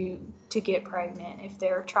patients to get pregnant if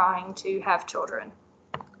they're trying to have children.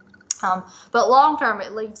 But long term,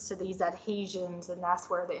 it leads to these adhesions, and that's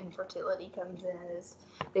where the infertility comes in. Is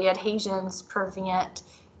the adhesions prevent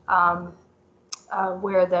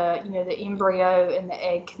where the embryo and the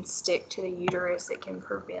egg can stick to the uterus. It can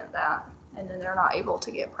prevent that, and then they're not able to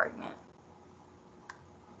get pregnant.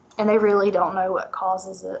 And they really don't know what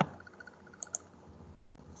causes it.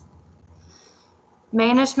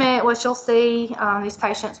 Management, which you'll see, these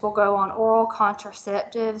patients will go on oral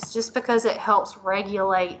contraceptives just because it helps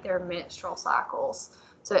regulate their menstrual cycles.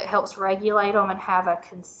 So it helps regulate them and have a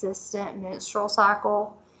consistent menstrual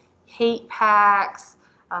cycle. Heat packs,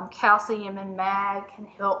 calcium and mag can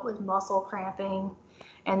help with muscle cramping.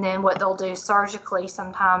 And then what they'll do surgically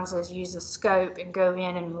sometimes is use a scope and go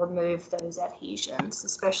in and remove those adhesions,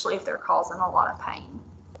 especially if they're causing a lot of pain.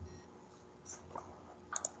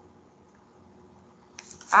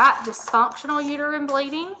 Dysfunctional uterine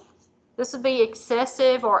bleeding. This would be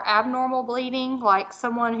excessive or abnormal bleeding, like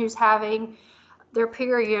someone who's having their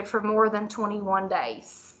period for more than 21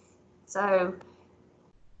 days. So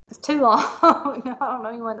it's too long. I don't know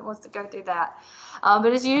anyone that wants to go through that.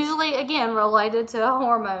 But it's usually, again, related to a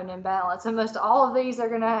hormone imbalance. And most all of these are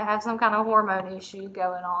going to have some kind of hormone issue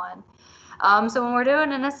going on. So when we're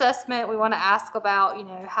doing an assessment, we want to ask about,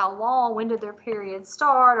 how long, when did their period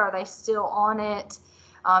start? Are they still on it?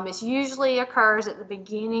 It usually occurs at the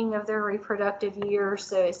beginning of their reproductive year,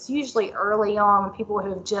 so it's usually early on. People who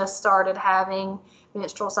have just started having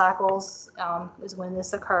menstrual cycles is when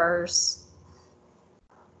this occurs.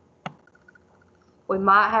 We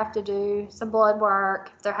might have to do some blood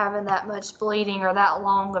work. If they're having that much bleeding or that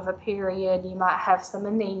long of a period, you might have some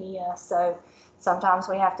anemia. So sometimes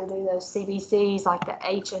we have to do those CBCs like the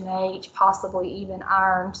H&H, possibly even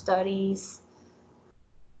iron studies.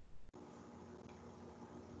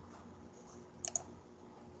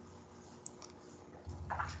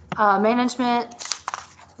 Management,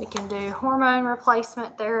 we can do hormone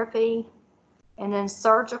replacement therapy, and then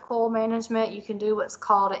surgical management, you can do what's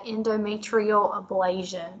called an endometrial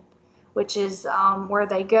ablation, which is where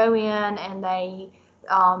they go in and they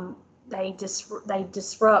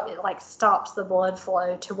disrupt, it like stops the blood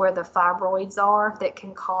flow to where the fibroids are that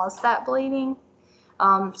can cause that bleeding.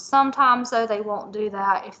 Sometimes though they won't do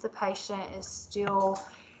that if the patient is still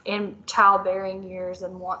in childbearing years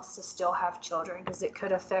and wants to still have children, because it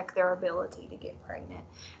could affect their ability to get pregnant.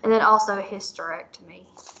 And then also hysterectomy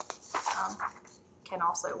can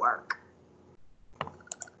also work.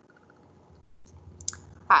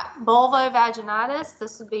 Vulvovaginitis,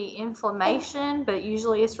 this would be inflammation, but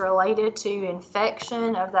usually it's related to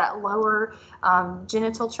infection of that lower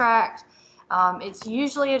genital tract. It's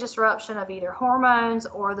usually a disruption of either hormones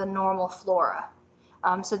or the normal flora.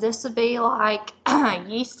 So this would be like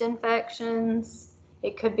yeast infections.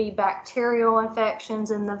 It could be bacterial infections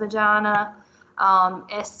in the vagina.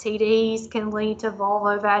 STDs can lead to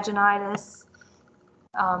vulvovaginitis.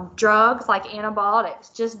 Drugs like antibiotics,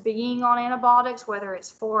 just being on antibiotics, whether it's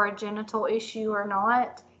for a genital issue or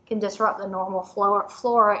not, can disrupt the normal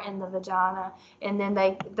flora in the vagina, and then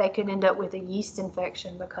they could end up with a yeast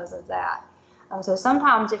infection because of that. So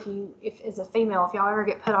sometimes if as a female, if y'all ever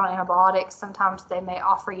get put on antibiotics, sometimes they may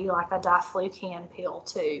offer you like a diflucan pill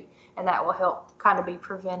too, and that will help kind of be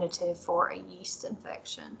preventative for a yeast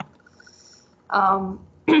infection. And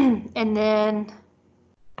then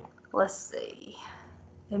let's see,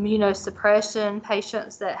 immunosuppression,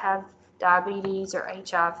 patients that have diabetes or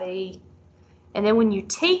HIV. And then when you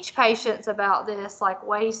teach patients about this, like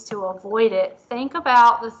ways to avoid it, think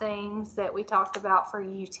about the things that we talked about for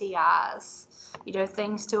UTIs. You know,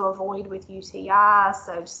 things to avoid with UTIs,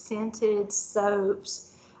 so scented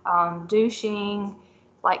soaps, douching,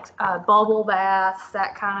 like bubble baths,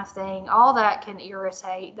 that kind of thing. All that can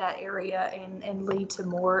irritate that area and lead to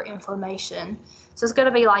more inflammation. So it's going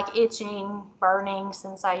to be like itching, burning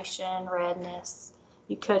sensation, redness.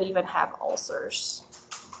 You could even have ulcers.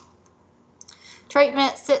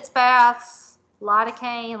 Treatment, sitz baths,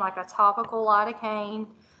 lidocaine, like a topical lidocaine,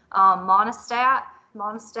 monostat.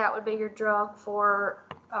 Monostat would be your drug for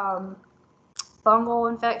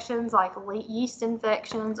fungal infections like yeast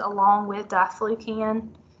infections, along with diflucan,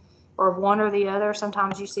 or one or the other.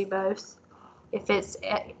 Sometimes you see both. If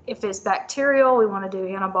it's bacterial, we want to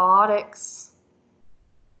do antibiotics.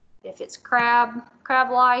 If it's crab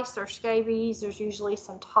lice or scabies, there's usually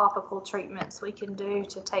some topical treatments we can do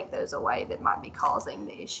to take those away that might be causing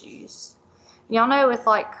the issues. Y'all know with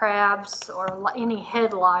like crabs or any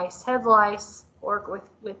head lice work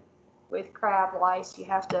with crab lice, you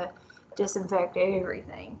have to disinfect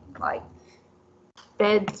everything, like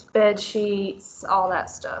bed sheets, all that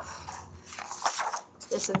stuff.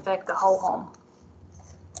 Disinfect the whole home.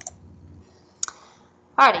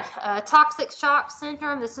 Alrighty, toxic shock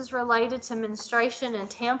syndrome. This is related to menstruation and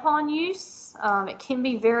tampon use. It can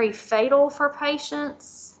be very fatal for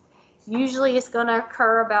patients. Usually it's going to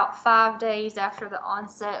occur about 5 days after the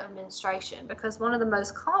onset of menstruation, because one of the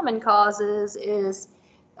most common causes is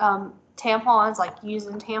tampons, like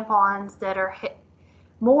using tampons that are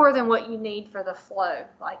more than what you need for the flow.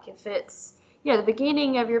 Like if it's, you know, the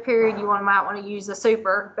beginning of your period, you might want to use a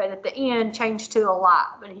super, but at the end, change to a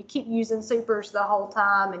lot. But if you keep using supers the whole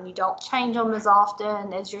time and you don't change them as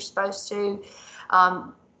often as you're supposed to,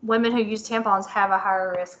 women who use tampons have a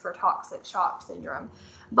higher risk for toxic shock syndrome.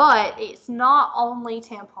 But it's not only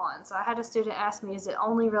tampons. I had a student ask me, is it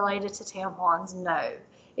only related to tampons? No.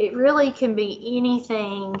 It really can be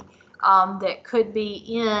anything that could be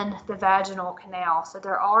in the vaginal canal. So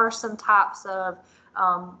there are some types of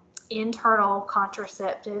internal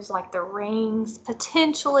contraceptives, like the rings,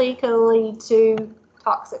 potentially could lead to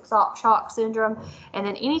toxic shock syndrome. And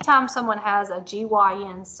then anytime someone has a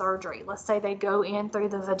GYN surgery, let's say they go in through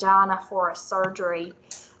the vagina for a surgery,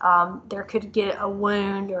 there could get a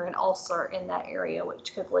wound or an ulcer in that area,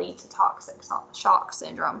 which could lead to toxic shock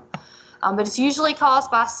syndrome. But it's usually caused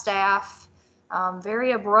by staph,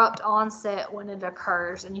 very abrupt onset when it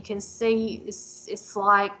occurs. And you can see it's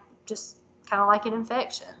like just kind of like an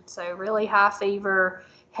infection. So really high fever,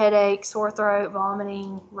 headache, sore throat,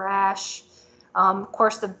 vomiting, rash. Of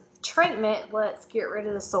course, the treatment, let's get rid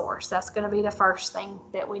of the source. That's going to be the first thing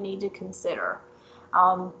that we need to consider.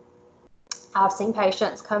 I've seen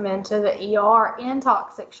patients come into the ER in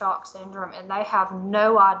toxic shock syndrome, and they have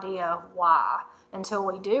no idea why until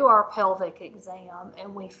we do our pelvic exam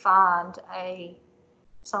and we find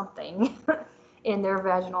something in their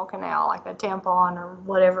vaginal canal, like a tampon or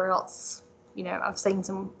whatever else. You know, I've seen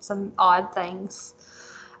some odd things.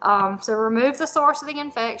 So remove the source of the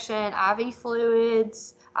infection, IV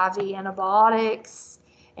fluids, IV antibiotics,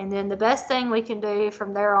 and then the best thing we can do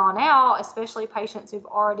from there on out, especially patients who've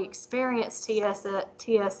already experienced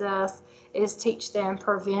TSS, is teach them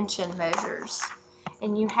prevention measures.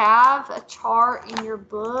 And you have a chart in your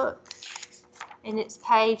book, and it's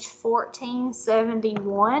page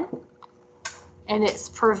 1471, and it's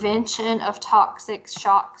prevention of toxic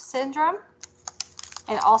shock syndrome.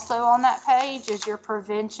 And also on that page is your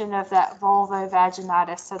prevention of that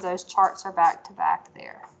vulvovaginitis. So those charts are back to back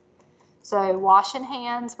there. So washing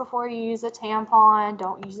hands before you use a tampon.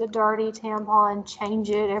 Don't use a dirty tampon. Change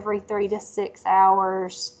it every 3 to 6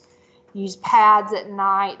 hours. Use pads at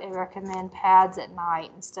night. They recommend pads at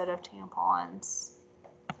night instead of tampons.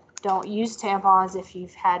 Don't use tampons if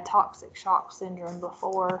you've had toxic shock syndrome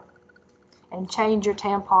before. And change your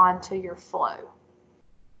tampon to your flow.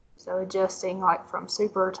 So adjusting like from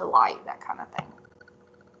super to light, that kind of thing.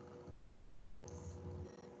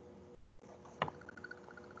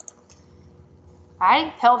 All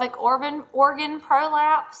right, pelvic organ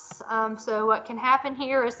prolapse. So what can happen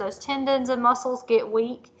here is those tendons and muscles get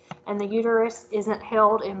weak and the uterus isn't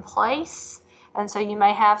held in place. And so you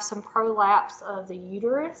may have some prolapse of the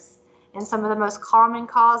uterus. And some of the most common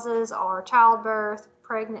causes are childbirth,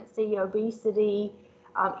 pregnancy, obesity,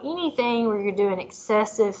 anything where you're doing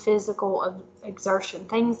excessive physical exertion,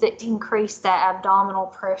 things that increase that abdominal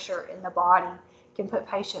pressure in the body can put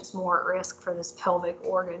patients more at risk for this pelvic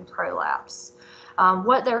organ prolapse.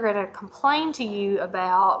 What they're going to complain to you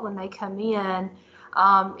about when they come in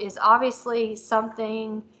is obviously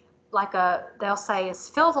something they'll say it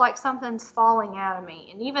feels like something's falling out of me.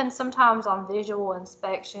 And even sometimes on visual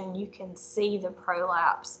inspection, you can see the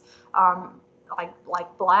prolapse.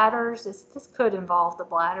 Like bladders, this could involve the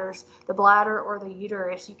bladder or the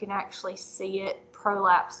uterus. You can actually see it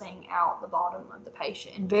prolapsing out the bottom of the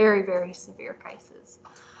patient in very, very severe cases.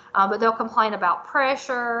 But they'll complain about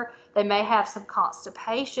pressure. They may have some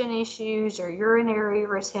constipation issues or urinary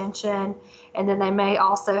retention. And then they may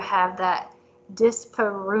also have that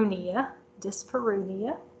dyspareunia.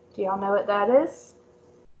 Dyspareunia. Do y'all know what that is?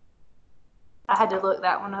 I had to look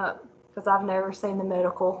that one up because I've never seen the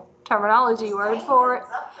medical terminology word for it.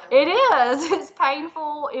 It is. It's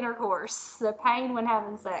painful intercourse. The pain when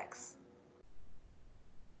having sex.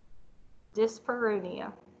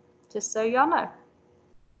 Dyspareunia. Just so y'all know.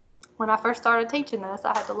 When I first started teaching this,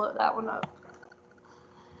 I had to look that one up.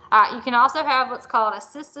 You can also have what's called a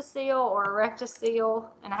cystocele or a rectocele,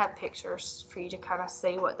 and I have pictures for you to kind of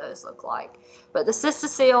see what those look like. But the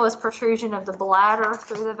cystocele is protrusion of the bladder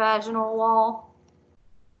through the vaginal wall.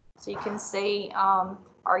 So you can see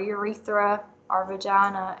our urethra, our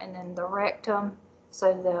vagina, and then the rectum.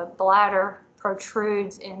 So the bladder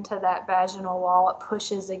protrudes into that vaginal wall. It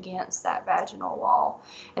pushes against that vaginal wall.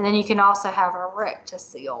 And then you can also have a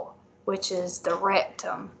rectocele, which is the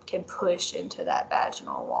rectum can push into that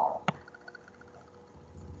vaginal wall.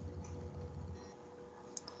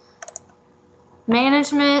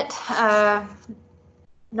 Management,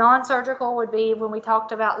 non-surgical would be when we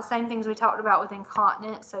talked about the same things we talked about with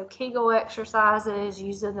incontinence. So Kegel exercises,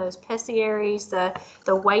 using those pessaries, the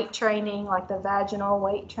weight training, like the vaginal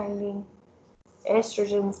weight training.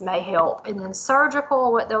 Estrogens may help. And then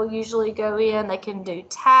surgical, what they'll usually go in, they can do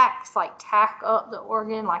tacks, like tack up the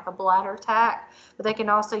organ, like a bladder tack. But they can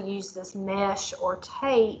also use this mesh or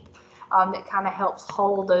tape that kind of helps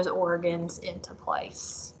hold those organs into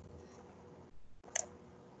place.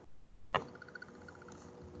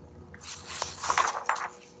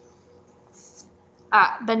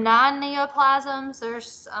 Benign neoplasms,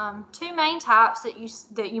 there's two main types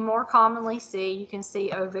that you more commonly see. You can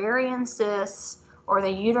see ovarian cysts or the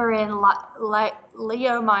uterine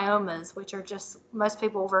leiomyomas, which are just, most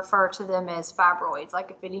people refer to them as fibroids.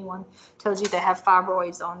 Like if anyone tells you they have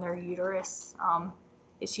fibroids on their uterus,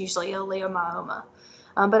 it's usually a leiomyoma.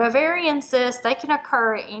 But ovarian cysts, they can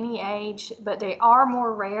occur at any age, but they are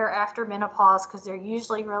more rare after menopause because they're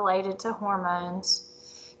usually related to hormones.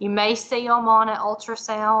 You may see them on an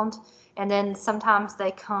ultrasound, and then sometimes they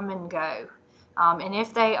come and go. And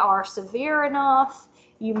if they are severe enough,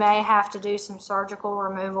 you may have to do some surgical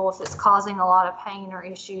removal. If it's causing a lot of pain or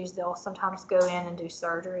issues, they'll sometimes go in and do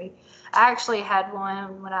surgery. I actually had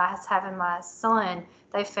one when I was having my son.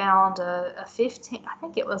 They found a 15, I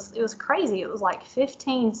think it was crazy. It was like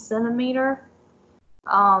 15 centimeter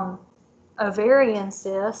ovarian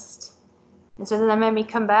cyst. And so then they made me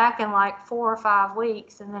come back in like 4 or 5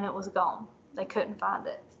 weeks, and then it was gone. They couldn't find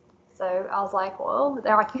it. So I was like, well,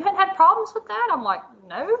 they're like, you haven't had problems with that? I'm like,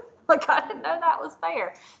 no, like I didn't know that was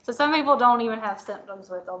there. So some people don't even have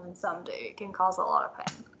symptoms with them, and some do. It can cause a lot of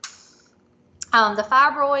pain. The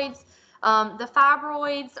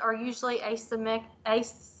fibroids are usually asymptomatic. I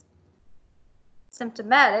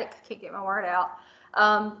can't get my word out.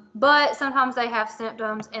 But sometimes they have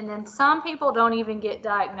symptoms, and then some people don't even get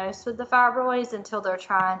diagnosed with the fibroids until they're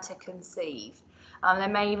trying to conceive. They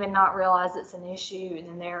may even not realize it's an issue, and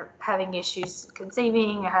then they're having issues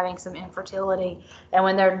conceiving or having some infertility. And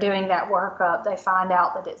when they're doing that workup, they find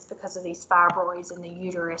out that it's because of these fibroids in the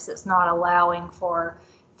uterus. It's not allowing for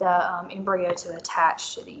the embryo to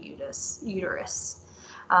attach to the uterus.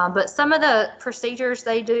 But some of the procedures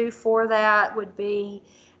they do for that would be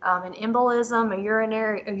an embolism, a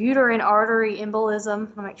uterine artery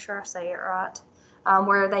embolism. I'll make sure I say it right.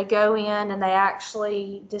 Where they go in and they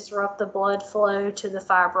actually disrupt the blood flow to the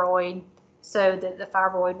fibroid so that the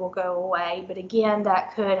fibroid will go away. But again,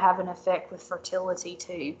 that could have an effect with fertility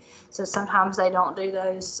too. So sometimes they don't do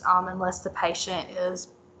those unless the patient is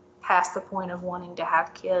past the point of wanting to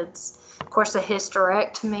have kids. Of course, a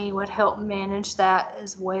hysterectomy would help manage that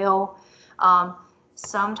as well.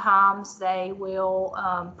 Sometimes they will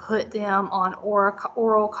put them on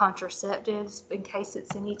oral contraceptives in case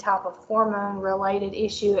it's any type of hormone-related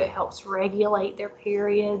issue. It helps regulate their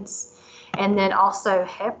periods. And then also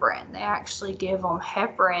heparin. They actually give them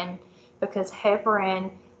heparin because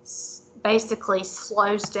heparin basically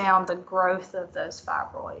slows down the growth of those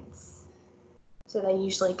fibroids. So they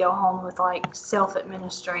usually go home with like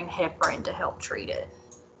self-administering heparin to help treat it.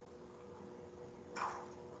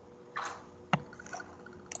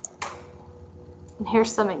 And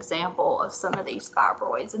here's some example of some of these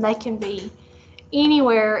fibroids, and they can be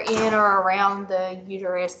anywhere in or around the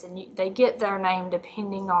uterus, and they get their name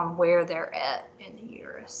depending on where they're at in the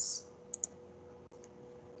uterus.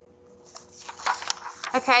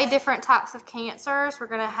 Okay, different types of cancers. We're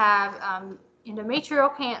going to have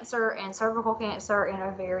endometrial cancer and cervical cancer and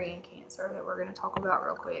ovarian cancer that we're going to talk about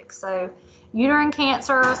real quick. So uterine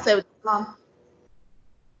cancer.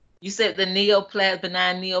 You said the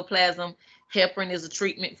benign neoplasm, heparin is a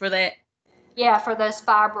treatment for that? Yeah, for those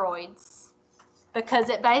fibroids, because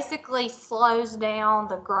it basically slows down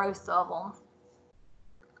the growth of them.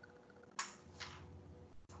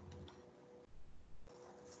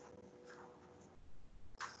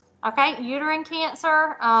 Okay, uterine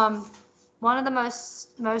cancer, one of the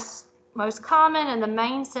most common and the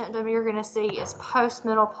main symptom you're going to see is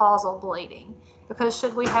postmenopausal bleeding. Because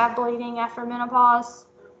should we have bleeding after menopause?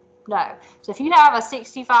 No. So if you have a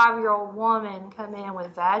 65-year-old woman come in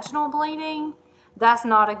with vaginal bleeding, that's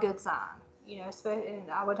not a good sign. You know,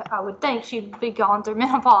 and I would think she'd be gone through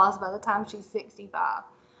menopause by the time she's 65.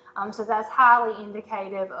 So that's highly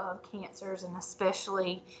indicative of cancers, and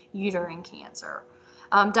especially uterine cancer.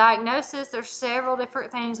 Diagnosis, there's several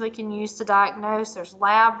different things we can use to diagnose. There's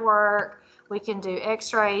lab work, we can do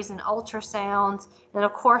x-rays and ultrasounds, and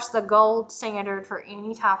of course the gold standard for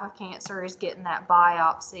any type of cancer is getting that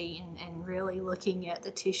biopsy and really looking at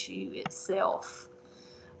the tissue itself.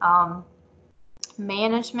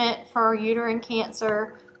 Management for uterine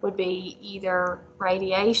cancer would be either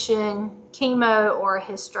radiation, chemo, or a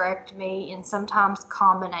hysterectomy, and sometimes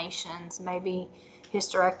combinations, maybe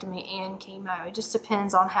hysterectomy and chemo. It just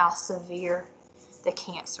depends on how severe the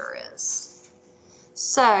cancer is.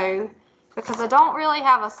 So, because I don't really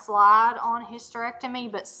have a slide on hysterectomy,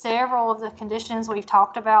 but several of the conditions we've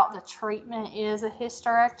talked about, the treatment is a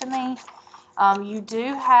hysterectomy. You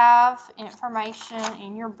do have information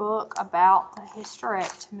in your book about the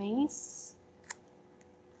hysterectomies.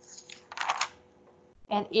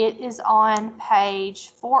 And it is on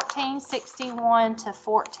page 1461 to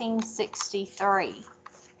 1463.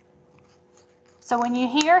 So when you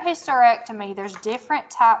hear hysterectomy, there's different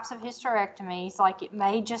types of hysterectomies. Like it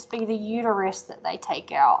may just be the uterus that they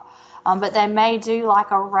take out, but they may do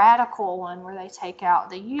like a radical one where they take out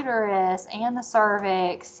the uterus and the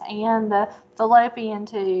cervix and the fallopian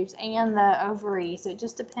tubes and the ovaries. It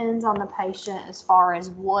just depends on the patient as far as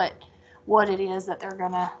what it is that they're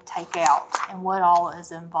going to take out and what all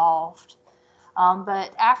is involved.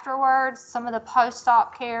 But afterwards, some of the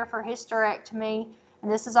post-op care for hysterectomy,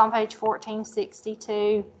 and this is on page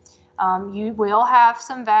 1462, you will have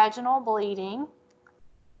some vaginal bleeding.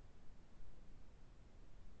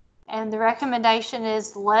 And the recommendation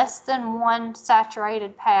is less than 1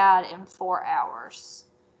 saturated pad in 4 hours.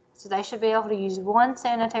 So they should be able to use 1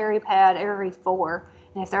 sanitary pad every 4.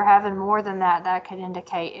 And if they're having more than that, that could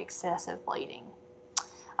indicate excessive bleeding.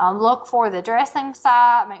 Look for the dressing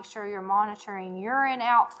site. Make sure you're monitoring urine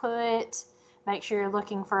output. Make sure you're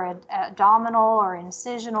looking for abdominal or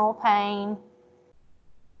incisional pain.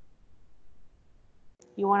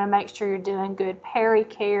 You want to make sure you're doing good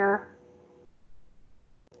pericare.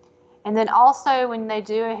 And then also when they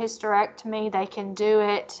do a hysterectomy, they can do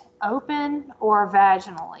it open or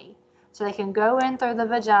vaginally. So they can go in through the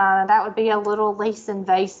vagina. That would be a little less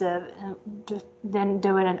invasive than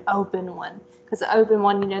doing an open one. Because the open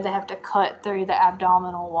one, you know, they have to cut through the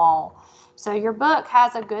abdominal wall. So your book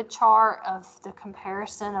has a good chart of the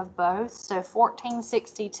comparison of both. So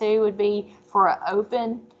 1462 would be for an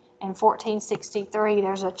open, and 1463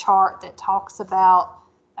 there's a chart that talks about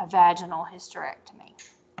a vaginal hysterectomy.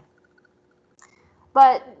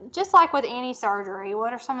 But just like with any surgery,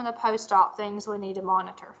 what are some of the post-op things we need to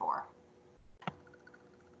monitor for?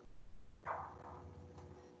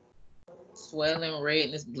 Swelling,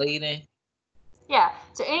 redness, bleeding. Yeah,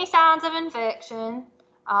 so any signs of infection,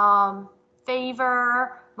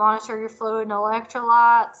 fever, monitor your fluid and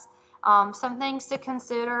electrolytes. Some things to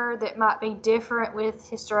consider that might be different with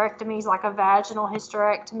hysterectomies, like a vaginal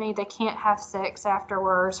hysterectomy, they can't have sex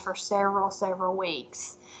afterwards for several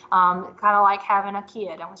weeks. Kind of like having a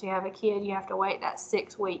kid. Once you have a kid, you have to wait that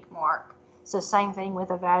 6-week mark. So same thing with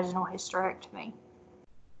a vaginal hysterectomy.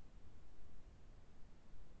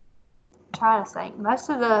 Trying to think. Most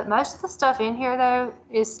of the stuff in here though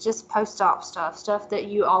is just post-op stuff that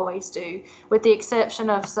you always do, with the exception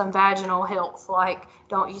of some vaginal health, like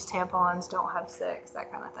don't use tampons, don't have sex,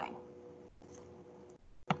 that kind of thing.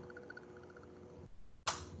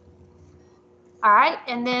 All right,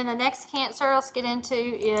 and then the next cancer let's get into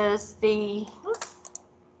is the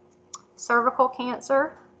cervical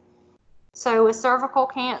cancer. So with cervical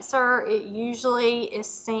cancer, it usually is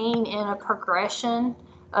seen in a progression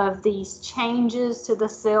of these changes to the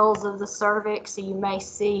cells of the cervix. So you may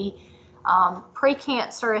see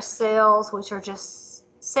precancerous cells, which are just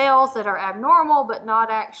cells that are abnormal but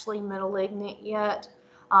not actually malignant yet.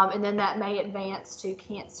 And then that may advance to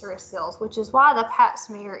cancerous cells, which is why the Pap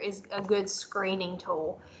smear is a good screening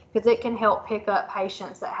tool, because it can help pick up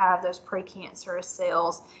patients that have those precancerous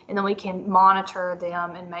cells, and then we can monitor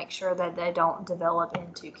them and make sure that they don't develop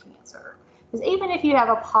into cancer. Because even if you have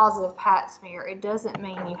a positive Pap smear, it doesn't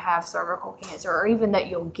mean you have cervical cancer or even that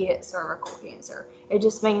you'll get cervical cancer. It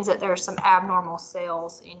just means that there's some abnormal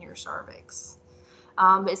cells in your cervix.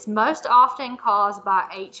 It's most often caused by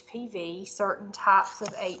HPV, certain types of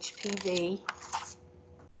HPV.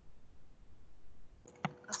 I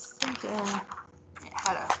was thinking it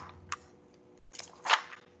had a,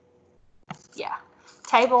 yeah.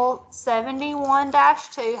 Table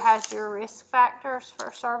 71-2 has your risk factors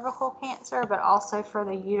for cervical cancer, but also for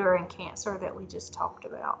the uterine cancer that we just talked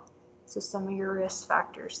about. So some of your risk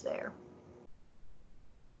factors there.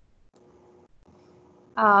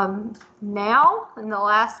 Now, in the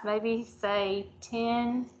last maybe say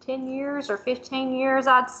 10 years or 15 years,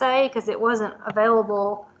 I'd say, because it wasn't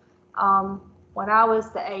available when I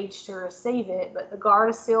was the age to receive it, but the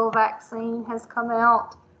Gardasil vaccine has come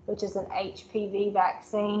out, which is an HPV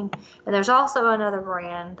vaccine. And there's also another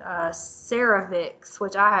brand, Ceravix,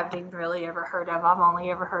 which I haven't even really ever heard of. I've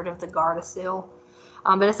only ever heard of the Gardasil.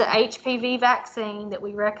 But it's an HPV vaccine that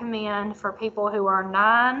we recommend for people who are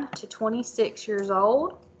 9 to 26 years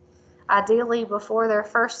old, ideally before their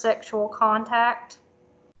first sexual contact.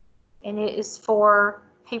 And it is for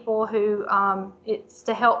people who, it's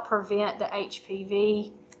to help prevent the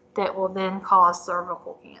HPV that will then cause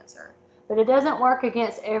cervical cancer. But it doesn't work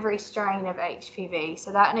against every strain of HPV.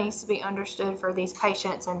 So that needs to be understood for these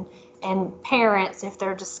patients and parents if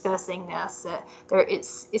they're discussing this.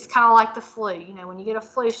 It's kind of like the flu. You know, when you get a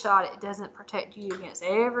flu shot, it doesn't protect you against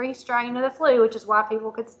every strain of the flu, which is why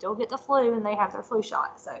people could still get the flu and they have their flu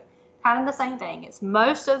shot. So kind of the same thing. It's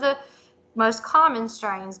most of the most common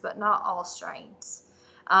strains, but not all strains.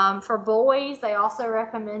 For boys, they also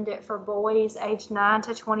recommend it for boys aged 9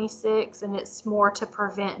 to 26, and it's more to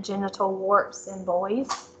prevent genital warts in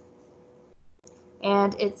boys.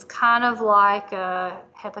 And it's kind of like a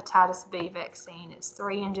hepatitis B vaccine. It's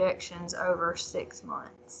 3 injections over 6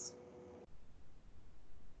 months.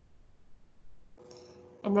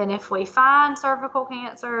 And then if we find cervical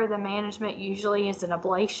cancer, the management usually is an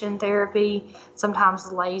ablation therapy,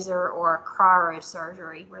 sometimes laser or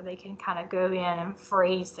cryosurgery, where they can kind of go in and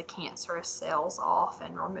freeze the cancerous cells off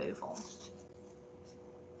and remove them.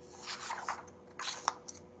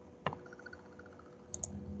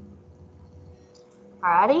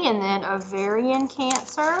 Alrighty, and then ovarian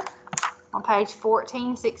cancer. On page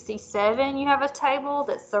 1467, you have a table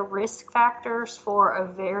that's the risk factors for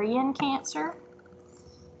ovarian cancer.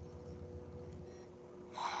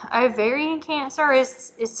 Ovarian cancer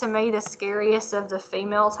is to me the scariest of the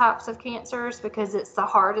female types of cancers because it's the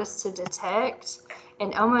hardest to detect.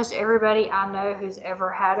 And almost everybody I know who's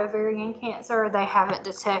ever had ovarian cancer, they haven't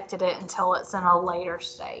detected it until it's in a later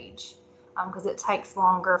stage because it takes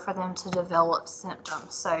longer for them to develop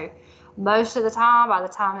symptoms. So most of the time, by the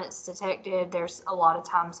time it's detected, there's a lot of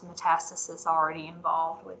times metastasis already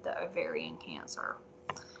involved with the ovarian cancer.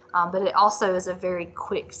 But it also is a very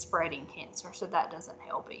quick spreading cancer, so that doesn't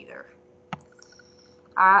help either.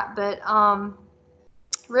 All right, but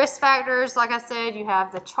risk factors, like I said, you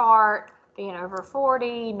have the chart, being over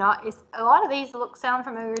 40, a lot of these sound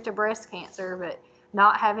familiar to breast cancer, but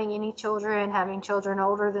not having any children, having children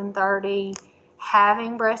older than 30,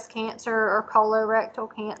 having breast cancer or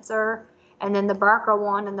colorectal cancer, and then the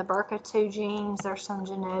BRCA1 and the BRCA2 genes, there's some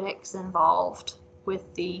genetics involved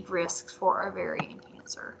with the risks for ovarian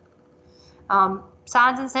cancer.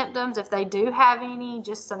 Signs and symptoms, if they do have any,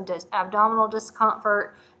 just some abdominal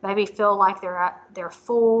discomfort, maybe feel like they're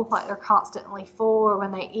full, like they're constantly full, or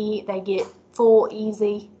when they eat, they get full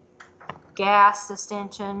easy, gas,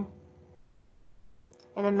 distension.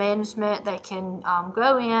 And then management, they can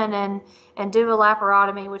go in and do a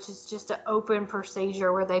laparotomy, which is just an open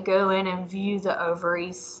procedure where they go in and view the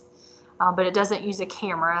ovaries, but it doesn't use a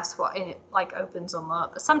camera. That's why it like opens them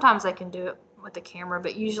up. But sometimes they can do it with the camera,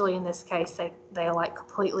 but usually in this case they like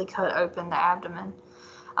completely cut open the abdomen.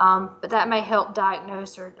 But that may help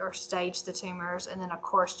diagnose or stage the tumors. And then of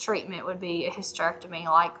course treatment would be a hysterectomy,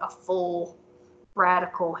 like a full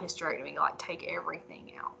radical hysterectomy, like take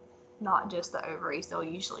everything out, not just the ovaries. They'll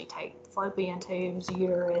usually take fallopian tubes,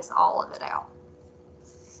 uterus, all of it out.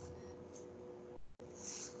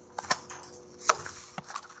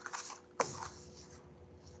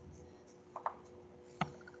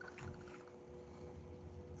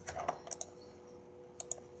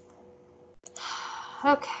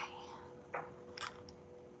 Okay.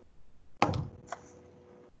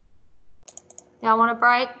 Y'all want a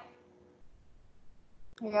break?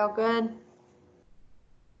 Are y'all good?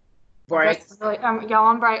 Break. Y'all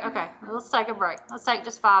on break? Okay, let's take a break. Let's take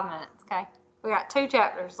just 5 minutes, okay? We got 2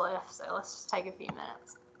 chapters left, so let's just take a few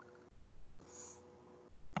minutes.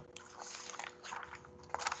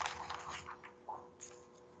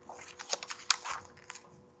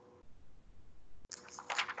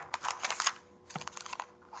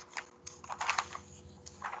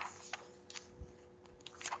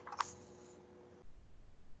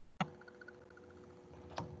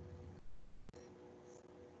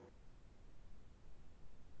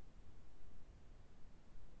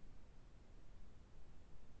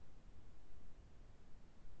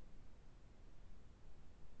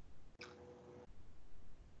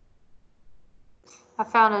 I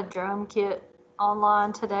found a drum kit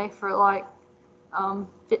online today for like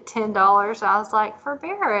 $10. I was like, for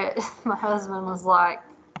Barrett. My husband was like,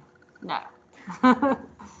 no.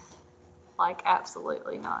 Like,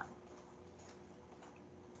 absolutely not.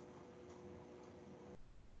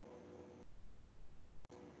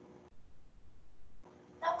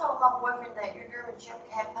 I told my boyfriend that your German Shepherd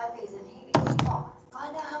had puppies, and he thought,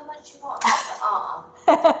 find out how much you want. I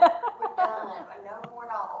said, we're done. No more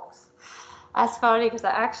dogs. That's funny because I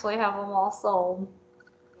actually have them all sold.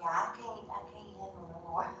 Yeah, I can't handle no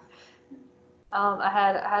more. I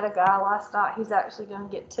had a guy last night. He's actually going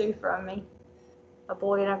to get 2 from me. A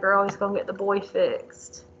boy and a girl. He's going to get the boy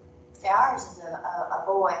fixed. See, ours is a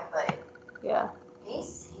boy, but Yeah.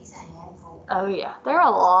 he's a handful. Oh yeah. They're a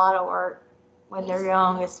lot of work when they're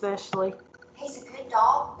young, especially. He's a good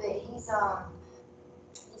dog, but he's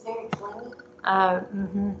very clingy. Oh,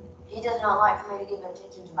 mhm. He does not like for me to give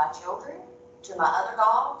attention to my children, to my other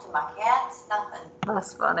dog, to my cats, nothing.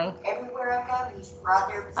 That's funny. Everywhere I go, he's right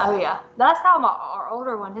there beside Oh me. yeah. That's how our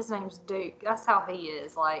older one. His name's Duke. That's how he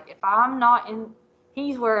is. Like if I'm not in,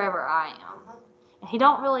 he's wherever I am. Mhm. And he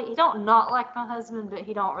don't not like my husband, but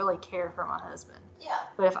he don't really care for my husband. Yeah.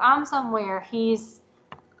 But if I'm somewhere, he's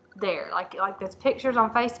there. Like there's pictures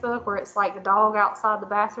on Facebook where it's like the dog outside the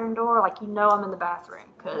bathroom door, like I'm in the bathroom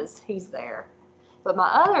because he's there. But my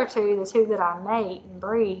other 2, the 2 that I mate and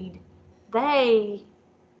breed, they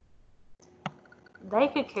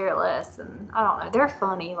could care less, and I don't know. They're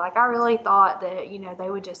funny. Like I really thought that they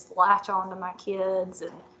would just latch on to my kids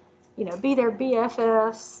and be their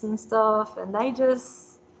BFFs and stuff, and they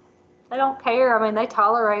don't care. I mean, they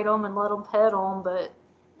tolerate them and let them pet them, but.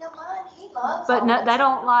 No, mine, he loves But all no, the they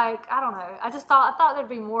don't children. like. I don't know. I thought there'd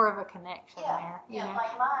be more of a connection there. Yeah,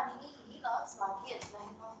 like mine, he loves my kids, and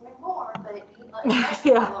he loves me more, but he loves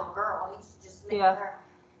especially Yeah. my little girl. He's just me Yeah. with her.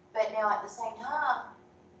 But now at the same time,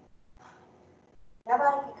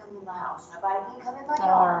 nobody can come in my house. Nobody can come in my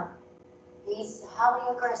yard. He's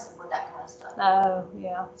highly aggressive with that kind of stuff. Oh,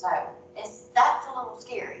 yeah. So that's a little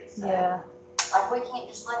scary. So, Yeah. like we can't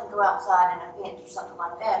just let him go outside in a fence or something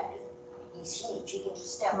like that because he's huge. He can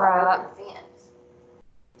just step right over the fence.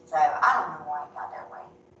 So I don't know why he got that way.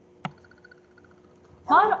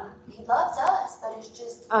 He loves us, but it's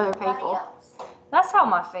just Other everybody people. else. That's how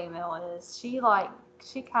my female is. She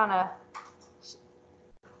kind of,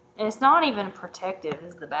 and it's not even protective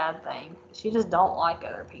is the bad thing. She just don't like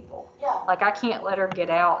other people. Yeah. Like I can't let her get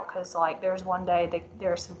out because like there's one day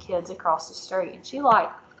there are some kids across the street and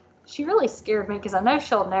she really scared me because I know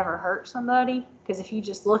she'll never hurt somebody because if you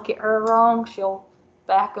just look at her wrong, she'll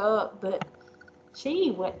back up. But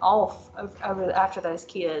she went off over after those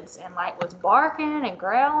kids and like was barking and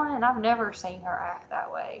growling, and I've never seen her act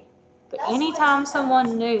that way. But That's what anytime she someone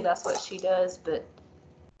does. new, that's what she does. But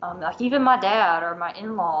like even my dad or my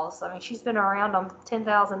in-laws, I mean, she's been around them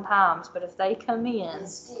 10,000 times, but if they come in And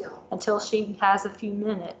still. until she has a few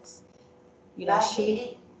minutes, Like,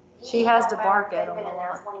 she has to don't bark matter at if they've them a been in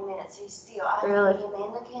there lot. 20 minutes. He's still. I Really? leave him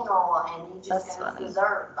in the kennel, and he just That's goes funny.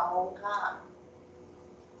 berserk the whole time.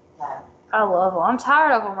 So, I love them. I'm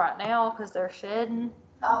tired of them right now because they're shedding.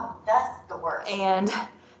 oh, that's the worst. And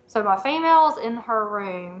so my female's in her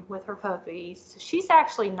room with her puppies. She's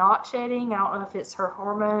actually not shedding. I don't know if it's her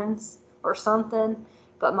hormones or something,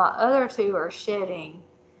 but my other 2 are shedding.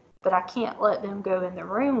 But I can't let them go in the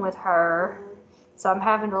room with her. So I'm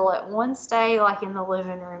having to let one stay like in the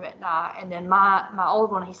living room at night, and then my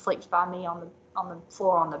old one, he sleeps by me on the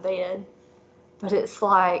floor on the bed. But it's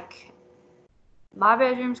like my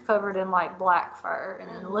bedroom's covered in like black fur, and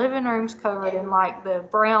then the living room's covered in like the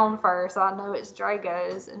brown fur, so I know it's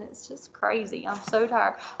Drago's, and it's just crazy. I'm so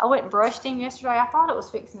tired. I went and brushed him yesterday. I thought it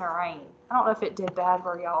was fixing to rain. I don't know if it did bad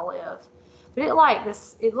where y'all live, but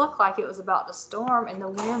it looked like it was about to storm, and the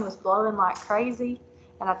wind was blowing like crazy.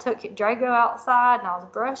 and I took Drago outside and I was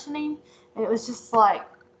brushing him, and it was just like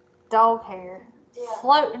dog hair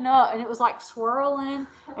floating up, and it was like swirling,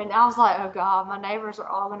 and I was like, oh God, my neighbors are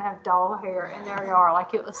all gonna have dog hair, and there they are.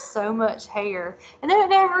 Like, it was so much hair, and then it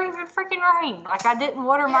never even freaking rained. Like, I didn't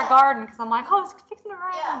water my garden because I'm like, oh, it's fixing to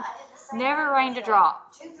rain. Yeah, I did the same Never thing. rained a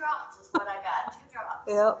drop. 2 drops is what I got. 2 drops.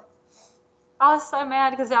 Yep. I was so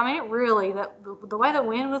mad because, I mean, it really, the way the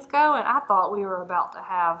wind was going, I thought we were about to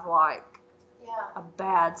have like a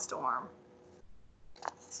bad storm.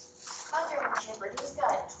 My German Shepherd, he's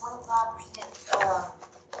got 25%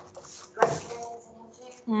 Great Pyrenees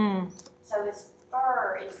in him too. So his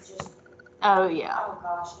fur is just, Oh yeah, oh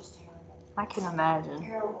gosh, it's terrible. I can imagine.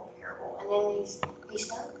 Terrible, terrible. And then he's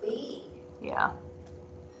so big. Yeah.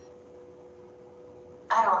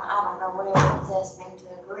 I don't know whatever possessed me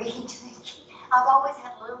to agree to it. I've always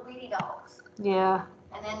had little bitty dogs. Yeah.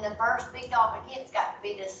 And then the first big dog I get's got to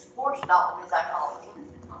be this sports dog, as I call him.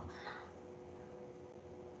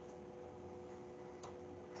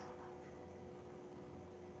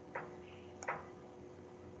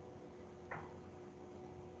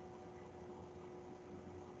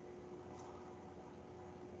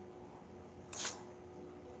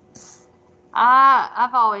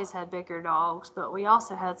 I've always had bigger dogs, but we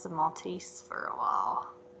also had some Maltese for a while.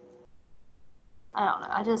 I don't know.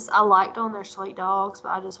 I liked them. They're sweet dogs, but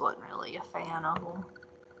I just wasn't really a fan of them.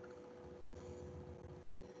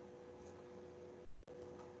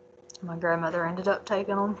 My grandmother ended up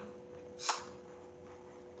taking them.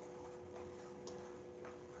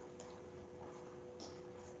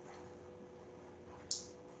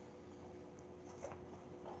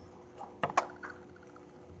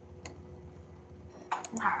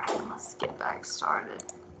 All right, let's get back started.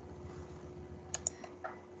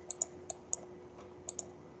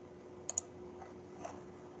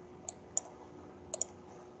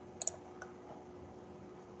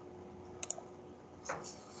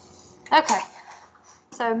 Okay,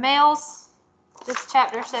 so males, this is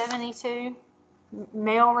chapter 72,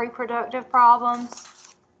 male reproductive problems.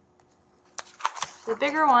 The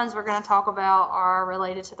bigger ones we're going to talk about are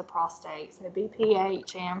related to the prostate, so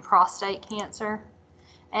BPH and prostate cancer.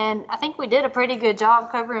 And I think we did a pretty good job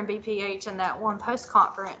covering BPH in that one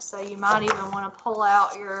post-conference, so you might even want to pull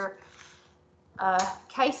out your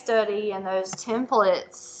case study and those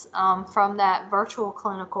templates from that virtual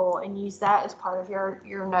clinical and use that as part of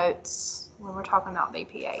your notes when we're talking about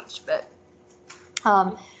BPH. But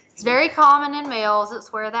it's very common in males.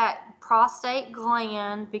 It's where that prostate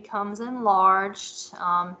gland becomes enlarged,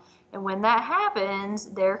 and when that happens,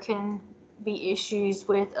 there can be issues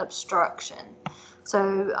with obstruction.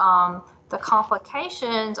 So the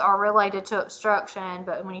complications are related to obstruction,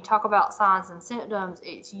 but when you talk about signs and symptoms,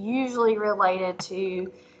 it's usually related to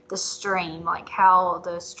the stream, like how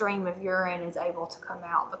the stream of urine is able to come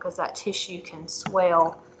out, because that tissue can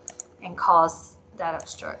swell and cause that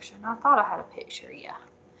obstruction. I thought I had a picture, yeah.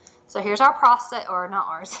 So here's our prostate, or not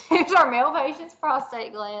ours, here's our male patient's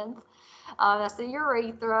prostate gland. That's the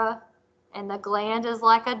urethra, and the gland is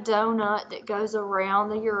like a donut that goes around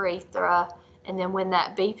the urethra. And then when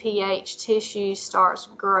that BPH tissue starts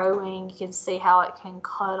growing, you can see how it can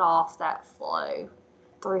cut off that flow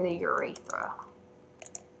through the urethra.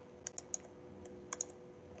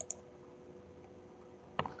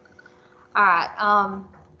 All right,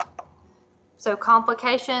 so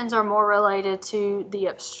complications are more related to the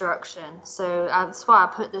obstruction. So that's why I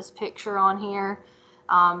put this picture on here.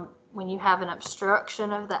 When you have an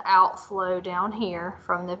obstruction of the outflow down here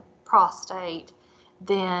from the prostate,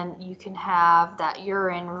 then you can have that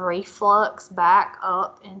urine reflux back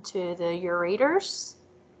up into the ureters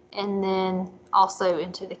and then also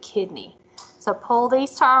into the kidney. So pull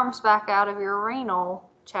these terms back out of your renal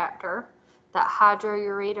chapter, that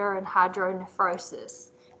hydroureter and hydronephrosis.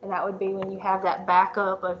 And that would be when you have that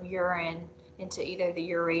backup of urine into either the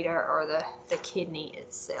ureter or the kidney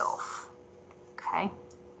itself. Okay.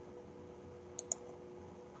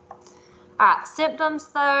 All right, symptoms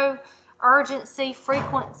though, urgency,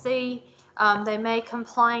 frequency. They may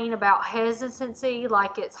complain about hesitancy,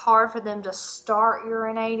 like it's hard for them to start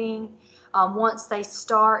urinating. Once they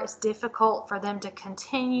start, it's difficult for them to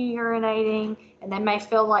continue urinating, and they may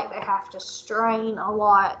feel like they have to strain a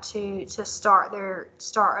lot to start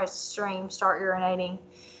urinating.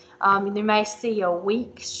 You may see a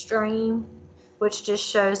weak stream, which just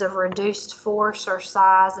shows a reduced force or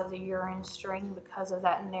size of the urine stream because of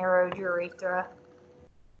that narrowed urethra.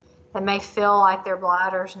 They may feel like their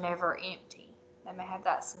bladder's never empty. They may have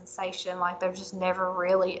that sensation like they're just never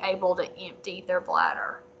really able to empty their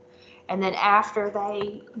bladder. And then after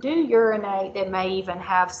they do urinate, they may even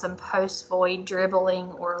have some post-void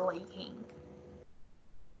dribbling or leaking.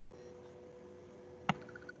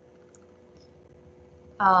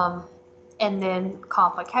 And then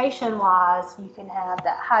complication-wise, you can have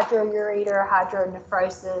that hydroureter,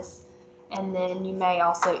 hydronephrosis, and then you may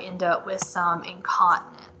also end up with some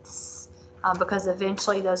incontinence because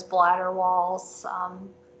eventually those bladder walls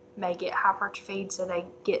may get hypertrophied, so they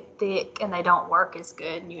get thick and they don't work as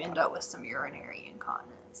good, and you end up with some urinary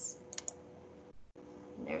incontinence.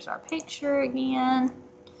 And there's our picture again.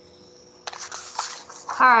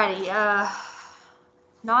 Alrighty,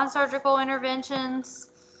 non-surgical interventions.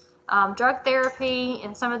 Drug therapy,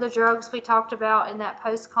 and some of the drugs we talked about in that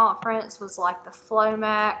post-conference was like the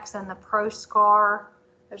Flomax and the Proscar.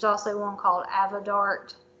 There's also one called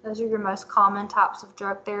Avodart. Those are your most common types of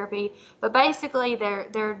drug therapy. But basically,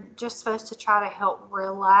 they're just supposed to try to help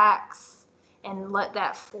relax and let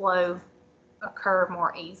that flow occur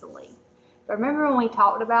more easily. But remember when we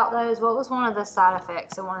talked about those, what was one of the side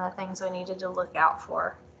effects and one of the things we needed to look out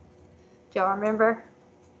for? Do y'all remember?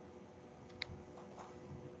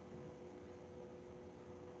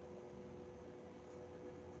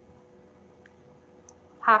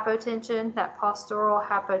 Hypotension, that postural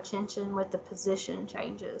hypotension with the position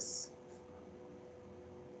changes.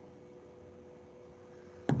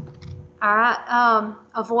 All right,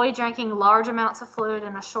 avoid drinking large amounts of fluid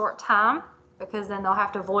in a short time, because then they'll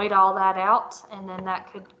have to void all that out, and then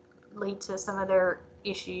that could lead to some of their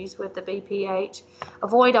issues with the BPH.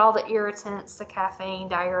 Avoid all the irritants, the caffeine,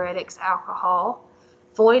 diuretics, alcohol.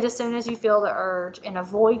 Void as soon as you feel the urge, and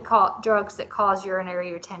avoid drugs that cause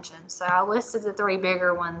urinary retention. So I listed the 3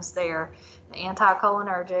 bigger ones there: the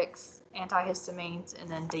anticholinergics, antihistamines, and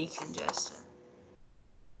then decongestant.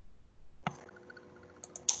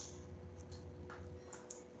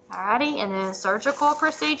 Alrighty, and then surgical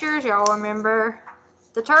procedures. Y'all remember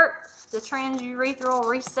the TURP, the transurethral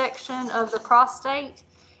resection of the prostate.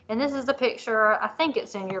 And this is the picture, I think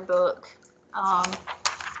it's in your book.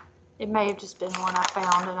 It may have just been one I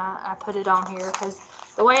found, and I put it on here because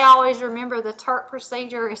the way I always remember the TURP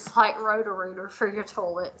procedure is like Roto-Rooter for your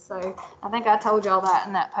toilet. So I think I told y'all that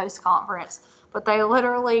in that post-conference. But they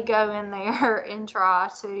literally go in there and try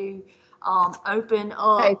to open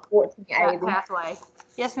up Page 1480. that pathway.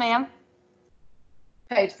 Yes, ma'am?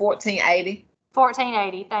 Page 1480.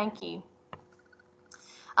 1480, thank you.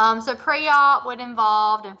 So pre-op would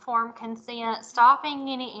involve informed consent, stopping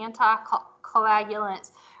any anticoagulants.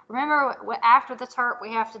 Remember, after the TURP,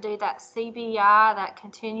 we have to do that CBI, that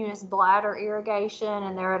continuous bladder irrigation,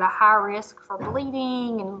 and they're at a high risk for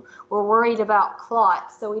bleeding, and we're worried about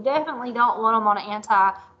clots. So we definitely don't want them on an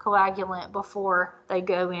anticoagulant before they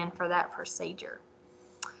go in for that procedure.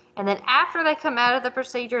 And then after they come out of the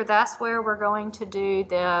procedure, that's where we're going to do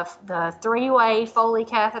the 3-way Foley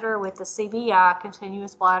catheter with the CBI,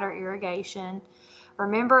 continuous bladder irrigation.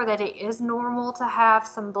 Remember that it is normal to have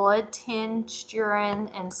some blood-tinged urine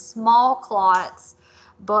and small clots,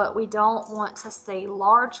 but we don't want to see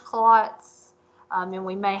large clots, and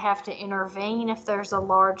we may have to intervene if there's a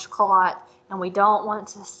large clot, and we don't want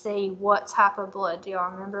to see what type of blood. Do y'all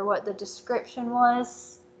remember what the description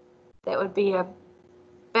was? That would be a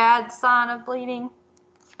bad sign of bleeding.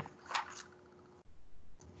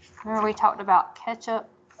 Remember we talked about ketchup,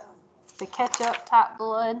 the ketchup type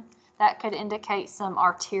blood? That could indicate some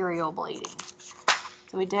arterial bleeding.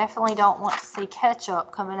 So we definitely don't want to see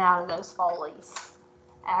ketchup coming out of those Foleys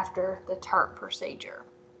after the TURP procedure.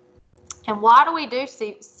 And why do we do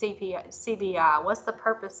CBI? What's the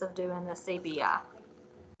purpose of doing the CBI?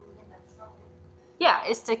 Yeah,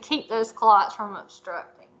 it's to keep those clots from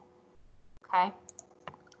obstructing. Okay.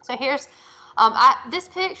 So here's this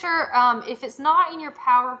picture. If it's not in your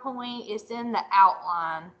PowerPoint, it's in the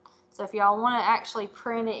outline. So if y'all want to actually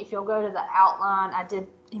print it, if you'll go to the outline, I did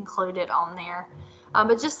include it on there.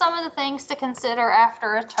 But just some of the things to consider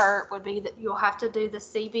after a TURP would be that you'll have to do the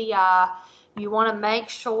CBI. You want to make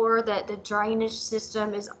sure that the drainage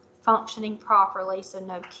system is functioning properly, so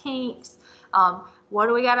no kinks. What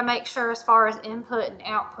do we got to make sure as far as input and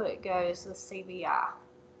output goes with CBI?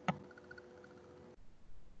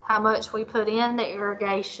 How much we put in the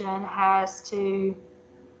irrigation has to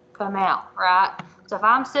come out, right? So if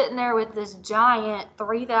I'm sitting there with this giant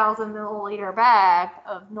 3,000 milliliter bag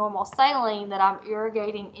of normal saline that I'm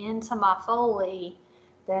irrigating into my Foley,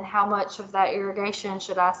 then how much of that irrigation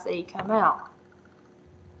should I see come out?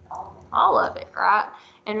 All of it, right?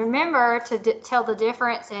 And remember, to tell the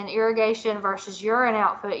difference in irrigation versus urine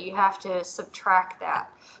output, you have to subtract that.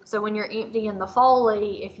 So when you're emptying the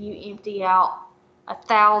Foley, if you empty out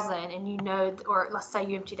 1,000 and you know, or let's say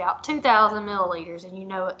you emptied out 2,000 milliliters and you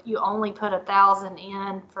know you only put 1,000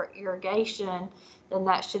 in for irrigation, then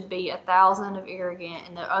that should be 1,000 of irrigant,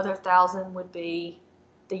 and the other 1,000 would be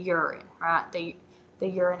the urine, right? The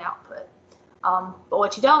urine output. But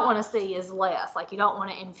what you don't want to see is less. Like, you don't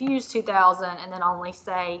want to infuse 2,000 and then only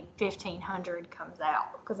say 1,500 comes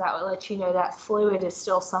out, because that would let you know that fluid is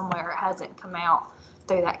still somewhere. It hasn't come out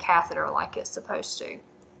through that catheter like it's supposed to.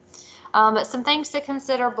 But some things to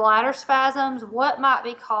consider: bladder spasms. What might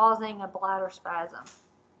be causing a bladder spasm?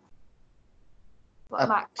 What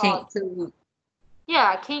might cause? Tube.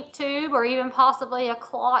 Yeah, a kink tube, or even possibly a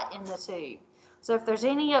clot in the tube. So if there's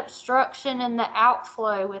any obstruction in the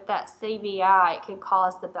outflow with that CBI, it could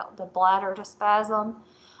cause the bladder to spasm.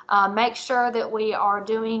 Make sure that we are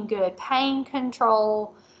doing good pain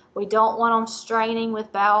control. We don't want them straining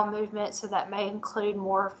with bowel movements, so that may include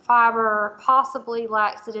more fiber, possibly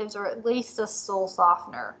laxatives, or at least a stool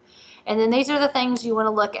softener. And then these are the things you want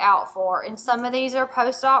to look out for. And some of these are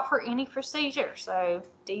post-op for any procedure. So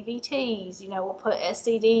DVTs, we'll put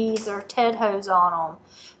SCDs or TED hose on them.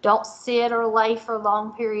 Don't sit or lay for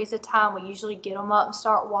long periods of time. We usually get them up and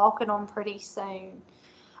start walking them pretty soon.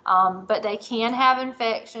 But they can have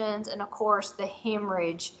infections, and of course the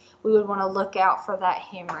hemorrhage. We would want to look out for that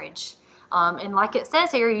hemorrhage. And like it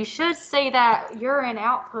says here, you should see that urine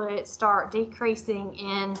output start decreasing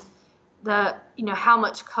in the, how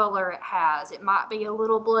much color it has. It might be a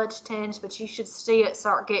little blood tinged, but you should see it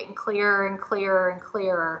start getting clearer and clearer and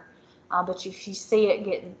clearer. But if you see it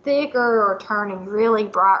getting thicker or turning really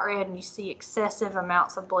bright red and you see excessive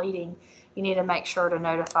amounts of bleeding, you need to make sure to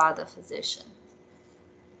notify the physician.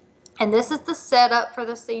 And this is the setup for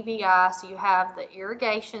the CBI. So you have the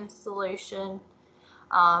irrigation solution.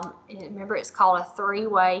 Remember, it's called a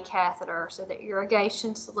three-way catheter. So the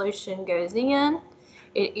irrigation solution goes in,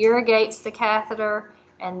 it irrigates the catheter,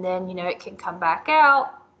 and then, it can come back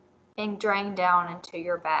out and drain down into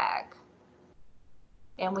your bag.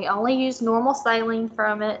 And we only use normal saline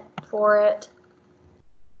for it.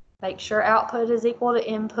 Make sure output is equal to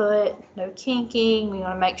input, no kinking. We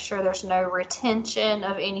want to make sure there's no retention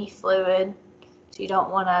of any fluid. So you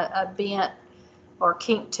don't want a bent or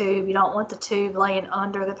kink tube. You don't want the tube laying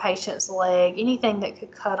under the patient's leg, anything that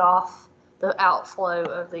could cut off the outflow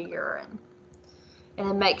of the urine. And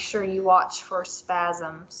then make sure you watch for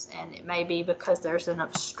spasms, and it may be because there's an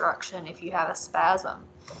obstruction if you have a spasm.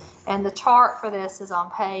 And the chart for this is on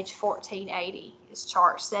page 1480. It's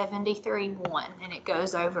chart 73-1, and it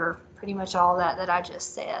goes over pretty much all that I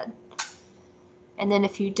just said. And then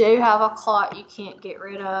if you do have a clot you can't get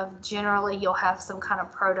rid of, generally you'll have some kind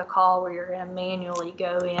of protocol where you're going to manually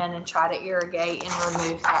go in and try to irrigate and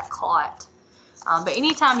remove that clot. But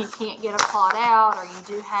anytime you can't get a clot out, or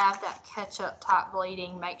you do have that catch-up type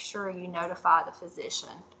bleeding, make sure you notify the physician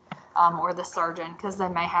or the surgeon, because they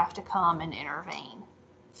may have to come and intervene.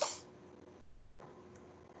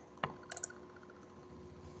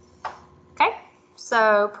 Okay,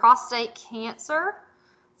 so prostate cancer.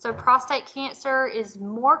 So prostate cancer is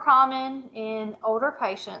more common in older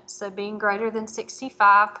patients. So being greater than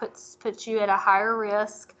 65 puts you at a higher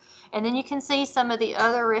risk. And then you can see some of the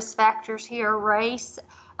other risk factors here. Race.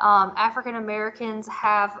 African Americans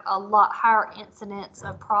have a lot higher incidence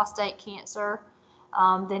of prostate cancer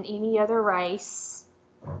than any other race.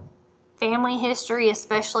 Family history,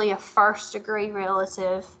 especially a first-degree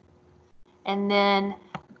relative. And then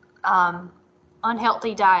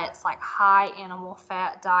unhealthy diets like high animal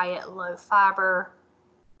fat diet, low fiber,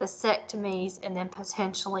 vasectomies, and then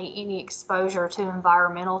potentially any exposure to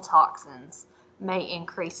environmental toxins may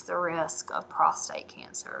increase the risk of prostate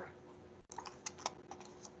cancer.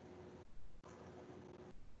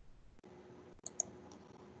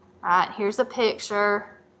 All right, here's a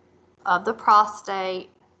picture of the prostate.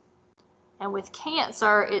 And with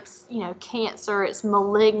cancer, it's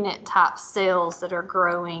malignant type cells that are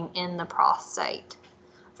growing in the prostate.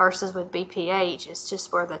 Versus with BPH, it's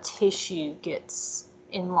just where the tissue gets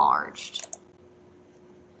enlarged.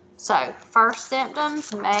 So first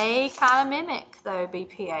symptoms may kind of mimic though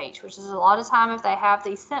BPH, which is a lot of time if they have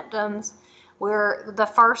these symptoms, where the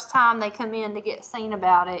first time they come in to get seen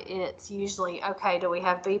about it, it's usually, okay, do we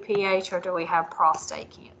have BPH or do we have prostate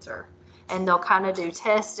cancer? And they'll kind of do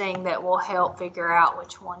testing that will help figure out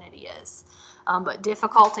which one it is. But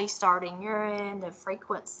difficulty starting urine, the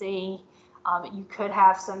frequency, you could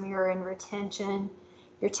have some urine retention.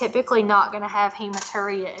 You're typically not going to have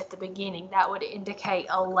hematuria at the beginning. That would indicate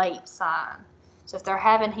a late sign. So if they're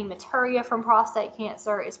having hematuria from prostate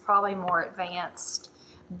cancer, it's probably more advanced.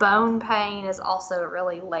 Bone pain is also a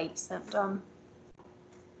really late symptom.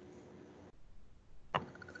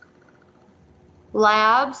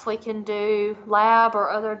 Labs, we can do lab or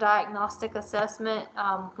other diagnostic assessment.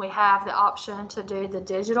 We have the option to do the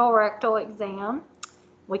digital rectal exam.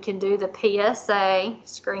 We can do the PSA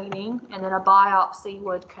screening, and then a biopsy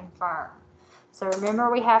would confirm. So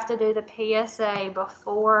remember, we have to do the PSA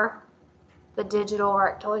before the digital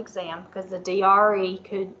rectal exam because the DRE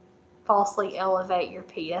could falsely elevate your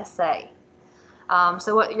PSA.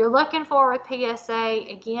 So what you're looking for with PSA,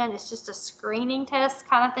 again, it's just a screening test.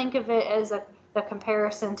 Kind of think of it as the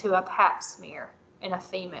comparison to a pap smear in a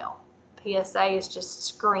female. PSA is just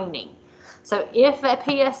screening. So if a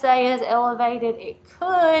PSA is elevated, it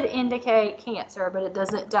could indicate cancer, but it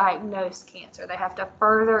doesn't diagnose cancer. They have to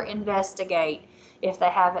further investigate if they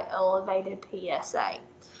have an elevated PSA.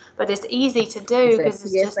 But it's easy to do because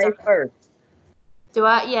it's just a first.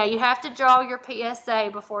 Yeah, you have to draw your PSA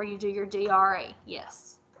before you do your DRE,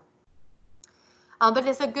 yes. But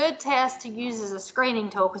it's a good test to use as a screening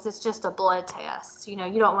tool because it's just a blood test. You know,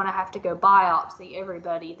 you don't want to have to go biopsy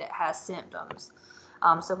everybody that has symptoms.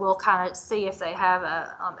 So we'll kind of see if they have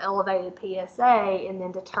a elevated PSA and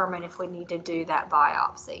then determine if we need to do that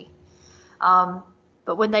biopsy.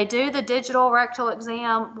 But when they do the digital rectal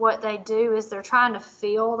exam, what they do is they're trying to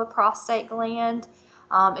feel the prostate gland.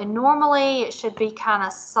 And normally it should be kind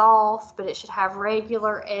of soft, but it should have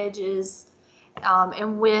regular edges.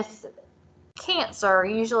 And with cancer,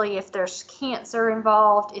 usually if there's cancer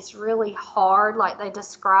involved, it's really hard. Like they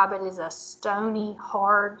describe it as a stony,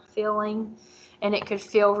 hard feeling. And it could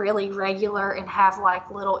feel really regular and have like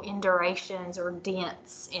little indurations or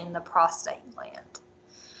dents in the prostate gland.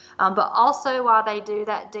 But also while they do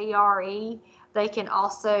that DRE, they can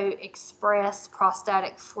also express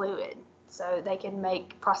prostatic fluid. So they can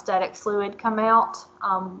make prostatic fluid come out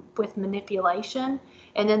with manipulation,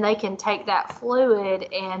 and then they can take that fluid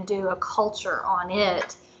and do a culture on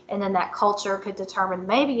it, and then that culture could determine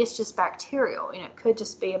maybe it's just bacterial, and it could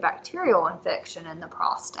just be a bacterial infection in the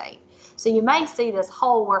prostate. So you may see this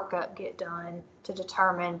whole workup get done to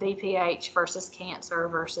determine BPH versus cancer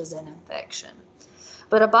versus an infection.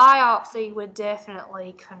 But a biopsy would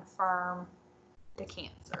definitely confirm the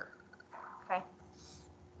cancer. Okay.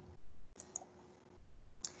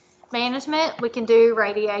 Management, we can do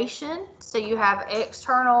radiation. So you have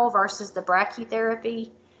external versus the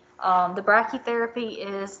brachytherapy. The brachytherapy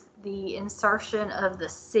is the insertion of the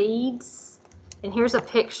seeds. And here's a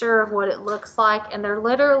picture of what it looks like. And they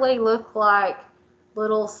literally look like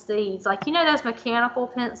little seeds. Like, you know those mechanical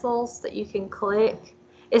pencils that you can click?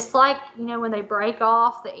 It's like, you know, when they break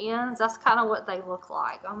off the ends, that's kind of what they look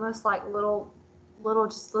like. Almost like little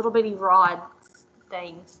bitty rod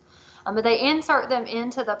things. But they insert them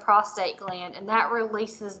into the prostate gland, and that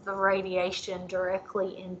releases the radiation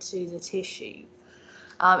directly into the tissue.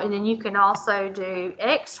 And then you can also do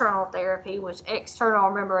external therapy, which external,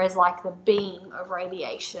 remember, is like the beam of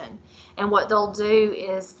radiation. And what they'll do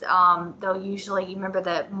is they'll usually, you remember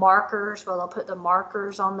the markers, well, they'll put the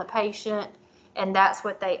markers on the patient, and that's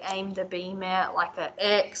what they aim the beam at, like an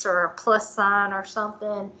X or a plus sign or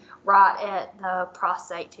something, right at the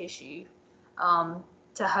prostate tissue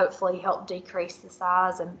to hopefully help decrease the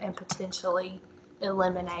size and potentially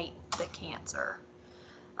eliminate the cancer.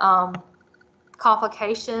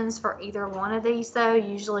 Complications for either one of these, though,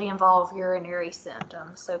 usually involve urinary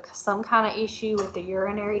symptoms. So some kind of issue with the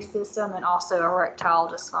urinary system and also erectile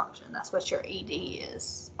dysfunction. That's what your ED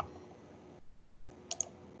is.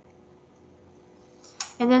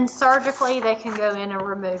 And then surgically, they can go in and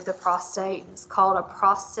remove the prostate. It's called a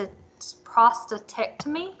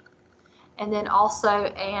prostatectomy. And then also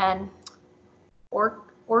an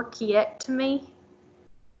orchiectomy.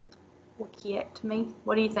 Orchiectomy.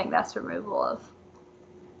 What do you think that's removal of?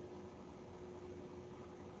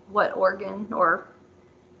 What organ? Or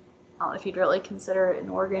I don't know if you'd really consider it an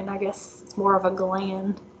organ. I guess it's more of a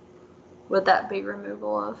gland. Would that be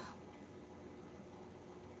removal of?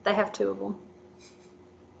 They have two of them.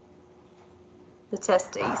 The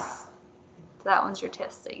testes. So that one's your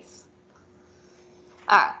testes.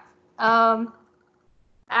 All right.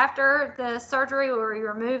 After the surgery where we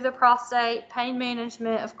remove the prostate, pain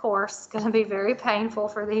management, of course, is going to be very painful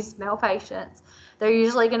for these male patients. They're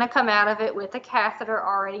usually going to come out of it with a catheter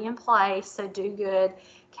already in place, so do good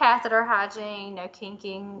catheter hygiene, no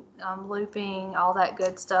kinking, looping, all that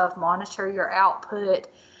good stuff. Monitor your output,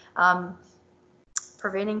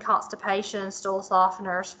 preventing constipation, stool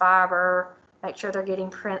softeners, fiber. Make sure they're getting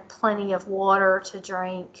plenty of water to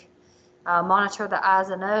drink. Monitor the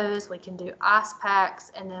eyes and nose. We can do ice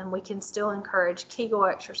packs, and then we can still encourage Kegel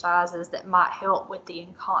exercises that might help with the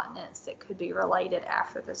incontinence that could be related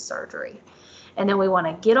after the surgery. And then we want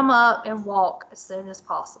to get them up and walk as soon as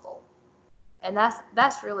possible. And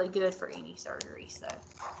that's really good for any surgery. So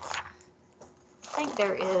I think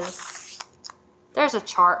there's a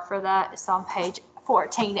chart for that. It's on page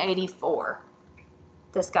 1484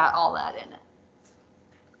 that's got all that in it.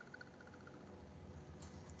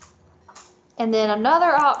 And then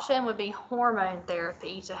another option would be hormone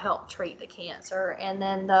therapy to help treat the cancer. And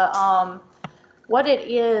then the what it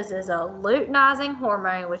is a luteinizing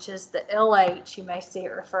hormone, which is the LH. You may see it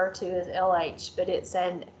referred to as LH, but it's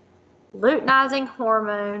an luteinizing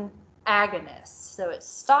hormone agonist. So it's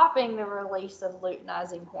stopping the release of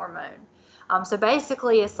luteinizing hormone. So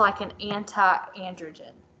basically, it's like an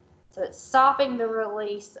anti-androgen. So it's stopping the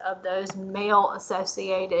release of those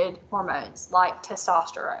male-associated hormones like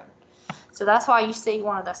testosterone. So that's why you see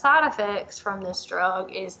one of the side effects from this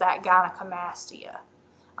drug is that gynecomastia.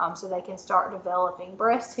 So they can start developing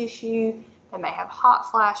breast tissue. They may have hot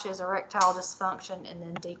flashes, erectile dysfunction, and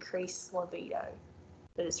then decreased libido.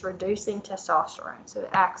 But it's reducing testosterone, so it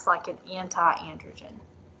acts like an anti-androgen.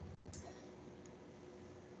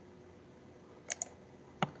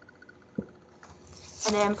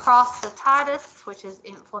 And then prostatitis, which is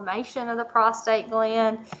inflammation of the prostate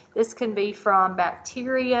gland. This can be from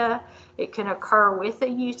bacteria. It can occur with a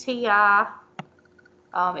UTI.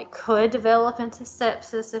 It could develop into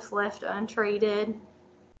sepsis if left untreated.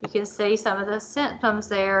 You can see some of the symptoms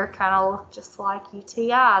there kind of look just like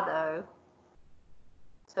UTI though.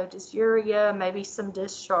 So dysuria, maybe some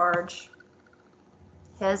discharge,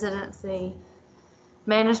 hesitancy.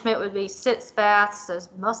 Management would be sitz baths, those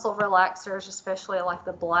muscle relaxers, especially like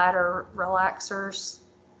the bladder relaxers,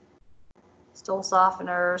 stool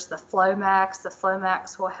softeners, the Flomax. The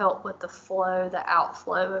Flomax will help with the flow, the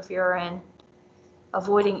outflow of urine,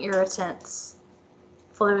 avoiding irritants,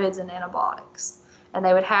 fluids, and antibiotics. And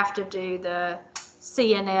they would have to do the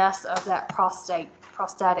CNS of that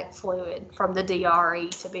prostatic fluid from the DRE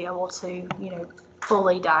to be able to,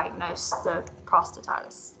 fully diagnose the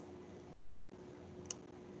prostatitis.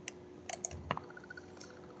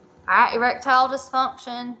 All right, erectile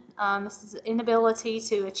dysfunction. This is inability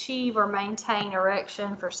to achieve or maintain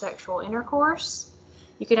erection for sexual intercourse.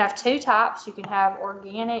 You can have two types. You can have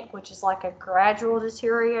organic, which is like a gradual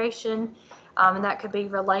deterioration, and that could be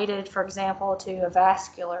related, for example, to a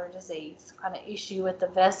vascular disease, kind of issue with the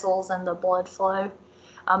vessels and the blood flow.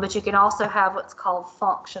 But you can also have what's called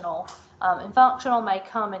functional. And functional may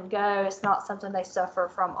come and go. It's not something they suffer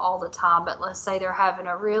from all the time, but let's say they're having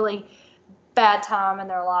a really bad time in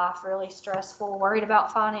their life, really stressful, worried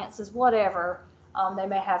about finances, whatever, they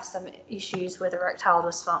may have some issues with erectile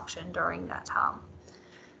dysfunction during that time.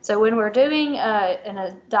 So when we're doing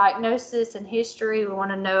a diagnosis and history, we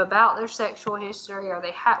want to know about their sexual history. Are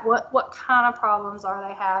they what kind of problems are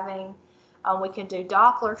they having? We can do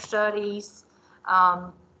Doppler studies.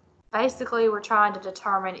 Basically, we're trying to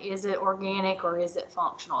determine, is it organic or is it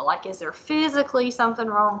functional? Like, is there physically something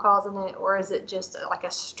wrong causing it, or is it just like a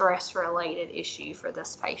stress-related issue for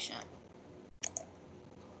this patient?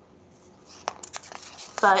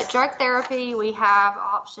 But drug therapy, we have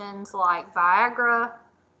options like Viagra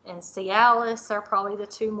and Cialis are probably the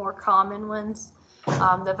two more common ones.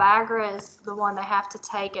 The Viagra is the one they have to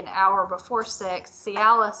take an hour before sex.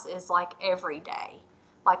 Cialis is like every day.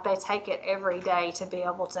 Like they take it every day to be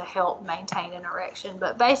able to help maintain an erection.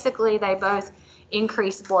 But basically, they both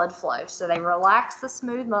increase blood flow. So they relax the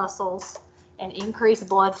smooth muscles and increase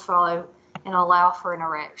blood flow and allow for an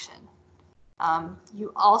erection.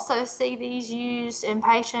 You also see these used in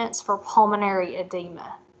patients for pulmonary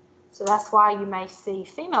edema. So that's why you may see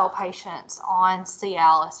female patients on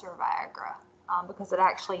Cialis or Viagra, because it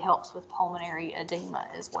actually helps with pulmonary edema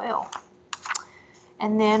as well.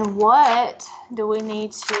 And then what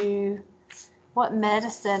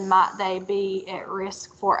medicine might they be at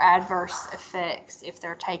risk for adverse effects if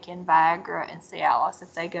they're taking Viagra and Cialis,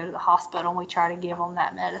 if they go to the hospital and we try to give them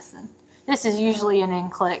that medicine? This is usually an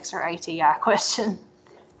NCLEX or ATI question.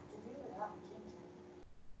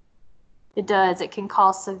 It does. It can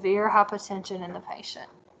cause severe hypotension in the patient.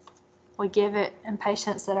 We give it in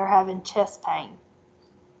patients that are having chest pain.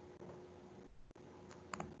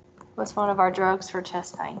 What's one of our drugs for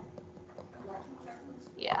chest pain?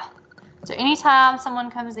 Yeah. So anytime someone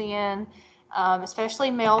comes in, especially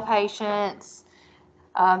male patients,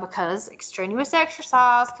 because extraneous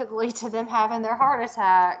exercise could lead to them having their heart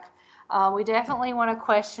attack, we definitely want to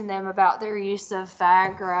question them about their use of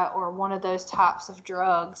Viagra or one of those types of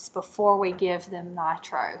drugs before we give them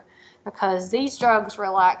nitro, because these drugs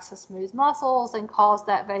relax the smooth muscles and cause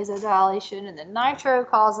that vasodilation, and then nitro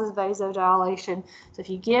causes vasodilation. So if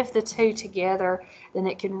you give the two together, then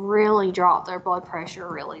it can really drop their blood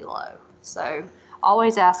pressure really low. So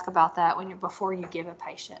always ask about that before you give a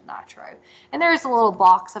patient nitro. And there's a little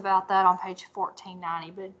box about that on page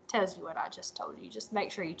 1490, but it tells you what I just told you. Just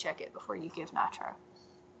make sure you check it before you give nitro.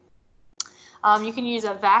 You can use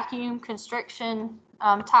a vacuum constriction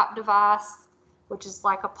type device, which is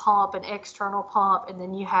like a pump, an external pump, and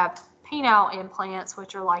then you have penile implants,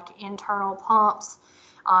 which are like internal pumps.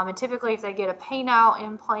 And typically if they get a penile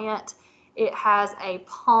implant, it has a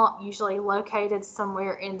pump usually located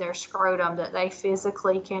somewhere in their scrotum that they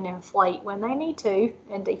physically can inflate when they need to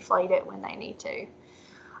and deflate it when they need to.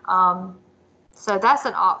 So that's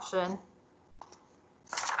an option.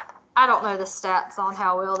 I don't know the stats on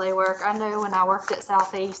how well they work. I know when I worked at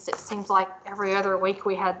Southeast, it seems like every other week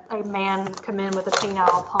we had a man come in with a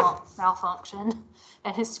penile pump malfunction,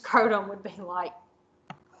 and his scrotum would be like,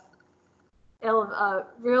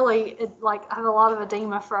 really, like I have a lot of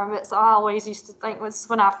edema from it. So I always used to think, was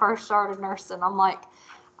when I first started nursing, I'm like,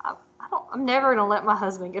 I'm never gonna let my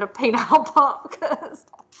husband get a penile pump because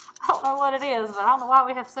I don't know what it is, but I don't know why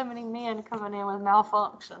we have so many men coming in with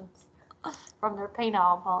malfunctions from their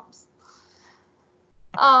penile pumps.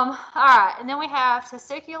 All right, and then we have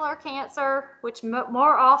testicular cancer, which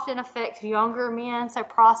more often affects younger men. So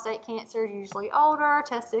prostate cancer is usually older,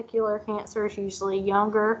 testicular cancer is usually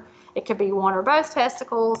younger. It could be one or both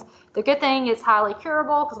testicles. The good thing is highly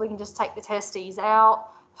curable because we can just take the testes out.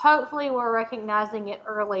 Hopefully we're recognizing it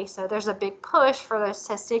early, so there's a big push for those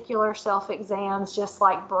testicular self-exams, just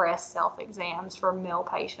like breast self-exams for male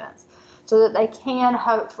patients, so that they can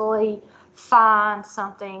hopefully find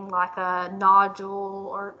something like a nodule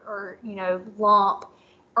or lump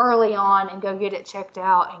early on and go get it checked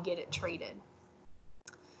out and get it treated.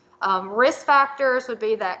 Risk factors would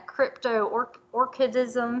be that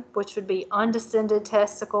cryptorchidism, which would be undescended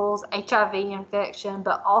testicles, HIV infection,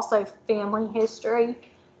 but also family history.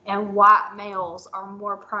 And white males are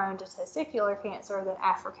more prone to testicular cancer than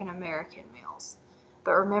African American males.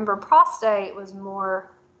 But remember, prostate was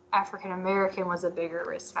more African American, was a bigger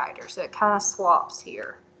risk factor, so it kind of swaps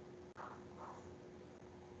here.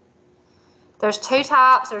 There's two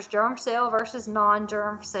types. There's germ cell versus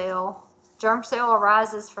non-germ cell. Germ cell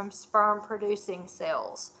arises from sperm producing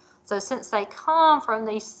cells. So since they come from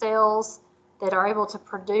these cells that are able to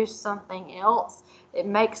produce something else, it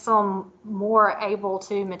makes them more able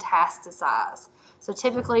to metastasize. So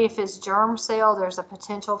typically if it's germ cell, there's a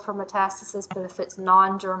potential for metastasis, but if it's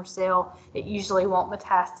non-germ cell, it usually won't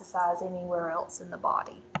metastasize anywhere else in the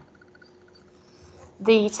body.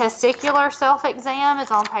 The testicular self-exam is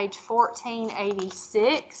on page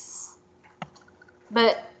 1486,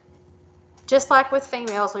 but just like with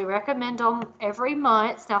females, we recommend them every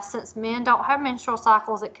month. Now, since men don't have menstrual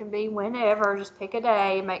cycles, it can be whenever. Just pick a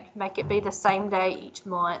day, make it be the same day each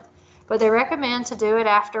month. But they recommend to do it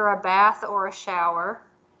after a bath or a shower,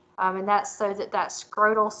 and that's so that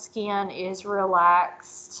scrotal skin is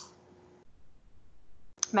relaxed.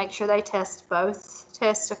 Make sure they test both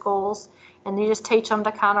testicles, and you just teach them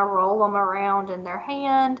to kind of roll them around in their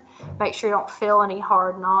hand. Make sure you don't feel any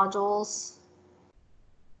hard nodules.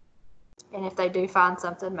 And if they do find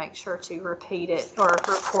something, make sure to repeat it or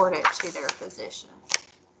report it to their physician.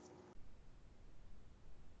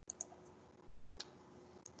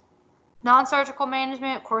 Non-surgical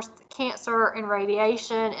management, of course, cancer and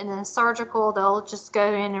radiation, and then surgical, they'll just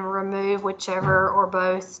go in and remove whichever or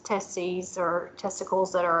both testes or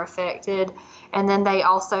testicles that are affected. And then they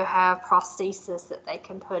also have prosthesis that they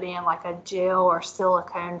can put in, like a gel or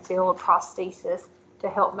silicone filled prosthesis to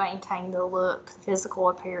help maintain the look, physical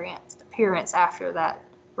appearance after that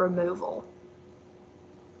removal.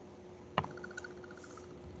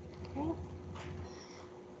 Okay.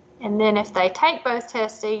 And then if they take both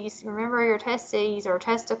testes, remember your testes or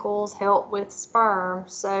testicles help with sperm.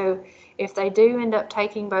 So if they do end up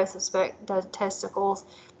taking both the testicles,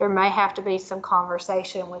 there may have to be some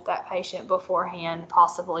conversation with that patient beforehand,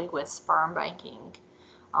 possibly with sperm banking,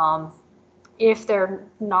 if they're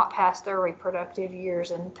not past their reproductive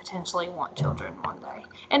years and potentially want children one day.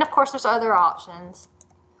 And of course, there's other options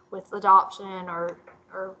with adoption or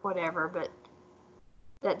whatever, but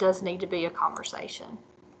that does need to be a conversation.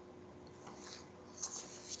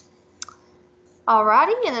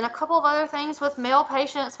 Alrighty, and then a couple of other things with male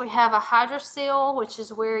patients. We have a hydrocele, which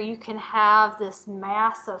is where you can have this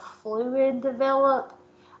mass of fluid develop.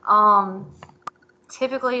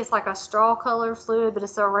 Typically it's like a straw colored fluid, but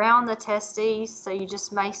it's around the testes, so you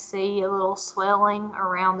just may see a little swelling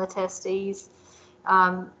around the testes.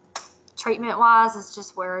 Treatment wise, it's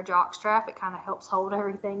just wear a jock strap. It kind of helps hold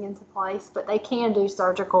everything into place, but they can do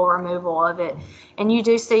surgical removal of it. And you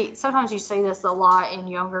do see, sometimes you see this a lot in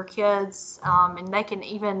younger kids, and they can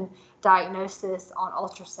even diagnose this on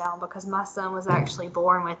ultrasound, because my son was actually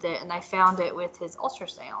born with it and they found it with his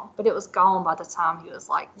ultrasound, but it was gone by the time he was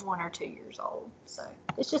like 1 or 2 years old. So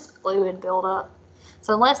it's just fluid buildup.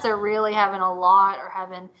 So unless they're really having a lot or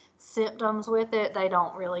having symptoms with it, they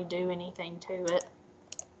don't really do anything to it.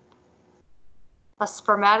 A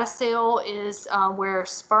spermatocele is where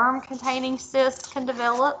sperm-containing cysts can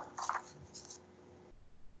develop.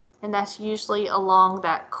 And that's usually along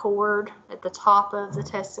that cord at the top of the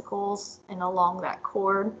testicles and along that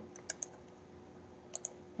cord.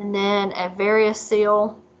 And then a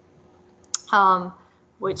variocele,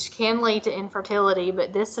 which can lead to infertility,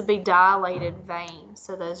 but this would be dilated veins.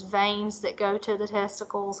 So those veins that go to the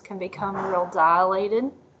testicles can become real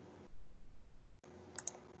dilated.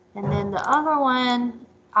 And then the other one,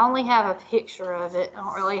 I only have a picture of it. I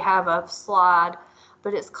don't really have a slide,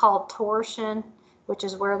 but it's called torsion, which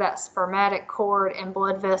is where that spermatic cord and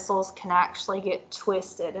blood vessels can actually get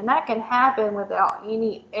twisted. And that can happen without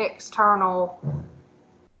any external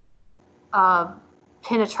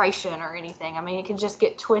penetration or anything. I mean, it can just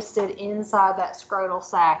get twisted inside that scrotal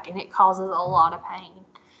sac, and it causes a lot of pain.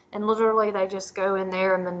 And literally, they just go in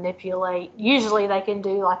there and manipulate. Usually, they can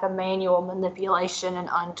do like a manual manipulation and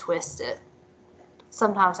untwist it.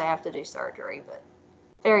 Sometimes they have to do surgery, but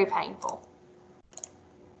very painful.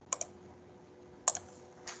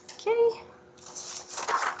 Okay.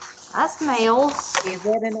 That's males. Is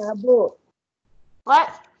that in our book?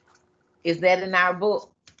 What? Is that in our book?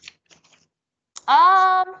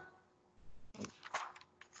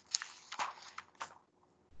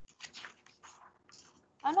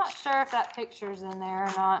 I'm not sure if that picture's in there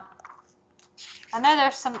or not. I know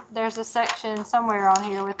there's a section somewhere on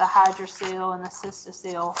here with the hydrocele and the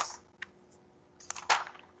cystoceles.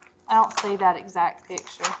 I don't see that exact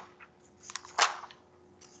picture.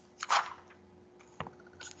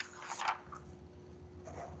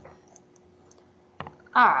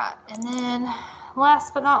 All right, and then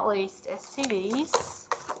last but not least, STDs.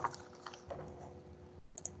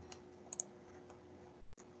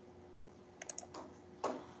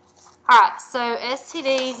 All right, so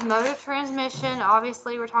STDs, mode of transmission,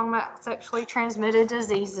 obviously we're talking about sexually transmitted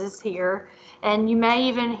diseases here, and you may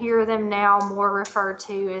even hear them now more referred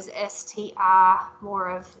to as STI, more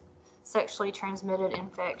of sexually transmitted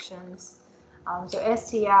infections. So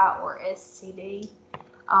STI or STD.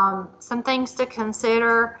 Some things to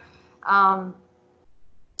consider.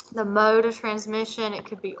 The mode of transmission, it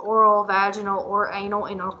could be oral, vaginal, or anal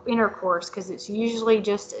intercourse, because it's usually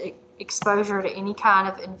just exposure to any kind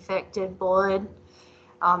of infected blood.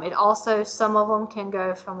 It also, some of them can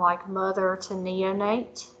go from like mother to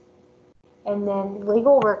neonate. And then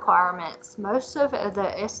legal requirements. Most of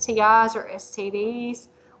the STIs or STDs,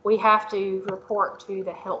 we have to report to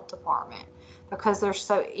the health department because they're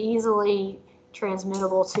so easily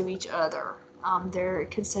transmittable to each other. They're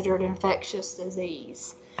considered infectious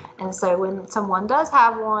disease. And so when someone does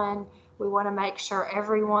have one, we want to make sure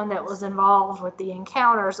everyone that was involved with the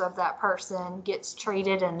encounters of that person gets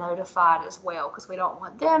treated and notified as well, because we don't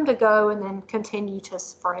want them to go and then continue to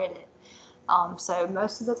spread it. So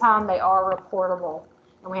most of the time they are reportable,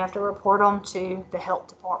 and we have to report them to the health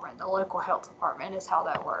department. The local health department is how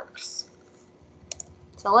that works.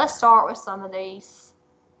 So let's start with some of these.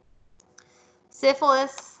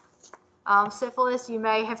 Syphilis. Syphilis you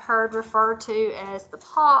may have heard referred to as the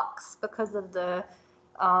pox because of the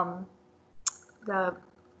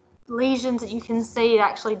lesions that you can see. It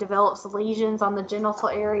actually develops lesions on the genital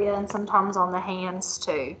area and sometimes on the hands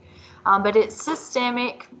too. But it's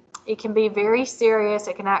systemic. It can be very serious.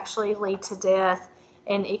 It can actually lead to death,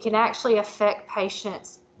 and it can actually affect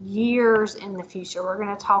patients years in the future. We're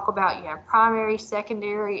going to talk about you have primary,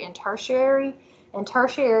 secondary, and tertiary. And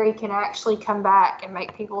tertiary can actually come back and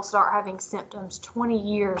make people start having symptoms 20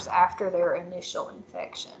 years after their initial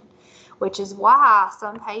infection, which is why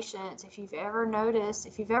some patients, if you've ever noticed,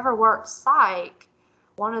 if you've ever worked psych,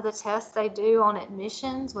 one of the tests they do on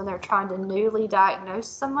admissions when they're trying to newly diagnose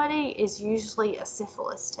somebody is usually a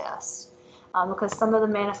syphilis test, because some of the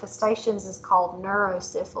manifestations is called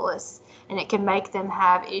neurosyphilis, and it can make them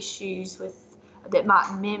have issues that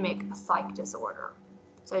might mimic a psych disorder.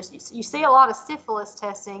 So you see a lot of syphilis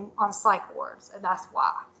testing on psych wards, and that's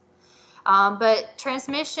why. But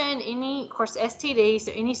transmission, of course, STD,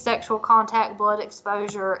 so any sexual contact, blood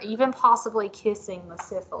exposure, even possibly kissing with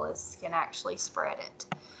syphilis can actually spread it.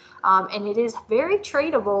 And it is very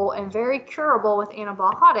treatable and very curable with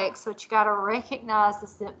antibiotics, but you got to recognize the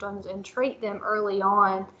symptoms and treat them early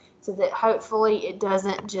on so that hopefully it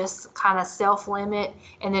doesn't just kind of self-limit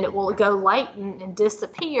and then it will go latent and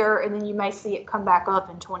disappear, and then you may see it come back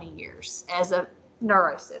up in 20 years as a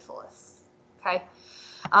neurosyphilis. Okay.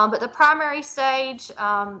 But the primary stage,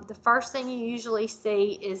 the first thing you usually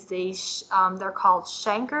see is these, they're called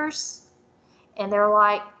chancres, and they're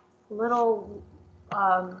like little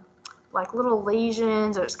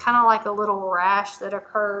lesions, or it's kind of like a little rash that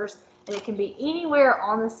occurs, and it can be anywhere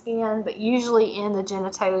on the skin, but usually in the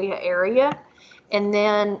genitalia area. And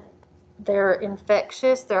then they're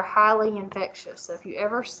infectious. They're highly infectious. So if you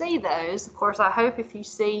ever see those, of course, I hope if you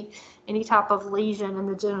see any type of lesion in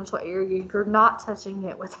the genital area, you're not touching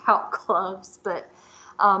it without gloves. But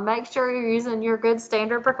make sure you're using your good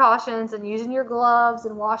standard precautions and using your gloves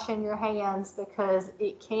and washing your hands, because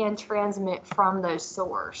it can transmit from those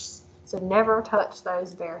sores. So never touch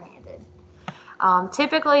those barehanded.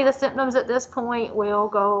 Typically, the symptoms at this point will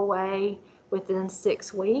go away within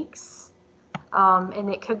 6 weeks. And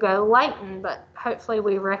it could go latent, but hopefully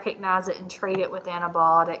we recognize it and treat it with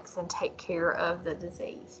antibiotics and take care of the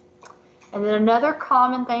disease. And then another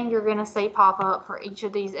common thing you're going to see pop up for each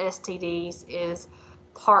of these STDs is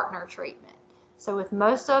partner treatment. So with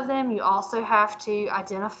most of them, you also have to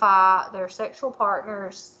identify their sexual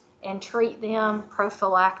partners and treat them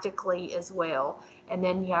prophylactically as well. And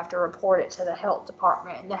then you have to report it to the health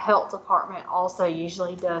department. And the health department also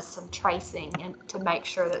usually does some tracing and to make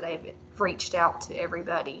sure that they've reached out to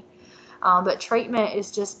everybody. But treatment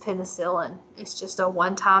is just penicillin. It's just a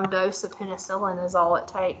one-time dose of penicillin is all it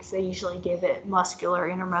takes. They usually give it muscular,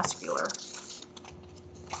 intramuscular.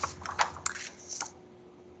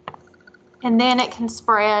 And then it can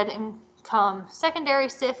spread and become secondary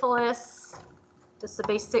syphilis. This will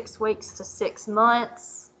be 6 weeks to 6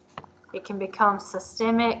 months. It can become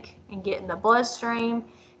systemic and get in the bloodstream.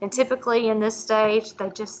 And typically in this stage, they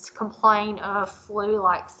just complain of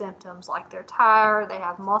flu-like symptoms, like they're tired, they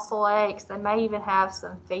have muscle aches, they may even have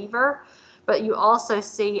some fever. But you also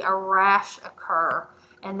see a rash occur.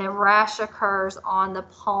 And the rash occurs on the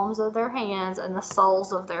palms of their hands and the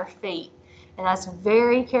soles of their feet. And that's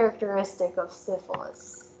very characteristic of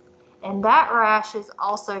syphilis. And that rash is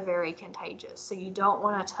also very contagious, so you don't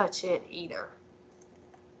want to touch it either.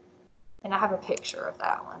 And I have a picture of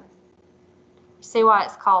that one. You see why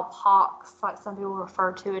it's called pox? Like some people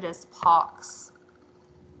refer to it as pox.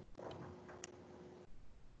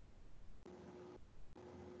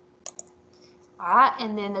 All right,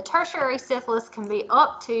 and then the tertiary syphilis can be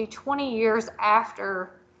up to 20 years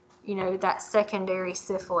after, that secondary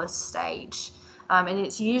syphilis stage. And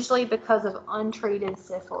it's usually because of untreated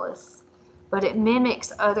syphilis, but it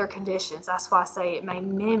mimics other conditions. That's why I say it may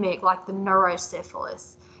mimic like the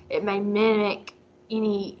neurosyphilis. It may mimic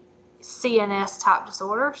any CNS type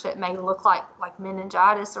disorder. So it may look like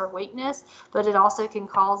meningitis or weakness, but it also can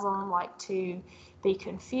cause them to be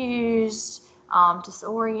confused,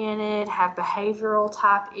 disoriented, have behavioral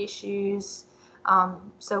type issues.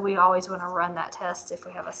 So we always want to run that test if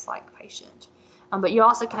we have a psych patient. But you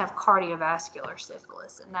also can have cardiovascular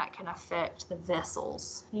syphilis, and that can affect the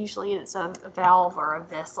vessels. Usually it's a valve or a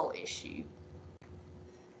vessel issue.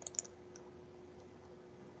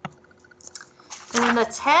 And then the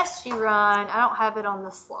test you run, I don't have it on the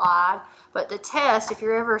slide, but the test, if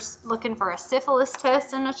you're ever looking for a syphilis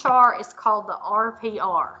test in a chart, it's called the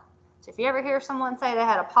RPR. So if you ever hear someone say they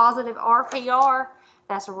had a positive RPR,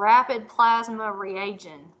 that's rapid plasma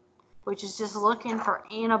reagent, which is just looking for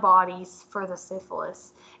antibodies for the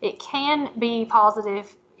syphilis. It can be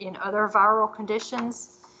positive in other viral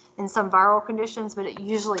conditions, in some viral conditions, but it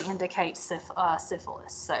usually indicates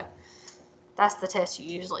syphilis. So that's the test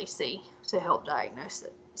you usually see to help diagnose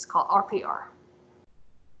it. It's called RPR.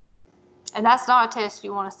 And that's not a test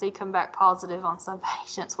you want to see come back positive on some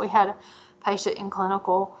patients. We had a patient in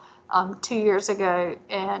clinical 2 years ago,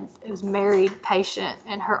 and it was a married patient,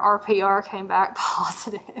 and her RPR came back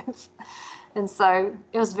positive. And so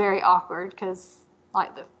it was very awkward because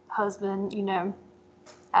the husband,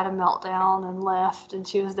 had a meltdown and left, and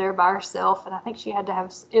she was there by herself, and I think she had to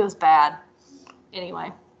have, it was bad. Anyway,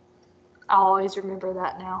 I'll always remember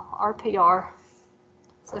that now. RPR,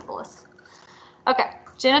 syphilis. Okay,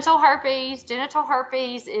 genital herpes. Genital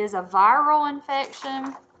herpes is a viral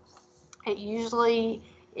infection. It usually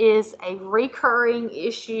is a recurring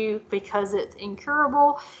issue because it's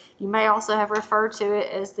incurable. You may also have referred to it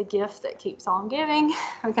as the gift that keeps on giving,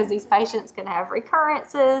 because these patients can have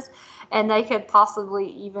recurrences and they could possibly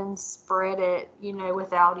even spread it,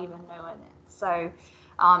 without even knowing it. So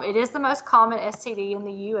it is the most common STD in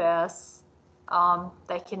the U.S.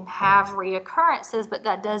 They can have reoccurrences, but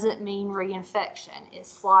that doesn't mean reinfection.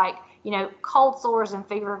 It's like, cold sores and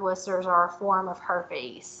fever blisters are a form of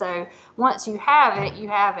herpes. So once you have it, you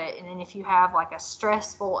have it. And then if you have a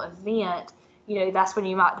stressful event, that's when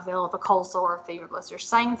you might develop a cold sore or fever blister.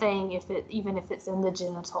 Same thing even if it's in the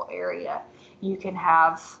genital area, you can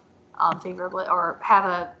have fever or have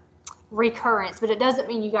a recurrence, but it doesn't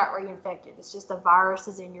mean you got reinfected. It's just the virus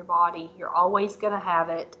is in your body. You're always going to have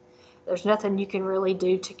it. There's nothing you can really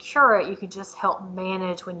do to cure it. You can just help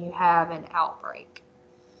manage when you have an outbreak.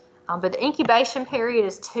 But the incubation period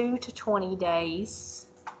is 2 to 20 days.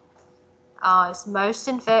 It's most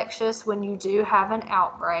infectious when you do have an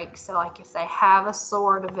outbreak. So like if they have a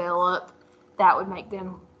sore develop, that would make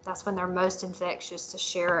them, that's when they're most infectious to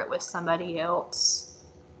share it with somebody else.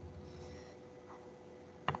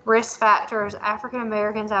 Risk factors, African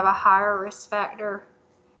Americans have a higher risk factor,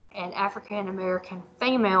 and African American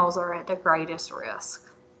females are at the greatest risk.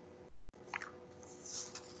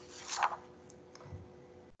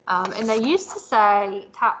 And they used to say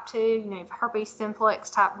type 2, herpes simplex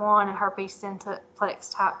type 1 and herpes simplex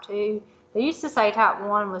type 2. They used to say type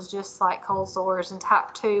 1 was just like cold sores and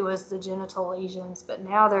type 2 was the genital lesions, but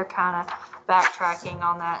now they're kind of backtracking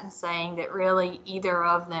on that and saying that really either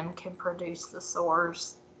of them can produce the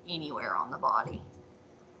sores anywhere on the body.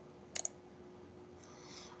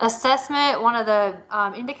 Assessment, one of the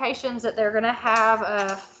indications that they're going to have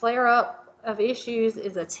a flare-up of issues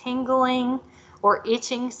is a tingling or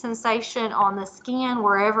itching sensation on the skin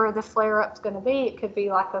wherever the flare-up is going to be. It could be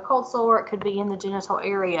like a cold sore, it could be in the genital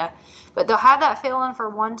area. But they'll have that feeling for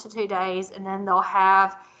 1 to 2 days, and then they'll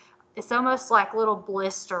have, it's almost like little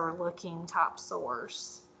blister-looking type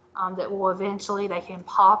sores that will eventually, they can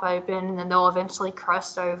pop open, and then they'll eventually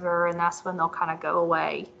crust over, and that's when they'll kind of go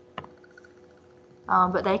away.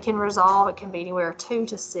 But they can resolve. It can be anywhere 2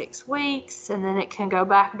 to 6 weeks, and then it can go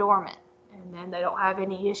back dormant. And then they don't have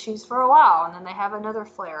any issues for a while, and then they have another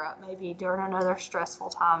flare-up, maybe during another stressful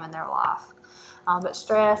time in their life. But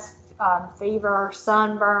stress, fever,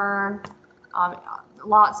 sunburn,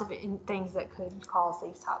 lots of things that could cause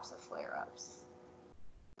these types of flare-ups.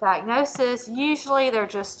 Diagnosis, usually they're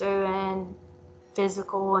just doing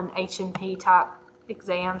physical and H&P type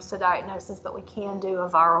exams to diagnosis, but we can do a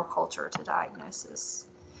viral culture to diagnosis.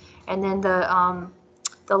 And then the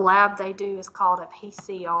lab they do is called a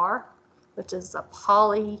PCR, which is a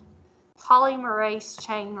polymerase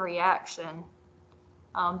chain reaction,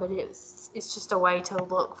 but it's just a way to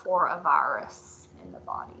look for a virus in the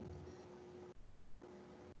body.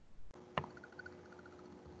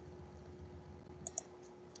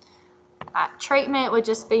 Treatment would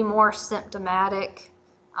just be more symptomatic,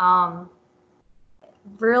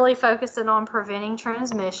 really focusing on preventing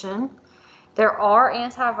transmission. There are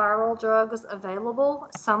antiviral drugs available.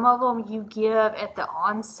 Some of them you give at the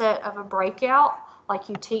onset of a breakout, like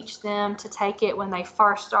you teach them to take it when they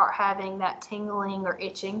first start having that tingling or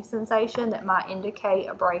itching sensation that might indicate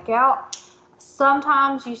a breakout.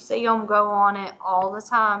 Sometimes you see them go on it all the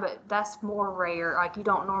time, but that's more rare. Like you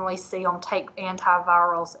don't normally see them take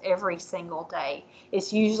antivirals every single day.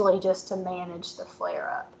 It's usually just to manage the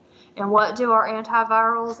flare-up. And what do our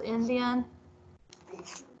antivirals end in?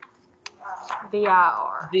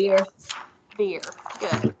 VIR. Vir.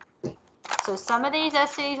 Good. So some of these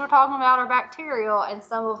STDs we're talking about are bacterial, and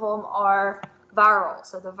some of them are viral.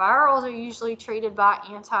 So the virals are usually treated by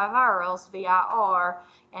antivirals, VIR,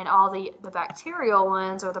 and all the bacterial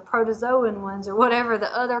ones or the protozoan ones or whatever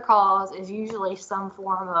the other cause is usually some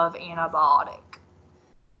form of antibiotic.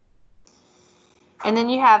 And then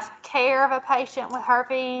you have care of a patient with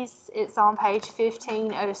herpes. It's on page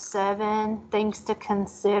 1507, things to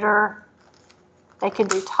consider. They can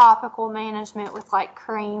do topical management with like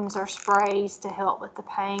creams or sprays to help with the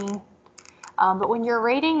pain. But when you're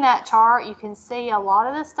reading that chart, you can see a lot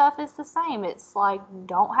of this stuff is the same. It's like,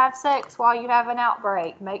 don't have sex while you have an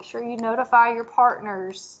outbreak. Make sure you notify your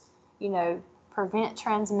partners, prevent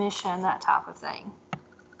transmission, that type of thing.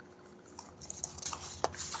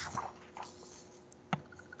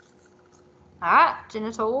 All right,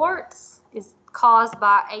 genital warts is caused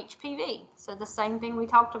by HPV. So the same thing we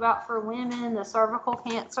talked about for women, the cervical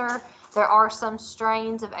cancer. There are some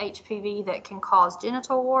strains of HPV that can cause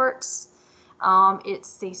genital warts.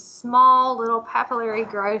 It's these small little papillary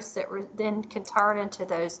growths that then can turn into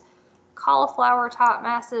those cauliflower type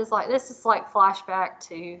masses. Like this is like flashback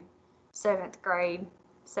to 7th grade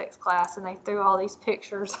sex class, and they threw all these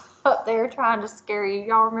pictures up there trying to scare you.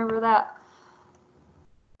 Y'all remember that?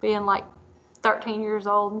 Being like 13 years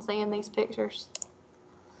old and seeing these pictures.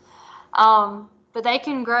 But they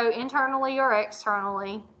can grow internally or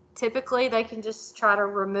externally. Typically, they can just try to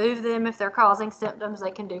remove them if they're causing symptoms.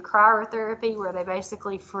 They can do cryotherapy where they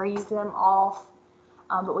basically freeze them off.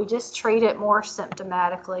 But we just treat it more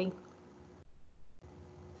symptomatically.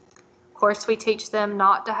 Of course, we teach them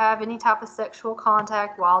not to have any type of sexual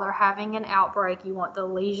contact while they're having an outbreak. You want the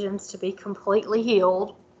lesions to be completely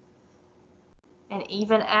healed. And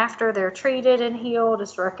even after they're treated and healed,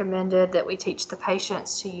 it's recommended that we teach the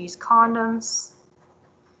patients to use condoms.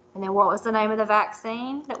 And then what was the name of the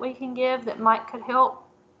vaccine that we can give that could help?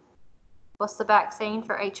 What's the vaccine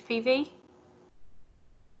for HPV?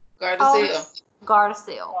 Gardasil.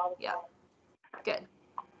 Gardasil, yeah. Good.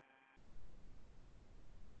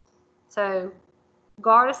 So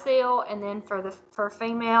Gardasil, and then for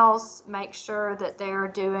females, make sure that they're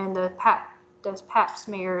doing those pap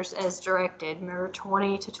smears as directed. Remember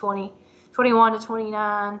 21 to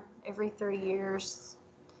 29 every 3 years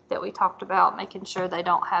that we talked about, making sure they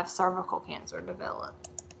don't have cervical cancer develop.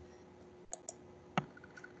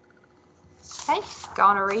 Okay,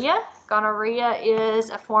 gonorrhea. Gonorrhea is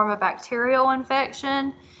a form of bacterial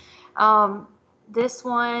infection. This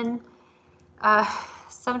one,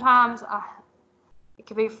 sometimes it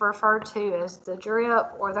can be referred to as the drip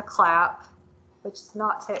or the clap, which is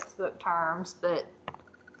not textbook terms, but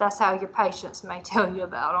that's how your patients may tell you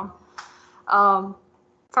about them.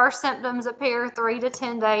 First symptoms appear 3 to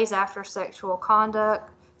 10 days after sexual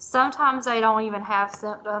conduct. Sometimes they don't even have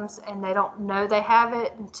symptoms and they don't know they have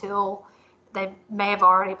it until they may have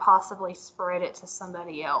already possibly spread it to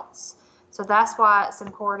somebody else. So that's why it's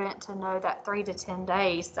important to know that 3 to 10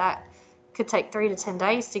 days, that could take 3 to 10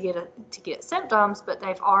 days to get symptoms, but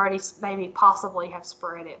they've already maybe possibly have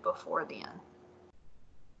spread it before then.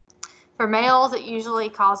 For males, it usually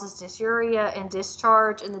causes dysuria and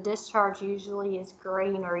discharge, and the discharge usually is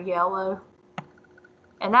green or yellow.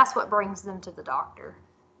 And that's what brings them to the doctor,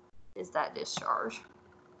 is that discharge.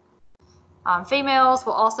 Females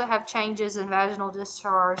will also have changes in vaginal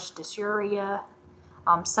discharge, dysuria.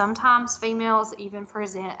 Sometimes females even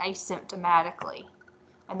present asymptomatically,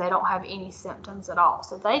 and they don't have any symptoms at all.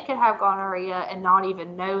 So they could have gonorrhea and not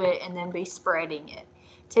even know it and then be spreading it.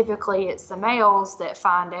 Typically, it's the males that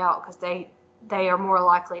find out because they are more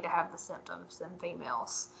likely to have the symptoms than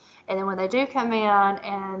females. And then when they do come in,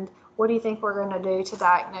 and what do you think we're going to do to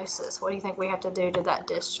diagnose this? What do you think we have to do to that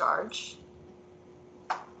discharge?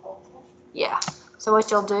 Yeah. So what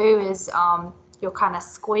you'll do is you'll kind of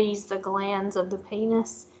squeeze the glands of the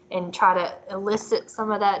penis and try to elicit some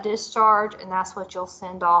of that discharge, and that's what you'll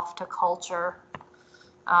send off to culture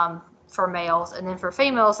for males. And then for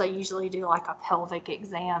females, they usually do like a pelvic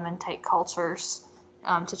exam and take cultures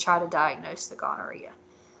to try to diagnose the gonorrhea.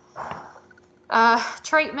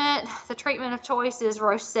 Treatment, the treatment of choice is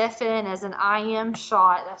Rocephin as an IM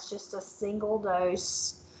shot. That's just a single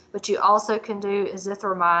dose, but you also can do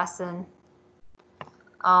azithromycin.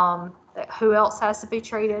 Who else has to be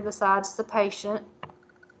treated besides the patient?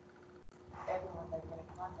 Everyone they get in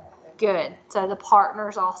contact with. Good. So the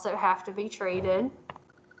partners also have to be treated.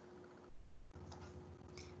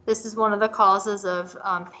 This is one of the causes of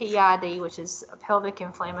PID, which is a pelvic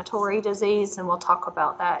inflammatory disease, and we'll talk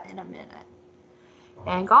about that in a minute.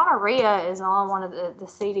 And gonorrhea is on one of the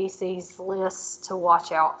CDC's lists to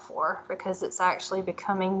watch out for because it's actually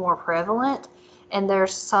becoming more prevalent. And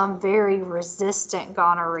there's some very resistant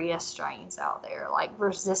gonorrhea strains out there, like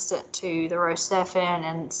resistant to the Rocephin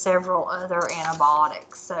and several other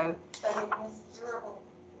antibiotics. So, But it is curable.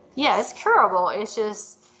 yeah, it's curable. It's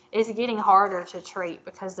just, it's getting harder to treat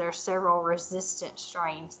because there's several resistant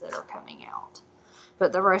strains that are coming out.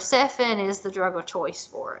 But the Rocephin is the drug of choice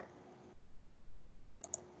for it.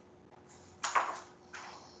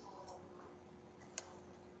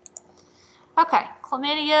 Okay,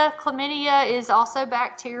 chlamydia. Chlamydia is also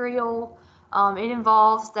bacterial. It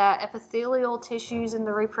involves that epithelial tissues in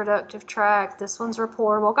the reproductive tract. This one's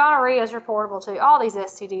reportable. Gonorrhea is reportable too. All these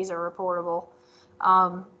STDs are reportable.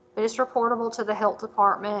 But it's reportable to the health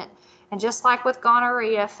department. And just like with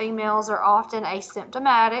gonorrhea, females are often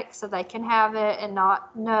asymptomatic, so they can have it and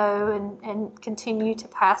not know and continue to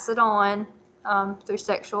pass it on through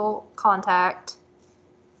sexual contact.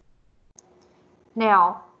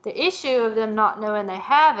 Now, the issue of them not knowing they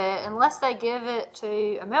have it, unless they give it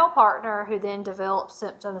to a male partner who then develops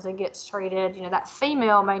symptoms and gets treated, that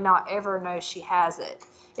female may not ever know she has it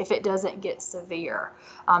if it doesn't get severe.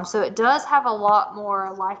 So it does have a lot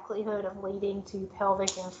more likelihood of leading to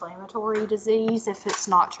pelvic inflammatory disease if it's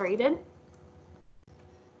not treated.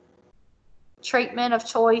 Treatment of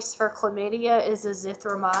choice for chlamydia is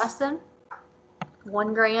azithromycin,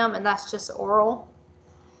 1 gram, and that's just oral.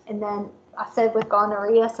 And then I said with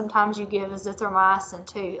gonorrhea, sometimes you give azithromycin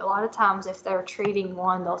too. A lot of times if they're treating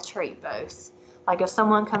one, they'll treat both. Like if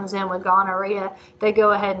someone comes in with gonorrhea, they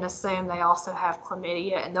go ahead and assume they also have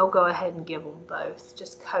chlamydia, and they'll go ahead and give them both,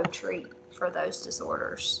 just co-treat for those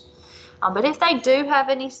disorders. But if they do have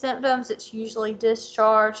any symptoms, it's usually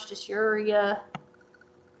discharge, dysuria.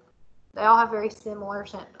 They all have very similar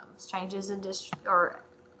symptoms, changes in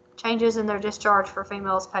their discharge for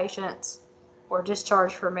females patients, or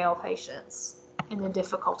discharge for male patients, and then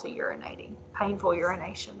difficulty urinating, painful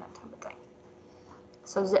urination, that type of thing.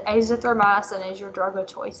 So azithromycin is your drug of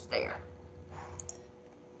choice there.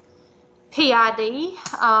 PID.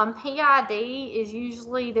 PID is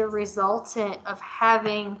usually the resultant of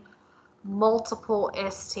having multiple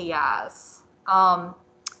STIs.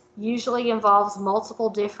 Usually involves multiple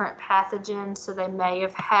different pathogens, so they may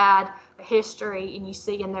have had a history, and you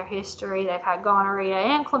see in their history they've had gonorrhea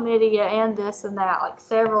and chlamydia and this and that, like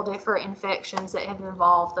several different infections that have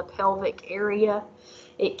involved the pelvic area.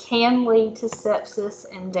 It can lead to sepsis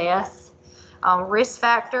and death. Risk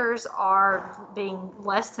factors are being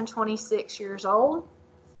less than 26 years old,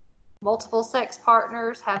 multiple sex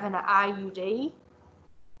partners, having an IUD,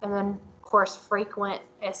 and then of course frequent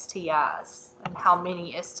STIs and how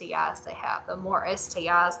many STIs they have. The more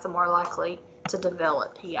STIs, the more likely to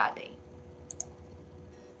develop PID.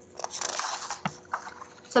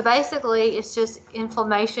 So basically it's just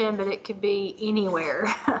inflammation, but it could be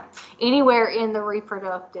anywhere, anywhere in the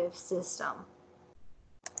reproductive system.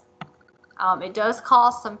 It does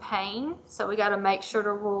cause some pain, so we got to make sure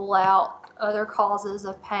to rule out other causes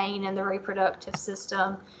of pain in the reproductive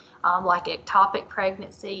system, like ectopic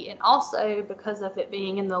pregnancy, and also because of it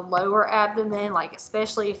being in the lower abdomen, like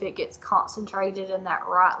especially if it gets concentrated in that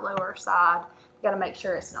right lower side, you got to make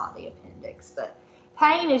sure it's not the appendix. But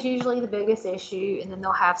pain is usually the biggest issue, and then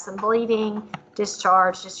they'll have some bleeding,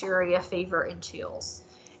 discharge, dysuria, fever, and chills.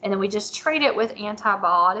 And then we just treat it with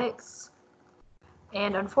antibiotics.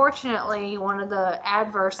 And unfortunately, one of the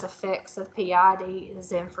adverse effects of PID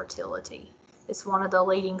is infertility. It's one of the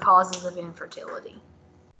leading causes of infertility.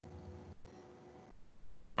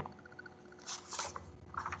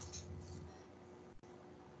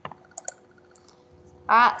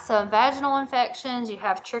 All right, so vaginal infections, you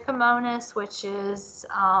have trichomonas, which is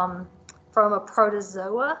from a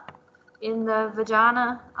protozoa in the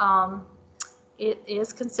vagina. It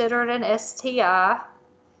is considered an STI.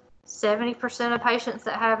 70% of patients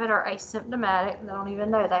that have it are asymptomatic. They don't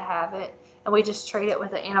even know they have it. And we just treat it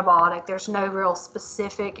with an antibiotic. There's no real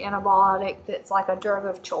specific antibiotic that's like a drug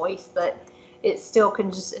of choice, but it still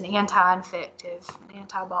can just, an anti-infective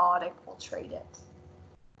antibiotic will treat it.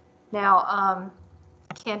 Now,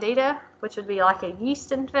 Candida, which would be like a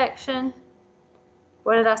yeast infection.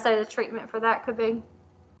 What did I say the treatment for that could be?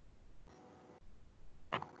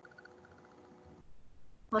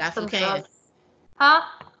 What's some drugs? Huh?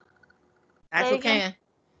 Diflucan.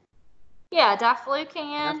 Yeah,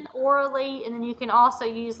 diflucan orally, and then you can also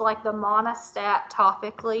use like the monostat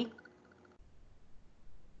topically.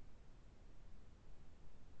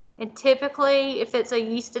 And typically, if it's a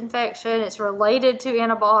yeast infection, it's related to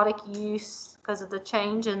antibiotic use because of the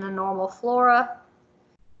change in the normal flora.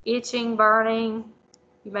 Itching, burning,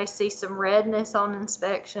 you may see some redness on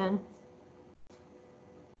inspection.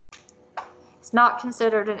 It's not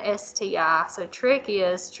considered an STI. So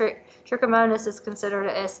trichomonas is considered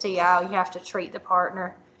a STI. You have to treat the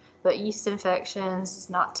partner. But yeast infections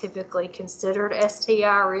is not typically considered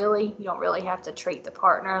STI, really. You don't really have to treat the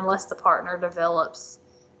partner unless the partner develops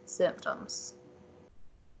symptoms.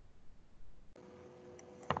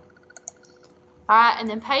 All right, and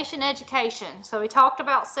then patient education. So we talked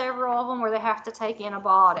about several of them where they have to take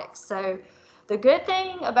antibiotics. So the good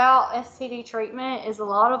thing about STD treatment is a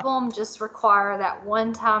lot of them just require that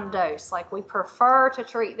one-time dose. Like we prefer to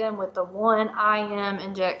treat them with the one IM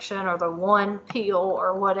injection or the one pill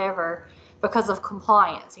or whatever because of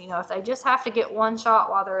compliance. You know, if they just have to get one shot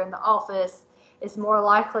while they're in the office, it's more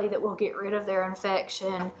likely that we'll get rid of their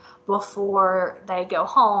infection before they go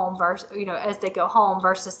home versus, you know, as they go home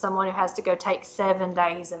versus someone who has to go take 7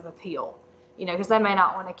 days of a pill, you know, because they may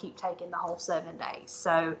not want to keep taking the whole 7 days.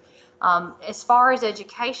 So as far as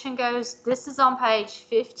education goes, this is on page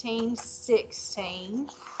 1516,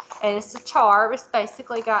 and it's a chart. It's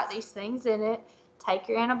basically got these things in it. Take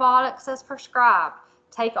your antibiotics as prescribed.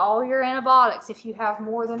 Take all your antibiotics if you have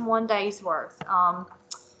more than 1 day's worth.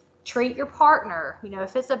 Treat your partner. You know,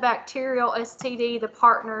 if it's a bacterial STD, the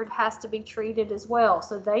partner has to be treated as well.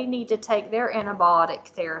 So they need to take their antibiotic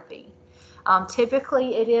therapy.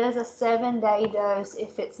 Typically, it is a 7-day dose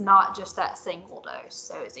if it's not just that single dose.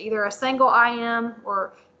 So it's either a single IM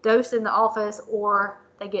or dose in the office, or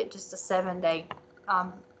they get just a 7-day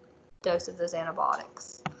dose of those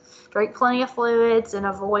antibiotics. Drink plenty of fluids and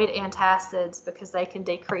avoid antacids because they can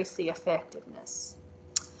decrease the effectiveness.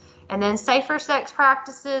 And then safer sex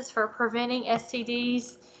practices for preventing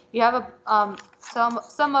STDs. You have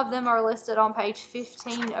some of them are listed on page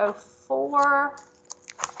 1504.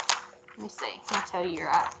 Let me see. I'll tell you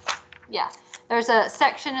right. Yeah, there's a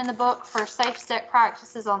section in the book for safe sex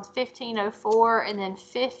practices on 1504, and then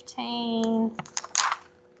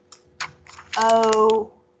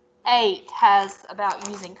 1508 has about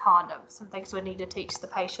using condoms. Some things we need to teach the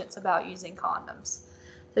patients about using condoms.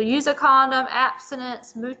 So use a condom,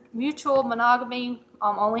 abstinence, mutual monogamy,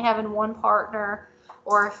 only having one partner,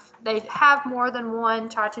 or if they have more than one,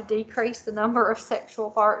 try to decrease the number of sexual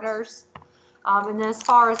partners. And then as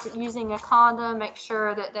far as using a condom, make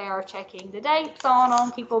sure that they are checking the dates on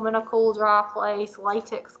them, keep them in a cool, dry place.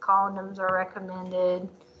 Latex condoms are recommended.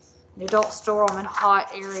 You don't store them in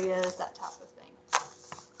hot areas, that type of thing.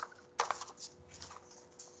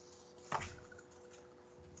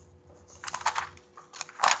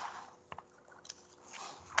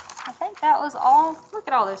 I think that was all. Look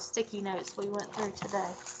at all those sticky notes we went through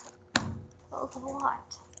today. That was a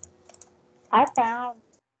lot. I found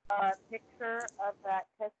a picture of that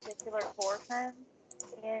testicular portion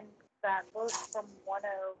in that book from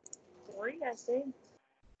 103, I think.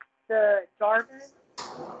 The Jarvis.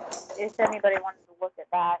 If anybody wanted to look at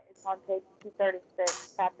that, it's on page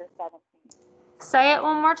 236, chapter 17. Say it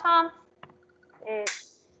one more time.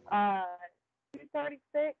 It's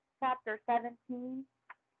 236, chapter 17,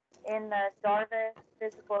 in the Jarvis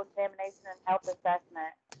Physical Examination and Health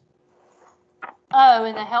Assessment. Oh,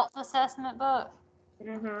 in the health assessment book?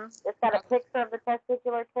 Mm-hmm. It's got a picture of the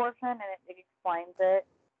testicular portion, and it explains it.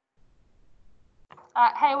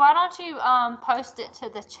 Hey, why don't you post it to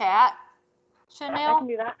the chat, Chanel? I can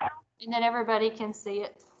do that. And then everybody can see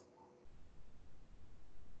it.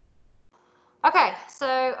 Okay,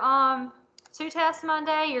 so 2 tests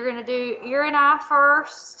Monday. You're gonna do ear and eye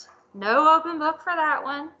first. No open book for that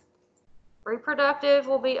one. Reproductive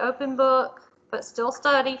will be open book, but still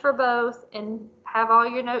study for both and have all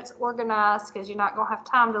your notes organized because you're not gonna have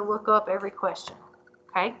time to look up every question.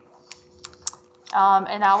 Okay.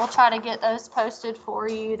 And I will try to get those posted for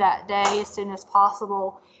you that day as soon as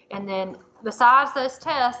possible. And then besides those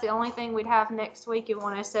tests, the only thing we'd have next week in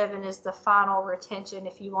 107 is the final retention.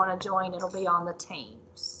 If you want to join, it'll be on the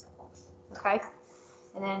teams. Okay.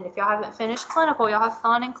 And then if y'all haven't finished clinical, y'all have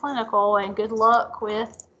fun in clinical and good luck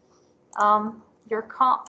with your comp